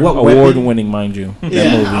figure Oscar out what award weapon. winning, mind you. That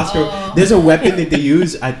Yeah, movie. Oscar. There's a weapon that they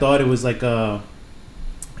use. I thought it was like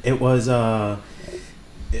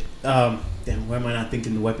damn, why am I not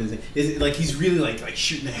thinking the weapons? Is it like he's really like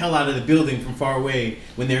shooting the hell out of the building from far away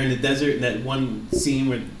when they're in the desert? And that one scene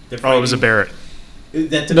where they're fighting. Oh, it was a Barrett.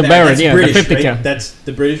 That's The Barrett, that's yeah, the British, 50 right? cal. That's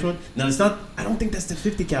the British one. No, it's not. I don't think that's the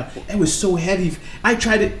 50 cal. It was so heavy. I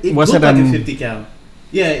tried it. It Was looked it, like a um, 50 cal.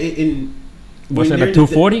 Yeah, Was when it they're a in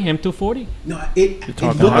 240, M240? No, it talking-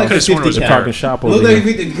 looked I like a could've sworn it 50 was a cal. talking shop over Looked like here.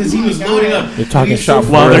 everything because he was loading up. They're talking He was shop so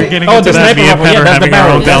While Right. they're getting Oh, into the that sniper rifle. VFN Yeah, or that's the having our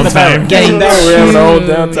own barrel. That's the barrel. downtime. Getting We're having our own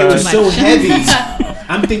It downtime. was so heavy.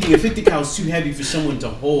 I'm thinking a 50 cal is too heavy for someone to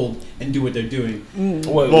hold and do what they're doing.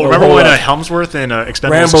 Well, remember when Helmsworth in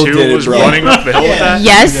Expendables Rambo 2 did it, was bro. running up the hill with that?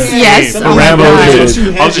 Yes, yes. Some Oh my Rambo god. did it. Too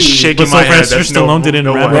I was just heavy. shaking But my head. Sylvester That's Stallone did it in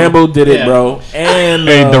no Rambo. way. Rambo did it, Yeah. bro. And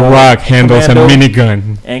Hey, The Rock handles a Commando.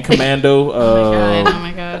 minigun. And Commando. Oh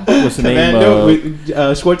my god. What's the name? Commando with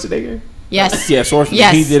Schwarzenegger. Yes. Yeah, Schwarzenegger.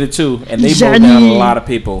 Yes. He did it too, and they mowed Johnny. down a lot of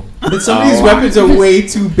people. But some of these weapons are way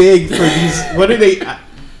too big for these. What are they?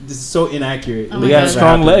 This is so inaccurate. Oh They my got God.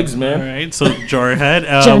 strong legs, All man. right, so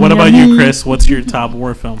Jarhead. What about you, Chris? What's your top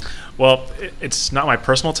war film? Well, it's not my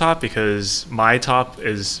personal top because my top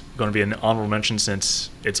is going to be an honorable mention since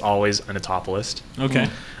it's always on the top list. Okay.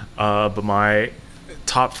 But my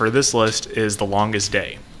top for this list is The Longest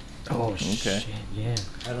Day. Oh, Okay. shit, yeah.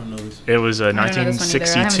 I don't know this. It was don't know this one either. I haven't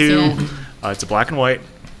 1962. seen It's a black and white,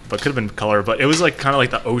 but could have been color. But it was like kind of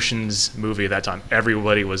like the Ocean's movie at that time.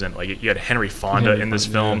 Everybody was in. Like you had Henry Fonda Henry in this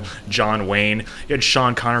Fonda, film, John Wayne. You had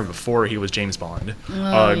Sean Connery before he was James Bond.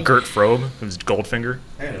 Oh, yeah. Gert Frobe, who was Goldfinger.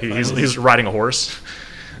 I gotta He's find this. riding a horse.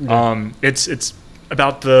 It's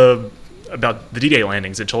about the D-Day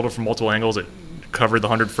landings. It told it from multiple angles. It covered the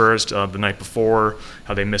 101st the night before,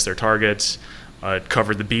 how they missed their targets. It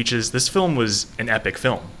covered the beaches. This film was an epic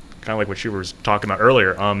film, kind of like what you were talking about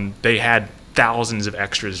earlier. They had thousands of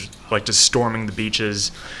extras, like just storming the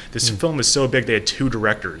beaches. This film is so big, they had 2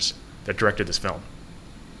 directors that directed this film.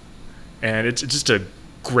 And it's just a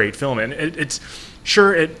great film. And it's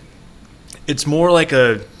more like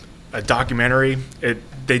a documentary.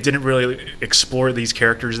 They didn't really explore these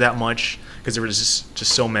characters that much because there was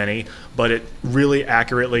just so many, but it really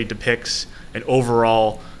accurately depicts an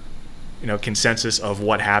overall, consensus of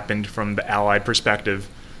what happened from the Allied perspective,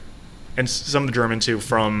 and some of the German too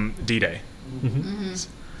from D-Day. It's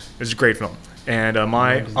a great film. And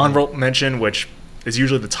my honorable mention, which is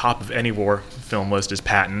usually the top of any war film list, is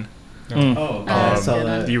Patton. Oh, I saw good.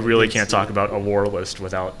 that. You really can't talk about a war list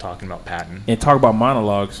without talking about Patton. And talk about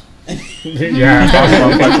monologues. Yeah. Talk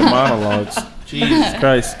about fucking monologues. Jesus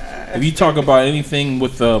Christ. If you talk about anything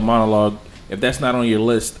with a monologue, if that's not on your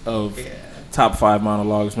list of top 5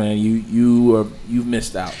 monologues, man, you've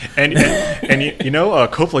missed out. And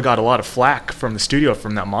Coppola got a lot of flack from the studio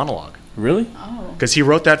from that monologue Really? Oh. because he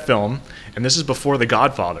wrote that film, and this is before The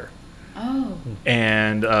Godfather. Oh.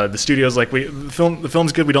 And the studio's like, the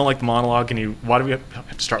film's good. We don't like the monologue. Why do we have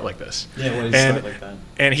to start like this? Yeah, why did and, it start like that?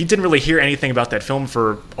 And he didn't really hear anything about that film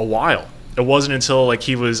for a while. It wasn't until like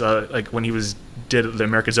he was when he did the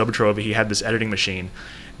American Zoetrope, he had this editing machine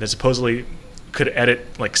that supposedly could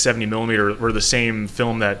edit like 70 millimeter, or the same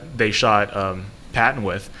film that they shot Patton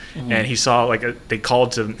with. And he saw they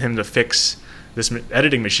called to him to fix this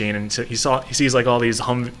editing machine, and so he sees like all these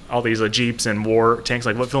Jeeps and war tanks.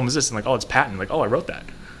 Like, what film is this? And like, oh, it's Patton. Like, oh, I wrote that.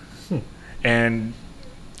 And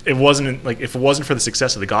it wasn't like, if it wasn't for the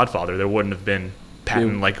success of The Godfather, there wouldn't have been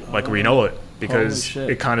Patton like we know it, because shit.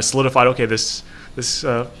 it kind of solidified. Okay, this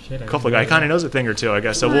Coppola guy kind of knows a thing or two, I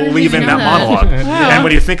guess. So I we'll didn't leave even in know that that. monologue. Yeah. And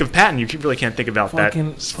when you think of Patton, you really can't think about that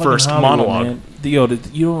first Hollywood, monologue. man. You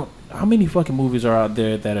don't. How many fucking movies are out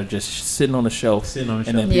there that are just sitting on the shelf, Sitting on the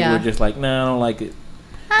and then shelf. people Yeah. are just like, nah, I don't like it.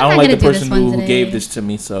 I'm I don't not like the gonna do this person one who today. gave this to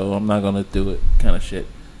me, so I'm not gonna do it. Kind of shit.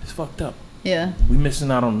 It's fucked up. Yeah. We missing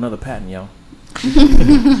out on another Patton, y'all.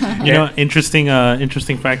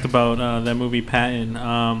 Interesting fact about that movie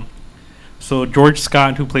Patton. So George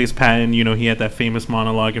Scott, who plays Patton, he had that famous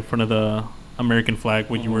monologue in front of the American flag,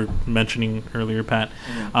 what you were mentioning earlier, Pat.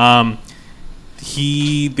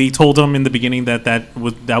 They told him in the beginning that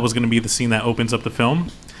was going to be the scene that opens up the film,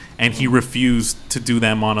 and he refused to do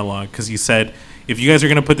that monologue because he said, if you guys are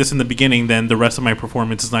going to put this in the beginning, then the rest of my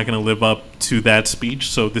performance is not going to live up to that speech,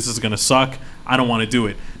 so this is going to suck. I don't want to do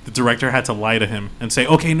it. The director had to lie to him and say,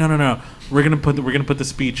 okay, no, we're going to put the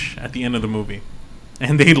speech at the end of the movie.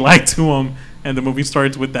 And they lied to him, and the movie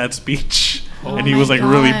starts with that speech. Oh And he my was like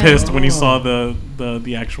really God. pissed when he saw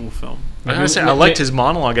the actual film. I gotta say, I liked his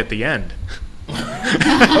monologue at the end.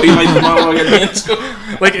 Oh, you like the monologue at the end too?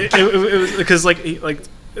 Like it was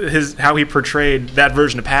because how he portrayed that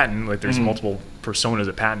version of Patton. Like, there's multiple personas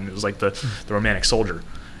of Patton. It was like the romantic soldier,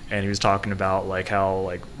 and he was talking about like how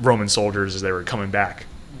like Roman soldiers, as they were coming back,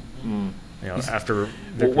 after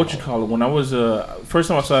What you call it? When I was first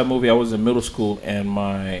time I saw that movie, I was in middle school, and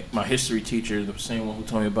my history teacher, the same one who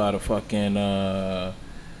told me about a fucking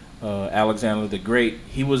Alexander the Great,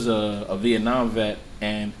 he was a Vietnam vet,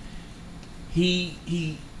 and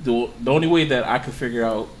the only way that I could figure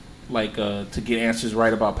out to get answers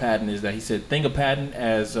right about Patton is that he said, think of Patton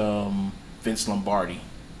as Vince Lombardi.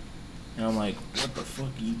 And I'm like, what the fuck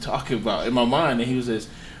are you talking about? In my mind, and he was this,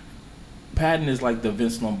 Patton is like the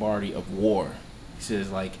Vince Lombardi of war. He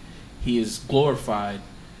says like he is glorified,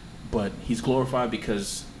 but he's glorified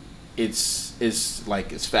because it's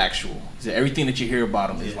factual. He said everything that you hear about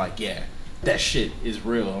him is like, yeah, that shit is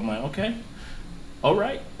real. I'm like, okay. All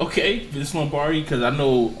right, okay, Vince Lombardi, because I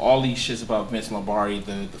know all these shits about Vince Lombardi,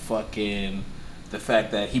 the fact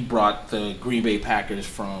that he brought the Green Bay Packers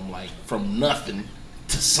from nothing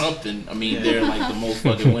to something. I mean, they're like the most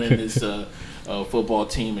fucking winningest football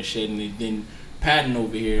team and shit. And then Patton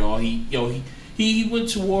over here, he went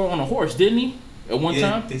to war on a horse, didn't he? At one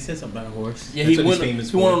time? They said something about a horse. Yeah, That's he what he's went.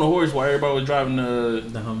 famous He went for. on a horse while everybody was driving the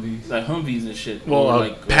Humvees. like Humvees and shit. Well, Or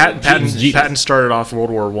like Patton started off World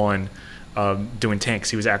War One doing tanks.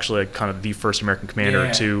 He was actually kind of the first American commander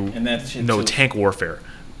Yeah, to and that shit know too. tank warfare,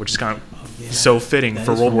 which is kind of Yeah. so fitting That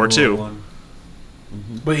for is World from War II. I.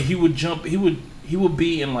 But he would jump. He would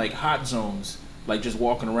be in like hot zones, like just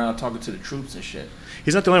walking around talking to the troops and shit.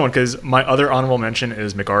 He's not the only one, because my other honorable mention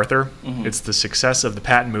is MacArthur. Mhm. It's the success of the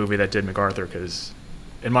Patton movie that did MacArthur, because,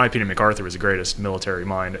 in my opinion, MacArthur was the greatest military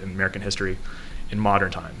mind in American history in modern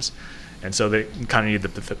times. And so they kind of need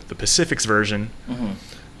the Pacific's version,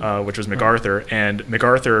 which was MacArthur. And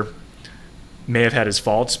MacArthur may have had his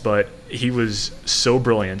faults, but he was so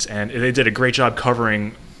brilliant. And they did a great job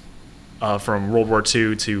covering from World War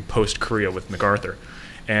II to post-Korea with MacArthur.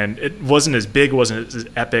 And it wasn't as big, wasn't as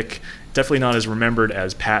epic, definitely not as remembered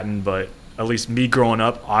as Patton, but at least me growing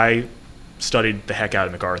up, I studied the heck out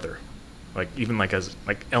of MacArthur. Like, even like as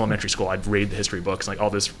like elementary school, I'd read the history books, like all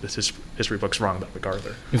this history book's wrong about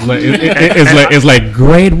MacArthur. It's like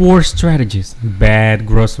great war strategist, bad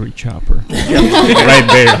grocery chopper. Right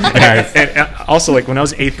there, guys. And also, like when I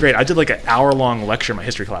was 8th grade, I did like an hour-long lecture in my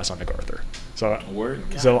history class on MacArthar.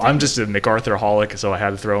 So, I'm just a MacArthur-holic, so I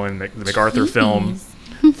had to throw in the MacArthur film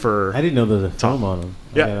for. I didn't know there was a film on him.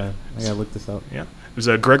 Yeah. I gotta look this up. Yeah, it was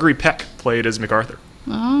Gregory Peck played as MacArthur,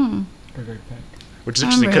 Oh. which is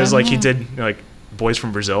interesting because like he did like Boys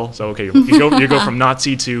from Brazil. So okay, you go from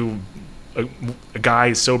Nazi to a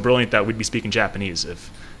guy so brilliant that we'd be speaking Japanese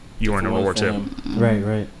if you were in World War II.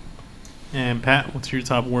 Right. And Pat, what's your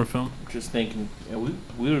top war film? Just thinking, we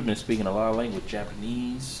would have been speaking a lot of language: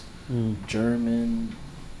 Japanese, German.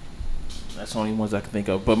 That's the only ones I can think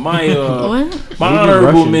of. But my What? my Maybe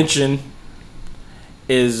honorable Russian. mention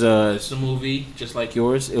is it's a movie just like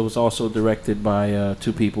yours. It was also directed by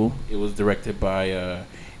two people. It was directed by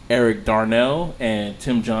Eric Darnell and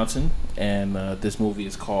Tim Johnson, and this movie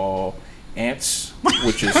is called Ants,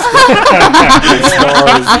 which is it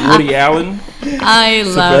stars Woody Allen, I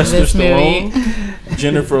love Sylvester this movie. Stallone,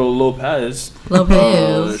 Jennifer Lopez,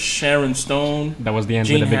 Lopez. Sharon Stone. That was the end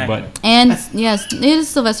Gene with a big Hackman. butt. And yes, it is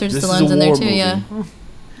Sylvester This is Stallone's a in there war too. movie. Yeah.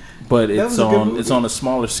 But That it's was a good movie. it's on a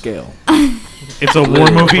smaller scale. It's a war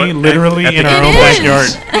movie, literally in our own is. backyard.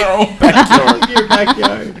 Our own backyard. Your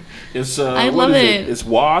backyard. It's I what love is it. It's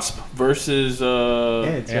Wasp versus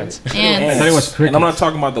Ants. Ants. Right? And I thought it was And I'm not crickets.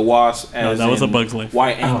 talking about the Wasp as that was in A Bug's Life.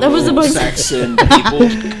 white That was A Bug's Life. Anglo-Saxon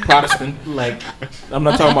people, Protestant. Like I'm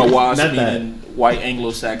not talking about Wasp Not that. meaning white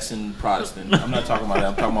Anglo-Saxon Protestant. I'm not talking about that.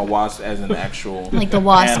 I'm talking about Wasp as an actual like the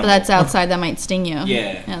wasp animal. that's outside that might sting you. Yeah.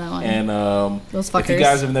 Yeah, that one. And Those if you fuckers.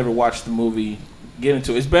 guys have never watched the movie, get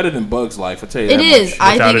into it. It's better than Bug's Life. I tell you It that is. much.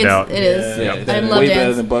 I Without think a doubt. it is. Yeah, I it's love way better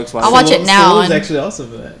Dance. than Bug's Life. I'll watch it now. Stallone was and- actually awesome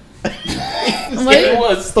for that. What? It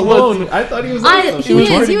was. Stallone. I thought he was awesome. He was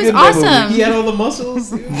pretty was good in that movie. awesome. He had all the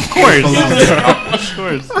muscles. Of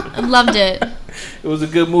course. I loved it. It was a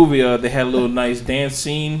good movie. They had a little nice dance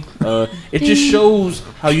scene. It just shows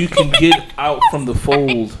how you can get out from the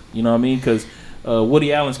fold. You know what I mean? Because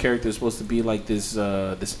Woody Allen's character is supposed to be like this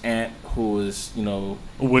ant who is,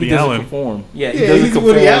 Woody he doesn't Allen. conform. Yeah, he Yeah, doesn't he's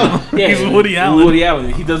conform. Woody Allen. Yeah, He's Woody Allen. Woody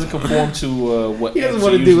Allen. He doesn't conform to what He doesn't ants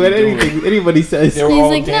want are to do usually doing. anything anybody says. They were He's all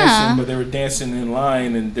like, dancing, nah. but they were dancing in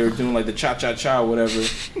line, and they were doing like the cha cha cha or whatever.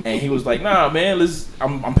 And he was like, "Nah, man, let's."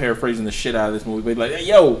 I'm paraphrasing the shit out of this movie, but like,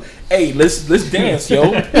 hey, let's dance,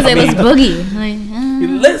 yo. He's like, let's boogie.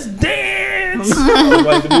 Like, Let's dance.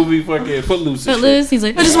 Like the movie fucking Footloose. and shit. Footloose. He's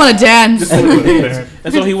like, I just want to dance. Just wanted to dance.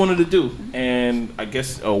 That's all he wanted to do. And I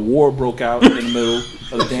guess a war broke out in the middle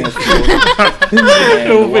of the dance floor. And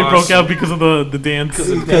the It broke Wasp- out because of the dance.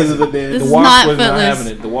 Because of the dance. This The is Wasp not was not Footloose.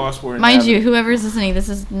 having it. The Wasp were Mind you, whoever's listening, this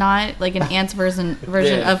is not like an ants version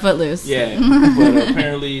Yeah. of Footloose. Yeah, but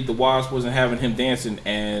apparently the Wasp wasn't having him dancing,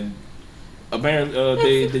 and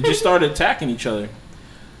apparently they just started attacking each other.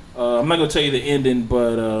 I'm not gonna tell you the ending,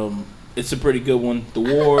 but it's a pretty good one. The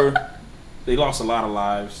war, they lost a lot of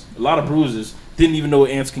lives, a lot of bruises. Didn't even know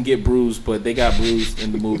ants can get bruised, but they got bruised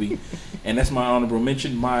in the movie, and that's my honorable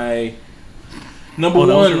mention. My number Oh,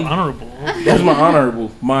 that was one. your honorable. That's my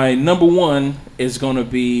honorable. My number one is going to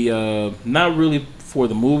be not really for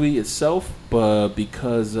the movie itself, but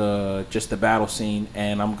because just the battle scene.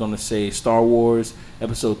 And I'm going to say Star Wars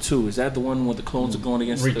Episode 2. Is that the one where the clones are going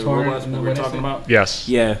against the Return, robots we no, were what is talking it? about? Yes.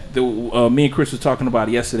 Yeah. Me and Chris were talking about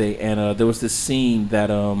it yesterday, and there was this scene that,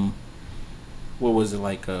 what was it,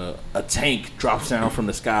 like a tank drops down from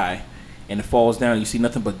the sky, and it falls down. You see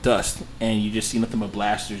nothing but dust, and you just see nothing but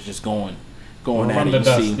blasters just going at From it. the You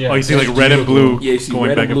dust, see- yeah. Oh, you see like red and blue yeah, you see going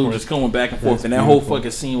red back and blue and just forth. going back and forth, That's and that whole beautiful.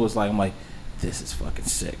 fucking scene was like, I'm like, this is fucking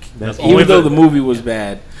sick. That's Even only though the- the movie was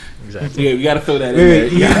bad. Exactly. Yeah, we gotta throw that in Wait, there.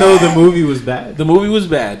 wait, even though the movie was bad. The movie was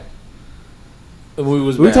bad. The movie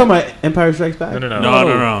was We're bad. talking about Empire Strikes Back. No.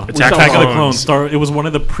 No. Attack Attack of of the the Clones. Clones. It was one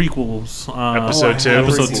of the prequels. Episode 2.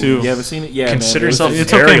 Episode 2. You haven't seen it? Yeah. Consider man, yourself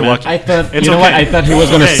it's very okay, man. lucky. I thought It's you know what? okay. I thought he was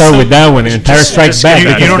gonna Okay, start so- with that one, Empire Strikes just- Back, you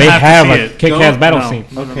because don't they have to have see a it. kick-ass No. battle No. scene.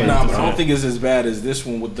 Okay. Nah, but I don't think it's as bad as this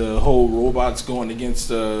one with the whole robots going against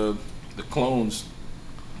the clones.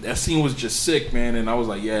 That scene was just sick, man, and I was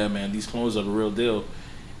like, yeah, man, these clones are the real deal.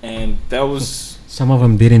 And that was, Some of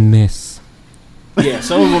them didn't miss. yeah,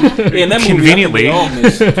 some of them. Yeah, in that Conveniently. movie, I think they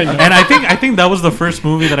all missed. And I think that was the first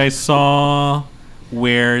movie that I saw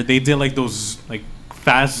where they did like those like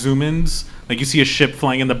fast zoom ins. Like you see a ship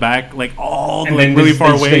flying in the back, like all And like then really they-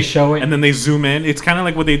 far they away, show it. and then they zoom in. It's kind of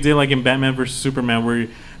like what they did like in Batman vs Superman, where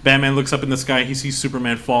Batman looks up in the sky, he sees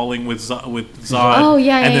Superman falling with Zod, Oh,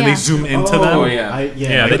 yeah, and yeah, then yeah. they zoom into Oh, them. yeah.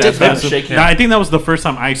 Yeah, they Like did that that. fast shaking. I think that was the first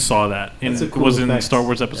time I saw that. In, That's a cool was in effect. Star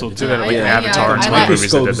Wars Episode Do 2. that like in Yeah. Avatar and I some like- other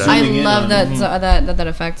movies that did that. I Zooming in love on- that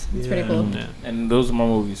effect. It's pretty cool. Yeah. And those are my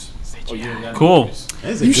movies. Oh, you got Cool. movies.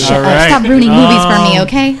 That's a You good should All right. stop ruining movies for me, Um,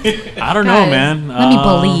 okay? I don't know, Guys, man. Let me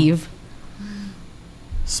believe.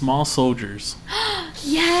 Small Soldiers.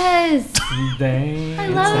 Yes, Dang. I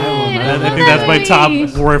love that one. it. I love think that's my that top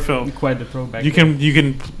movie. horror film. Quite the throwback. You can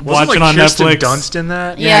watch Wasn't, it on Kirsten Netflix. Dunst in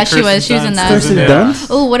that? Yeah, she was. She was in that. Kirsten Yeah. Dunst?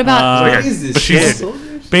 Oh, what about? Like What a- is this? but she's- Small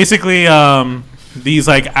Soldiers? Basically, these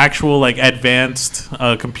like actual like advanced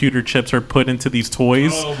computer chips are put into these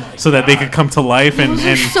toys Oh my so that they could come to life and Those are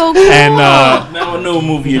and so cool. and Now I know what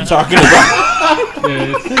movie you're talking about.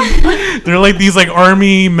 they're like these like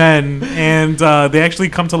army men and they actually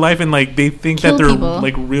come to life and like they think Kill that they're people.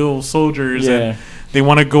 like real soldiers Yeah. and they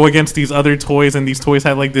want to go against these other toys and these toys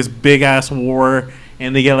have like this big ass war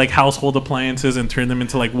and they get like household appliances and turn them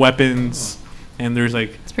into like weapons and there's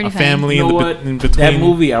like pretty a funny. family You know in, what? in between. That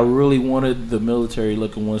movie, I really wanted the military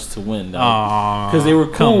looking ones to win, because they were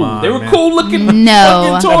come cool. on, they were man. cool looking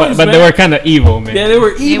No. fucking toys, but man. they were kind of evil, man. Yeah, they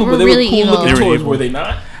were evil, were but they really were cool evil. looking They were toys, evil. were they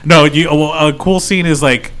not? No, a cool scene is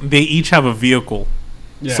like they each have a vehicle.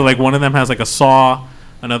 Yeah. So like one of them has like a saw,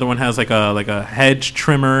 another one has like a hedge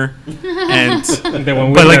trimmer, and The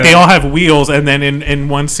one with but like the- they all have wheels. And then in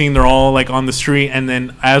one scene they're all like on the street, and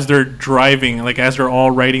then as they're driving, like as they're all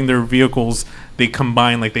riding their vehicles, they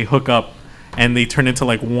combine, like they hook up, and they turn into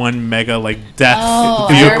like one mega like death Oh,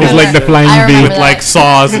 I vehicle It's like the remember. flying I V. remember with that. like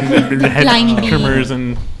saws and hedge Flying V. trimmers,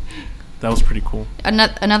 and that was pretty cool.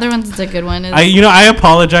 Another one's a good one. Is, I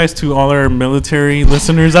apologize to all our military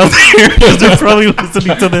listeners out there because they're probably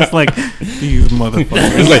listening to this like these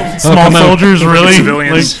motherfuckers. It's like, Small come on. soldiers, really?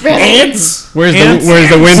 Civilians. Like, ants? Where's Ants? the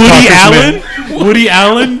wind Woody talkers, man? Allen? Woody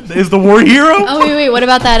Allen is the war hero. oh wait, what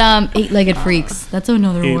about that Eight-Legged Freaks? That's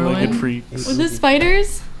another war Eight-legged one. freak. With the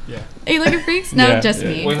spiders? Yeah. Eight-Legged Freaks? No, Yeah, just yeah.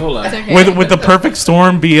 me. Wait, hold on. It's okay. Would the perfect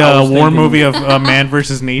storm be I a was war thinking- movie of man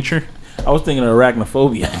versus nature? I was thinking of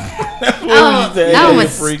arachnophobia. Oh, that one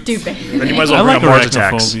was Freaks. stupid. Then you might as I well like bring up Mars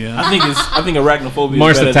Attacks. arachnophobia. I think arachnophobia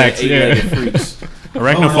Mars is better Attacks, than yeah. Eight-Legged Freaks.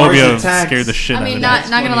 Arachnophobia Mars Attacks. scared the shit I out mean, of me. not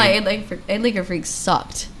gonna lie, funny. Eight-Legged Freaks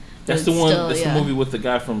sucked. That's But the one. still, That's yeah. the movie with the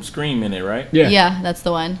guy from Scream in it, right? Yeah. Yeah, that's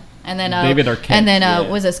the one. And then David Arquette. And then Yeah.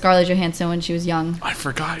 was it Scarlett Johansson when she was young? I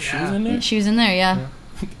forgot. She was in there. She was in there, yeah.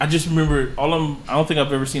 I just remember I don't think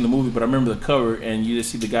I've ever seen the movie, but I remember the cover, and you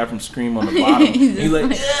just see the guy from Scream on the bottom. He's like,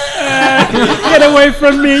 Get away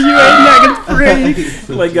from me, you ain't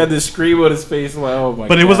free. like got this scream on his face, like, oh my.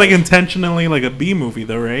 But it was like God. intentionally like a B movie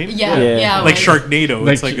though, right? Yeah, Yeah. yeah. it Like was. Sharknado.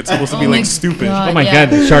 Like- It's like it's supposed to be Oh my like stupid. God. Oh my Yeah. god,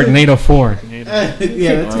 Sharknado 4.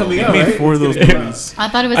 Yeah, that's coming Give out, me right? 4 of those It's gonna- movies. I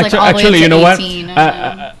thought it was like Actu- all the actually, way you to know what? 18.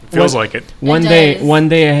 Feels like it. One It day,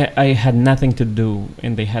 does. I had nothing to do,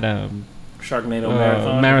 and they had a Sharknado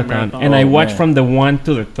marathon, marathon. and I Oh, watched man. from the 1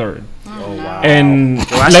 to the 3rd. Oh wow. And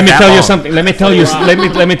lasted let me that tell you long. something. Let me tell you.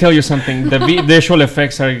 Let me tell you something. The visual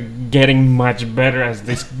effects are getting much better as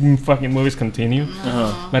these fucking movies continue.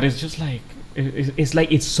 Uh-huh. But it's just like it's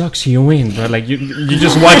like it sucks you in, bro. Like you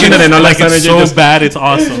just watching it and all like of a sudden it's you so just bad, it's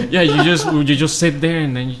awesome. yeah you just sit there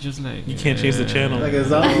and then you just like You can't change the channel. Like a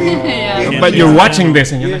zombie. Yeah. Yeah. But you're Yeah. watching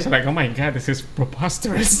this and you're just like, oh my god, this is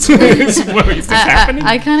preposterous. What is this happening?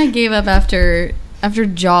 I kind of gave up after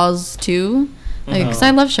Jaws 2. Like, because I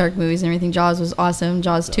love shark movies and everything. Jaws was awesome.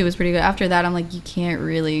 Jaws 2 was pretty good. After that, I'm like, you can't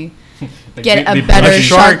really Like, get they a better a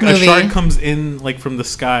shark movie. shark comes in like from the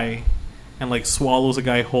sky and like swallows a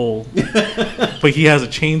guy whole, but he has a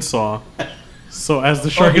chainsaw. So as the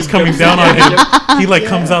shark is coming down on him, he like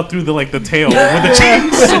comes out through the tail with the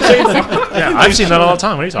chainsaw. Yeah, I've seen that all the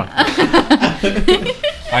time. What are you talking about?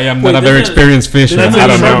 I am Wait, not a very there's a- experienced fisherman. There's I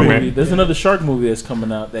another don't shark know, movie. man. There's another shark movie that's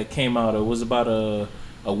coming out that came out. It was about a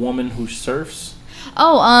a woman who surfs.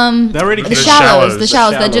 Oh, That already the came out. Shallows. The The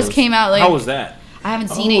Shallows that just Shallows. came out. Like How was that? I haven't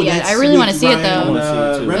seen it yet. that's I really want to with see it Ryan, though. wanna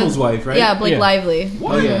see it, too. Reynolds' wife, right? Yeah, Blake Yeah. Lively.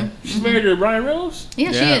 Oh yeah. She's married to Ryan Reynolds.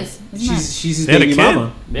 Yeah, she Yeah. is. Isn't She's his They had a baby kid.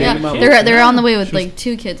 mama. yeah, Baby mama. they're on the way with like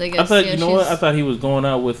 2 kids, I guess. I thought yeah, you know what? she's- I thought he was going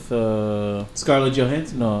out with Scarlett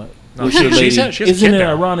Johansson. no. No, with she- the she lady. said she has a Isn't kid it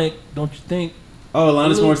now. ironic? Don't you think? Oh,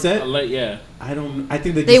 Alanis Morissette. Yeah. I don't. I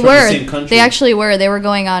think they're They just from were. the same country. They actually were. They were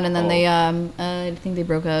going on, and then Oh. they I think they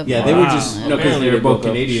broke up. Yeah, they were Wow. just because Apparently they were they both broke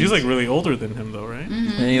up. Canadians. She's like really older than him, though, right?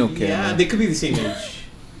 They don't care. Yeah, man. they could be the same age.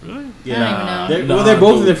 Really? Yeah, I don't even know. They're, Nah, well, they're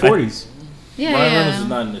both in their dude, 40s. Yeah, Ryan yeah. Reynolds is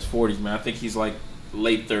not in his 40s, man. I think he's like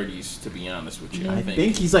late 30s, to be honest with you. I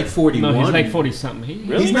think he's like 41. No, he's like 40 something.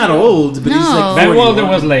 Really? He's not old, but he's No. like Van 41. Wilder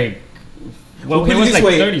was like, well, Well, he put it was this like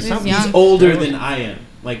way, 30 He's something. young. He's older than I am.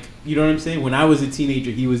 Like, you know what I'm saying? When I was a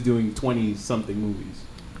teenager, he was doing 20-something movies.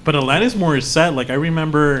 But Alanis Morissette, like I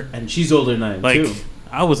remember, And she's older than I am, like too.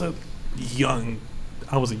 I was a youngin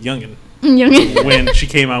Young. when she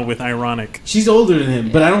came out with Ironic. She's older than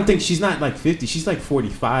him, but I don't think she's not like 50. She's like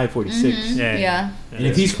 45, 46. Mhm. Yeah. Yeah. And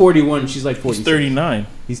if he's 41, she's like 46. He's 39.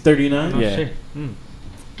 He's 39? Oh, Yeah. shit.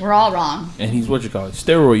 We're all wrong. And he's what you call it?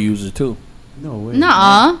 Steroid user, too. No way.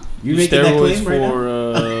 Nuh-uh. You Use making that steroids claim right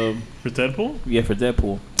now? for, For Deadpool? yeah, for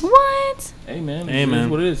Deadpool. What? Hey, man. Hey, It man. is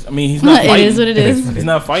what it is. I mean, he's not It fighting. is what it is. He's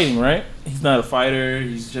not fighting, right? He's not a fighter.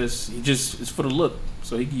 He just it's for the look.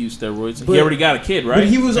 So he can use steroids. But- he already got a kid, right? But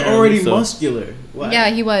he was Apparently, already so- muscular. Why? Yeah,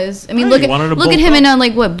 he was. I mean, Right, look he wanted to at bulk him up. in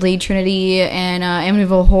like what Blade Trinity and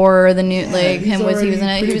Amityville Horror. The new Yeah, like he's him was he was in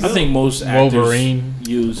it. He already was. I think most actors Wolverine.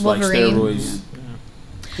 use Wolverine. like steroids.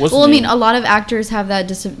 What's Well, the I mean, name? a lot of actors have that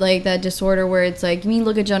that disorder where it's like, I mean,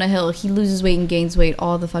 look at Jonah Hill. He loses weight and gains weight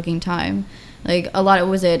all the fucking time. Like a lot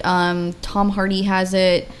of Tom Hardy has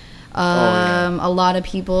it. yeah. A lot of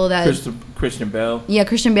people that Christian Bale. yeah,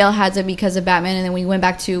 Christian Bale has it because of Batman, and then when he went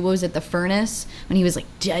back to what was it, The Furnace, when he was like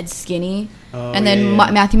dead skinny, Oh, and then yeah,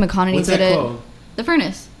 yeah. Matthew McConaughey What's did that it. called? The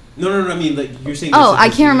Furnace. No. I mean, like, you're saying... Oh, there's a I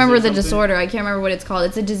disease can't remember or the something? disorder. I can't remember what it's called.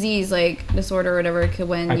 It's a disease, like disorder or whatever.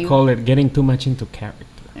 When I you call it getting too much into character.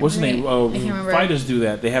 What's the name? I can't remember. Fighters do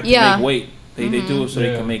that. They have to Yeah. make weight. They do it so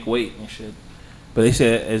they Yeah. can make weight and shit. But they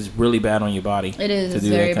say it's really bad on your body. It is, to it's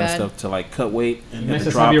do very that kind bad. of stuff to like cut weight and It have to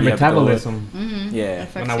messes drop. up your you have to go up. metabolism. Mm-hmm. Yeah,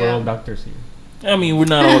 Affects When you. we're all doctors here. I mean we're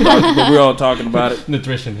not all doctors, but we're all talking about it.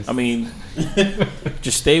 Nutritionists. I mean,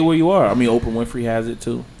 just stay where you are. I mean, Oprah Winfrey has it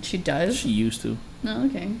too. She does. She used to. No,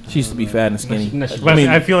 okay. She used to be fat and skinny. No, she- But I mean,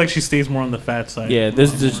 I feel like she stays more on the fat side. yeah,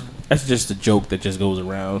 that's just a joke that just goes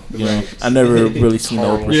around. You know, I never really seen the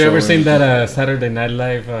Oprah You show ever or seen anything. that Saturday Night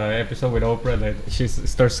Live episode with Oprah that she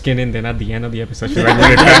starts skinning, then at the end of the episode she like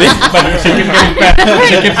really fat, but she keeps getting fat.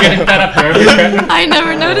 She keeps getting fat after every cut. I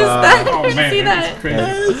never noticed that. Oh I didn't man, see that's that. crazy.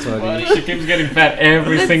 That's funny. She keeps getting fat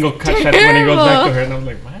every That's single cut shot when he goes back terrible. to her, and I'm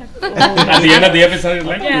like, what? At the end of the episode, he's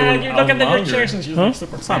like, yeah, you look at the longer. pictures, and she's Huh? like,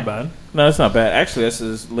 super It's not fat. bad. No, it's not bad. Actually, that's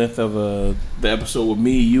the length of the episode with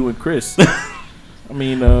me, you, and Chris. I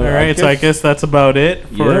mean, All right, so I guess that's about it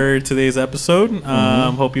for today's episode.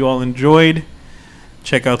 Mm-hmm. Hope you all enjoyed.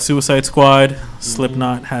 Check out Suicide Squad.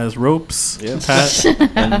 Slipknot has ropes. Yep. Pat.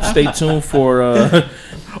 and stay tuned for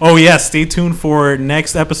Oh yeah, stay tuned for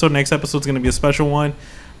next episode. Next episode's gonna be a special one.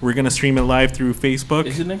 We're gonna stream it live through Facebook.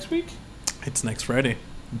 Is it next week? It's next Friday.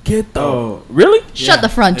 Get the Oh. really Shut the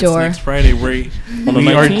front It's door. next Friday. We on the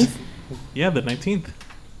we are 19th? yeah, the 19th.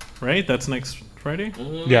 Right? That's next Friday?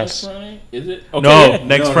 Yes. Is it? No, yeah.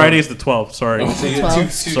 next No, Friday no. is the 12th. Sorry. So you're 12. too-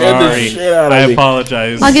 Sorry. shit out of I me.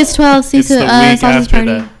 apologize. August 12th, see It's the week sausage after party.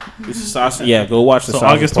 that. It's a sausage. Yeah, go watch the So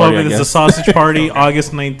sausage August party, 12th I is the guess. sausage party.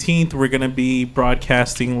 August 19th, we're going to be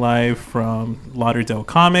broadcasting live from Lauderdale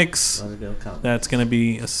Comics. That's going to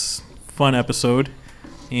be a fun episode.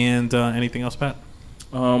 And anything else, Pat?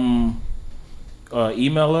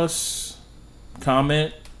 Email us,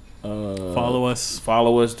 comment, Follow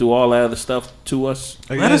us. do all that other stuff to us.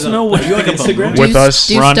 Let us know what Are you you on think about Instagram? movies. With us.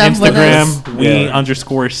 Do We're on stuff with us. Instagram. We Yeah.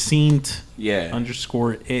 _seen Yeah.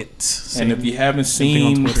 _it. And if you haven't same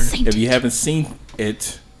thing on seen, Twitter. if you haven't seen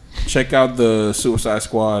it, check out the Suicide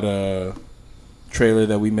Squad trailer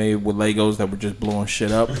that we made with Legos that were just blowing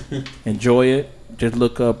shit up. Enjoy it. Just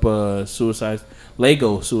look up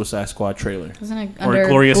Lego Suicide Squad trailer. Isn't it Or under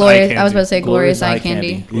Glorious Eye Candy. I was about to say Glorious Eye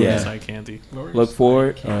Candy. Glorious Yeah. Eye Candy. Look for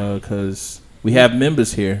it because we have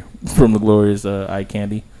members here from the Glorious Eye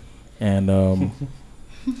Candy, and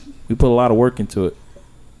we put a lot of work into it.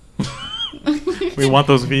 We want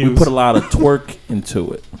those views. We put a lot of twerk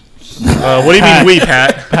into it. What do you mean we,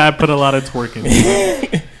 Pat? Pat put a lot of twerk in.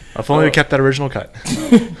 If only we kept that original cut.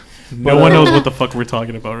 No one knows what the fuck we're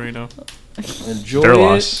talking about right now. Enjoy Their it.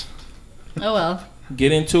 loss. Oh well.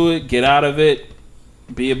 Get into it. Get out of it.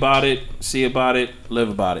 Be about it. See about it. Live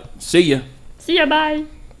about it. See ya. See ya,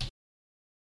 bye.